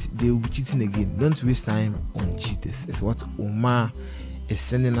next minute they will be cheating again. Don't waste time on cheaters. It's what Omar is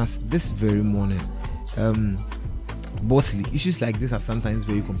sending us this very morning. Bossly, issues like this are sometimes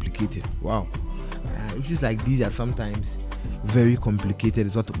very complicated. Wow. Issues like these are sometimes very complicated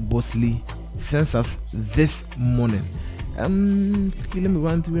is what Bossly sends us this morning. Okay, let me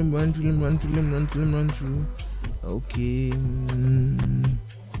run through. Okay.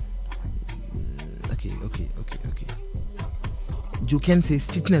 Okay. Joken says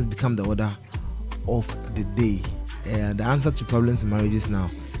cheating has become the order of the day. The answer to problems in marriages now.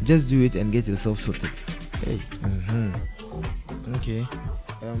 Just do it and get yourself sorted. Hey. Okay.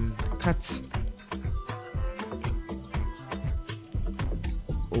 Cut.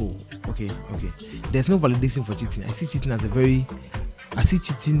 Oh, okay. There's no validation for cheating. I see cheating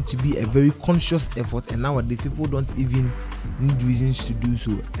to be a very conscious effort, and nowadays people don't even need reasons to do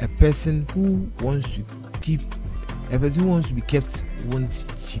so. A person who wants to be kept won't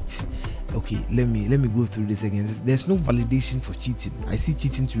cheat. Okay, let me go through this again. There's no validation for cheating. I see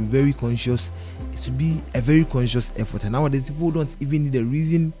cheating to be very conscious. It should be a very conscious effort, and nowadays people don't even need a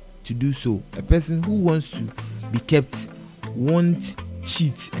reason to do so. A person who wants to be kept won't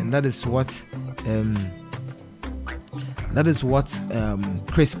cheat, and that is what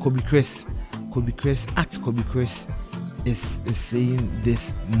Kobe Chris is saying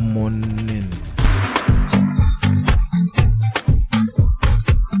this morning.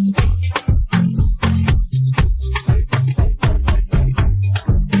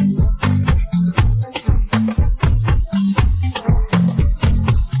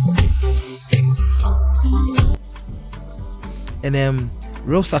 And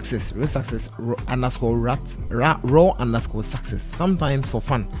raw success sometimes for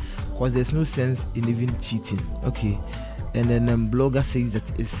fun, because there's no sense in even cheating. Okay, and then blogger says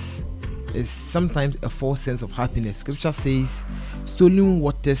that is sometimes a false sense of happiness. Scripture says stolen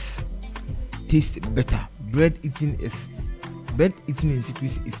waters taste better. Bread eaten in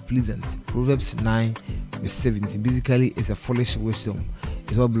secrecy is pleasant. Proverbs 9:17. Basically, it's a foolish wisdom,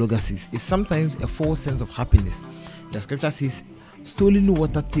 is what blogger says. It's sometimes a false sense of happiness. The scripture says stolen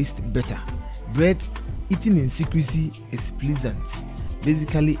water tastes better. Bread eaten in secrecy is pleasant.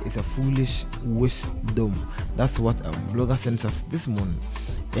 basically it's a foolish wisdom. That's what a blogger sends us this morning.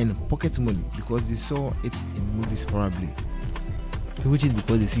 And pocket money, because they saw it in movies probably. Which is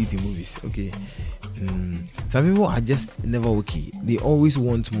because they see it in movies. Okay. Some people are just never okay. They always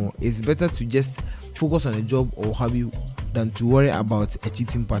want more. It's better to just focus on a job or hobby than to worry about a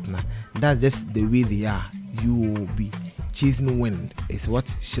cheating partner. That's just the way they are. You will be chasing wind. It's what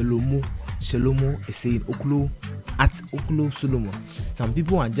Shalomo is saying. Oklo Solomon. Some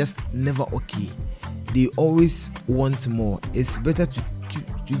people are just never okay. They always want more. It's better to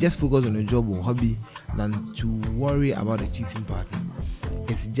just focus on a job or hobby than to worry about a cheating partner.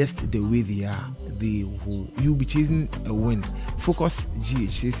 It's just the way they are. You'll be chasing a wind. Focus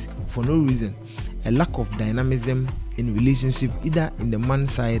GH says for no reason. A lack of dynamism in relationship, either in the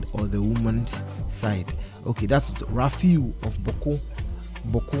man's side or the woman's side. Okay, that's Rafiu of Boko.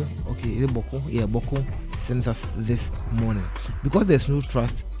 Okay, is it Boko? Yeah, Boko sends us this morning. Because there's no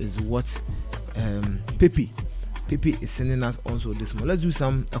trust is what Pepe is sending us also this morning. Let's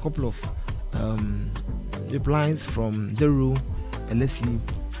do a couple of replies from Deru, and let's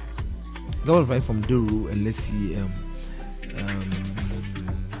see.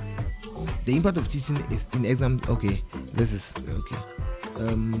 The impact of teaching is in exams. Okay, this is okay.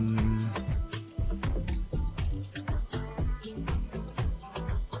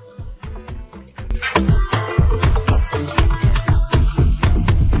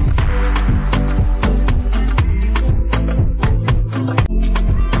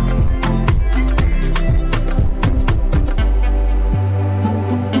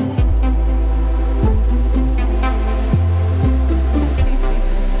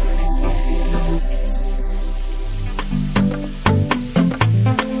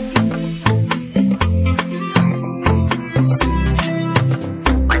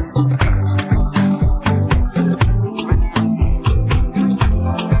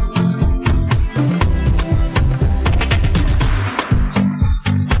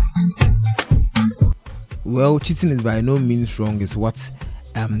 Well, cheating is by no means wrong, is what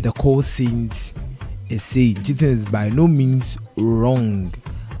the call saint is saying. Cheating is by no means wrong.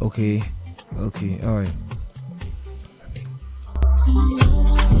 Okay, all right.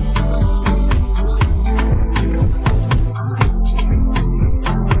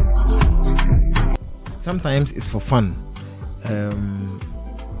 Sometimes it's for fun.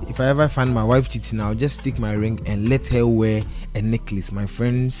 If I ever find my wife cheating, I'll just stick my ring and let her wear a necklace. My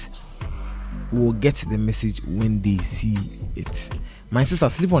friends will get the message when they see it. My sister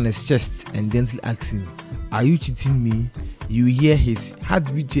sleep on his chest and gently asks him, "Are you cheating me?" You hear his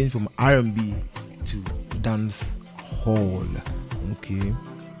heartbeat change from R&B to dance hall. Okay.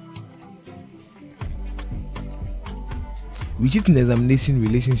 We cheat in examination,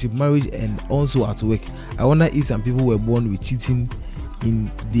 relationship, marriage, and also at work. I wonder if some people were born with cheating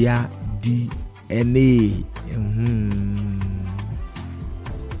in their DNA.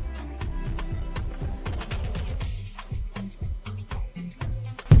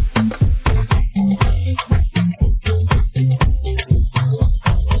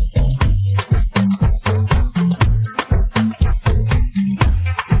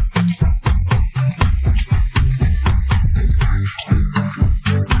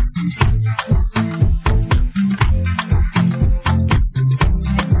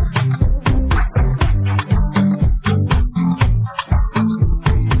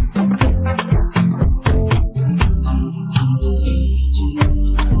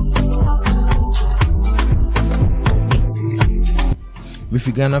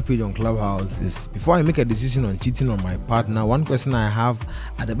 With Ghana page on Clubhouse is, before I make a decision on cheating on my partner, one question I have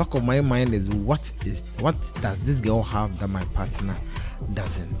at the back of my mind is what does this girl have that my partner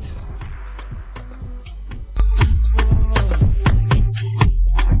doesn't?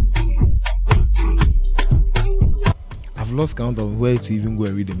 I've lost count of where to even go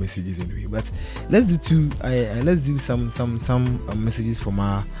and read the messages anyway. But let's do some messages from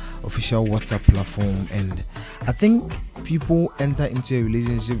our official WhatsApp platform. And I think people enter into a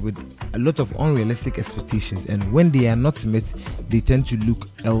relationship with a lot of unrealistic expectations, and when they are not met, they tend to look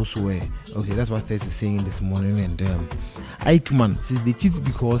elsewhere. Okay, that's what Tess is saying this morning. And Eichmann says they cheat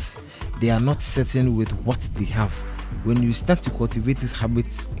because they are not certain with what they have. When you start to cultivate this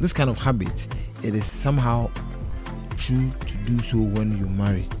kind of habit, it is somehow true to do so when you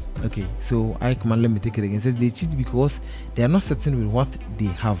marry. Okay, so Eichmann, let me take it again. It says they cheat because they are not certain with what they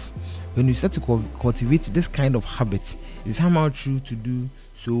have. When you start to cultivate this kind of habit, it's somehow true to do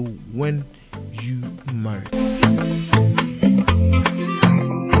so when you marry.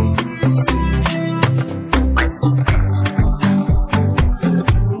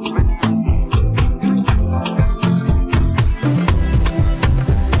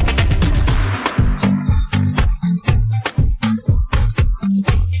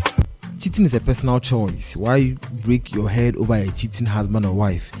 cheating is a personal choice. Why break your head over a cheating husband or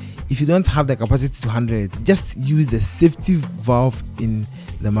wife? If you don't have the capacity to handle it, just use the safety valve in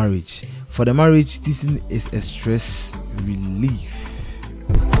the marriage. For the marriage, cheating is a stress relief.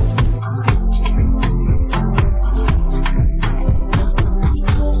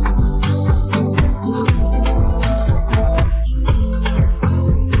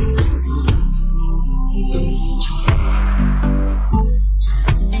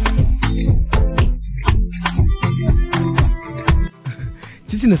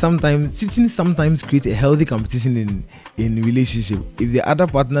 Cheating sometimes creates a healthy competition in relationship. If the other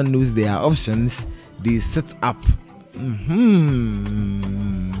partner knows their options, they set up.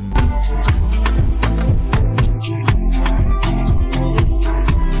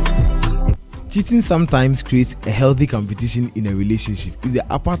 Cheating sometimes creates a healthy competition in a relationship. If the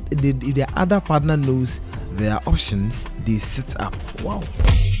other partner knows their options, they set up. Wow.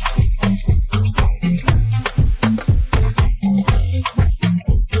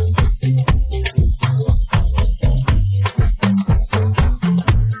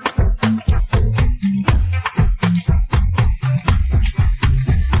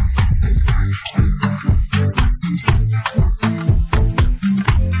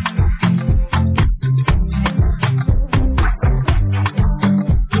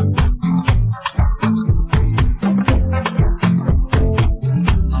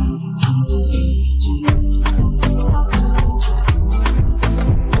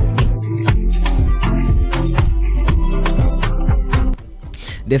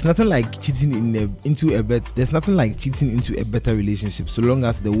 There's nothing like cheating into a better relationship, so long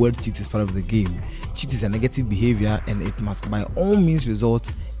as the word cheat is part of the game. Cheat is a negative behavior and it must by all means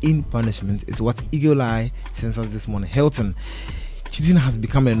result in punishment. It's what Eagle Eye sends us this morning. Hilton, cheating has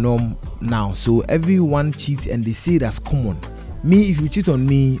become a norm now, so everyone cheats and they say that's common. Me, if you cheat on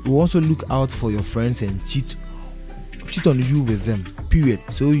me, you also look out for your friends and cheat on you with them, period,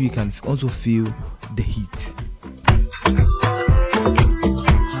 so you can also feel the heat.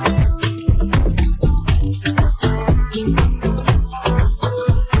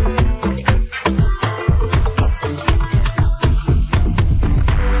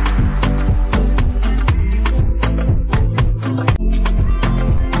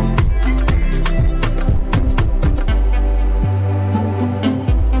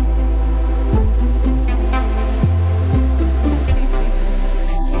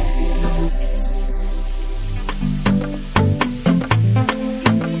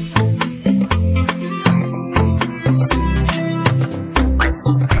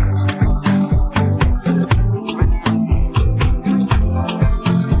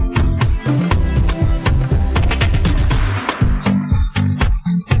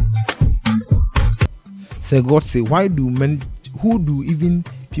 So God say, who do even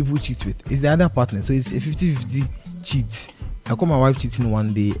people cheat with? It's the other partner. So it's a 50-50 cheat. I caught my wife cheating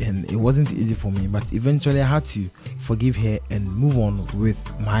one day and it wasn't easy for me, but eventually I had to forgive her and move on with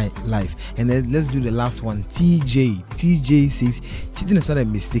my life. And then let's do the last one. TJ says, cheating is not a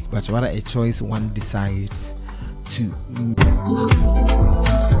mistake, but rather a choice one decides to make.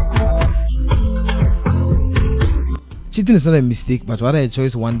 Cheating is not a mistake, but rather a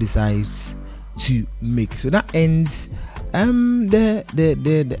choice one decides to make. So that ends I'm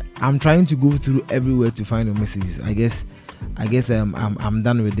trying to go through everywhere to find your messages. I guess I'm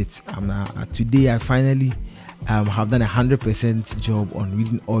done with it. Today I finally have done 100% job on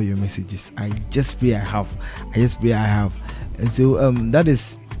reading all your messages. I just pray I have. And so that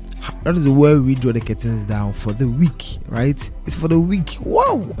is where we draw the curtains down for the week, right? It's for the week.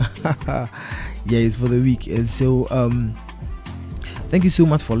 Wow. Yeah, it's for the week. And so thank you so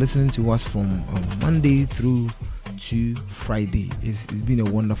much for listening to us from Monday through to Friday. It's been a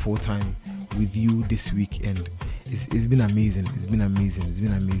wonderful time with you this week, and it's been amazing. It's been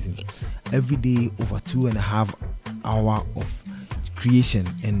amazing. Every day over 2.5 hours of creation,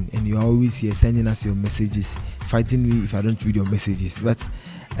 and you're always here sending us your messages, fighting me if I don't read your messages. But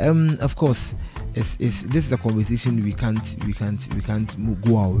of course, this is a conversation we can't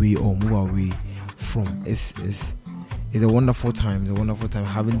go away or move away from. It's a wonderful time. It's a wonderful time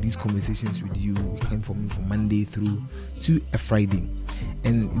having these conversations with you. We came from Monday through to a Friday,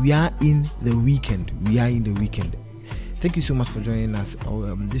 and we are in the weekend. Thank you so much for joining us.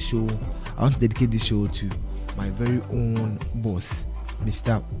 This show, I want to dedicate this show to my very own boss,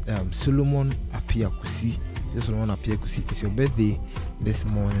 Mr. Solomon Apiakusi. Solomon Apiakusi, it's your birthday this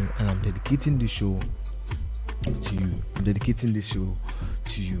morning, and I'm dedicating this show to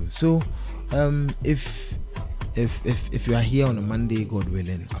you. So, if you are here on a Monday, God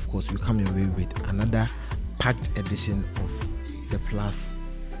willing, of course, we come your way with another packed edition of the Plus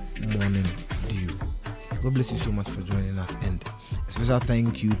Morning Dew. God bless you so much for joining us, and a special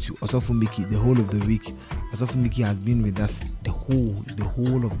thank you to Osofo Miki the whole of the week. Osofo Miki has been with us the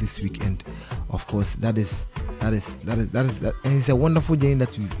whole of this week, and of course that is, and it's a wonderful journey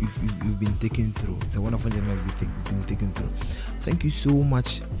that you've been taken through. It's a wonderful journey that we've been taken through. Thank you so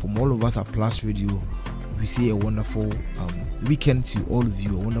much from all of us at Plus Radio. We say a wonderful weekend to all of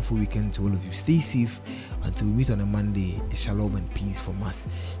you. A wonderful weekend to all of you. Stay safe until we meet on a Monday. Shalom and peace from us.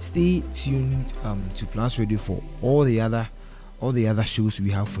 Stay tuned to Plus Radio for all the other shows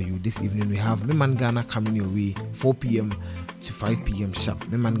we have for you. This evening we have Meman Ghana coming your way, 4 p.m. to 5 p.m. sharp.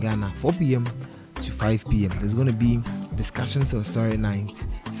 Meman Ghana, 4 p.m. to 5 p.m. There's going to be discussions on Story Night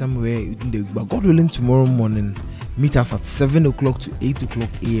somewhere in the, but God willing, tomorrow morning meet us at 7 o'clock to 8 o'clock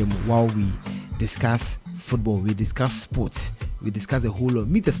a.m. while we discuss football, we discuss sports, we discuss a whole lot.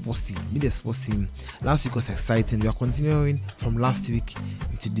 Meet the sports team. Last week was exciting. We are continuing from last week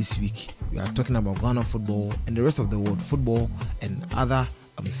into this week. We are talking about Ghana football and the rest of the world, football and other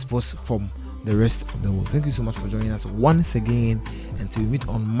sports from the rest of the world. Thank you so much for joining us once again. Until we meet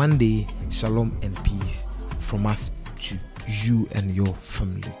on Monday, shalom and peace from us to you and your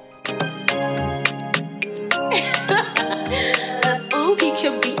family. That's all he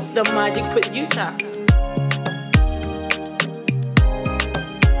can beat, the magic producer.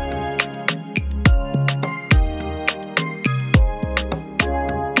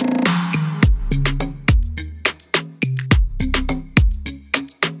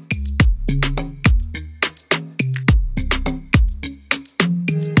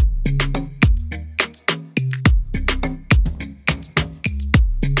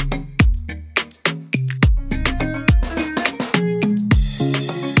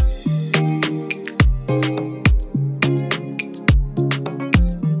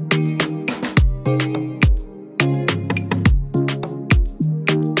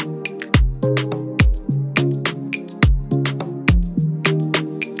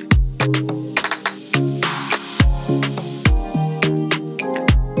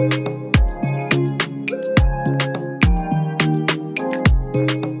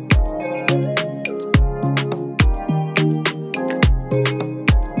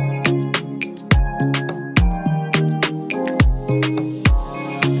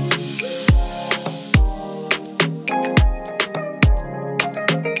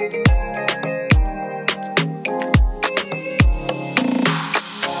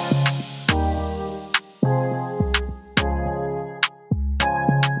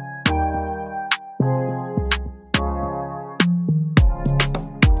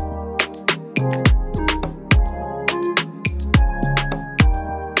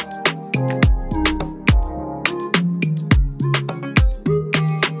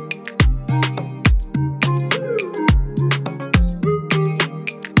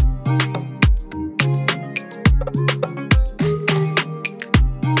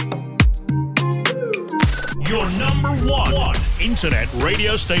 Internet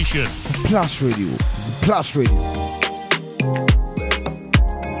radio station. Plus Radio.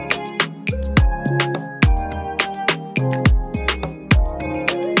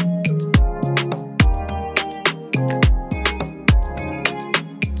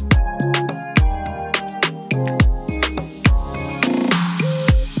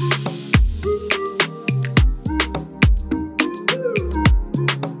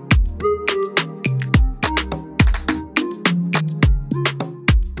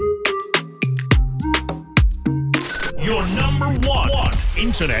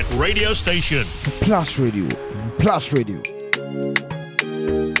 Internet radio station. Plus Radio.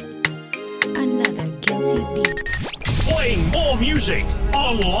 Another guilty beat. Playing more music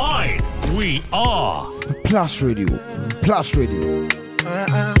online. We are Plus Radio.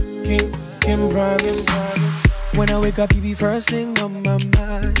 Kim promise. When I wake up, you be first thing on my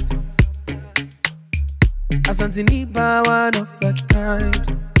mind. I something need by one of a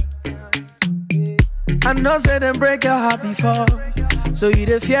kind. I know say them break your heart before, so you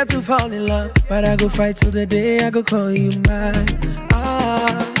the fear to fall in love. But I go fight till the day I go call you mine.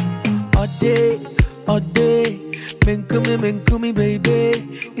 All day, men come me, baby.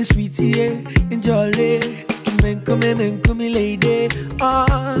 In sweetie, in jolly. Men come me, lady.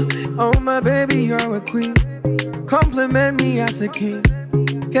 Oh my baby, you're a queen. Compliment me as a king.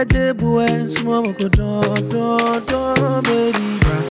 Get the boy and small go do, baby.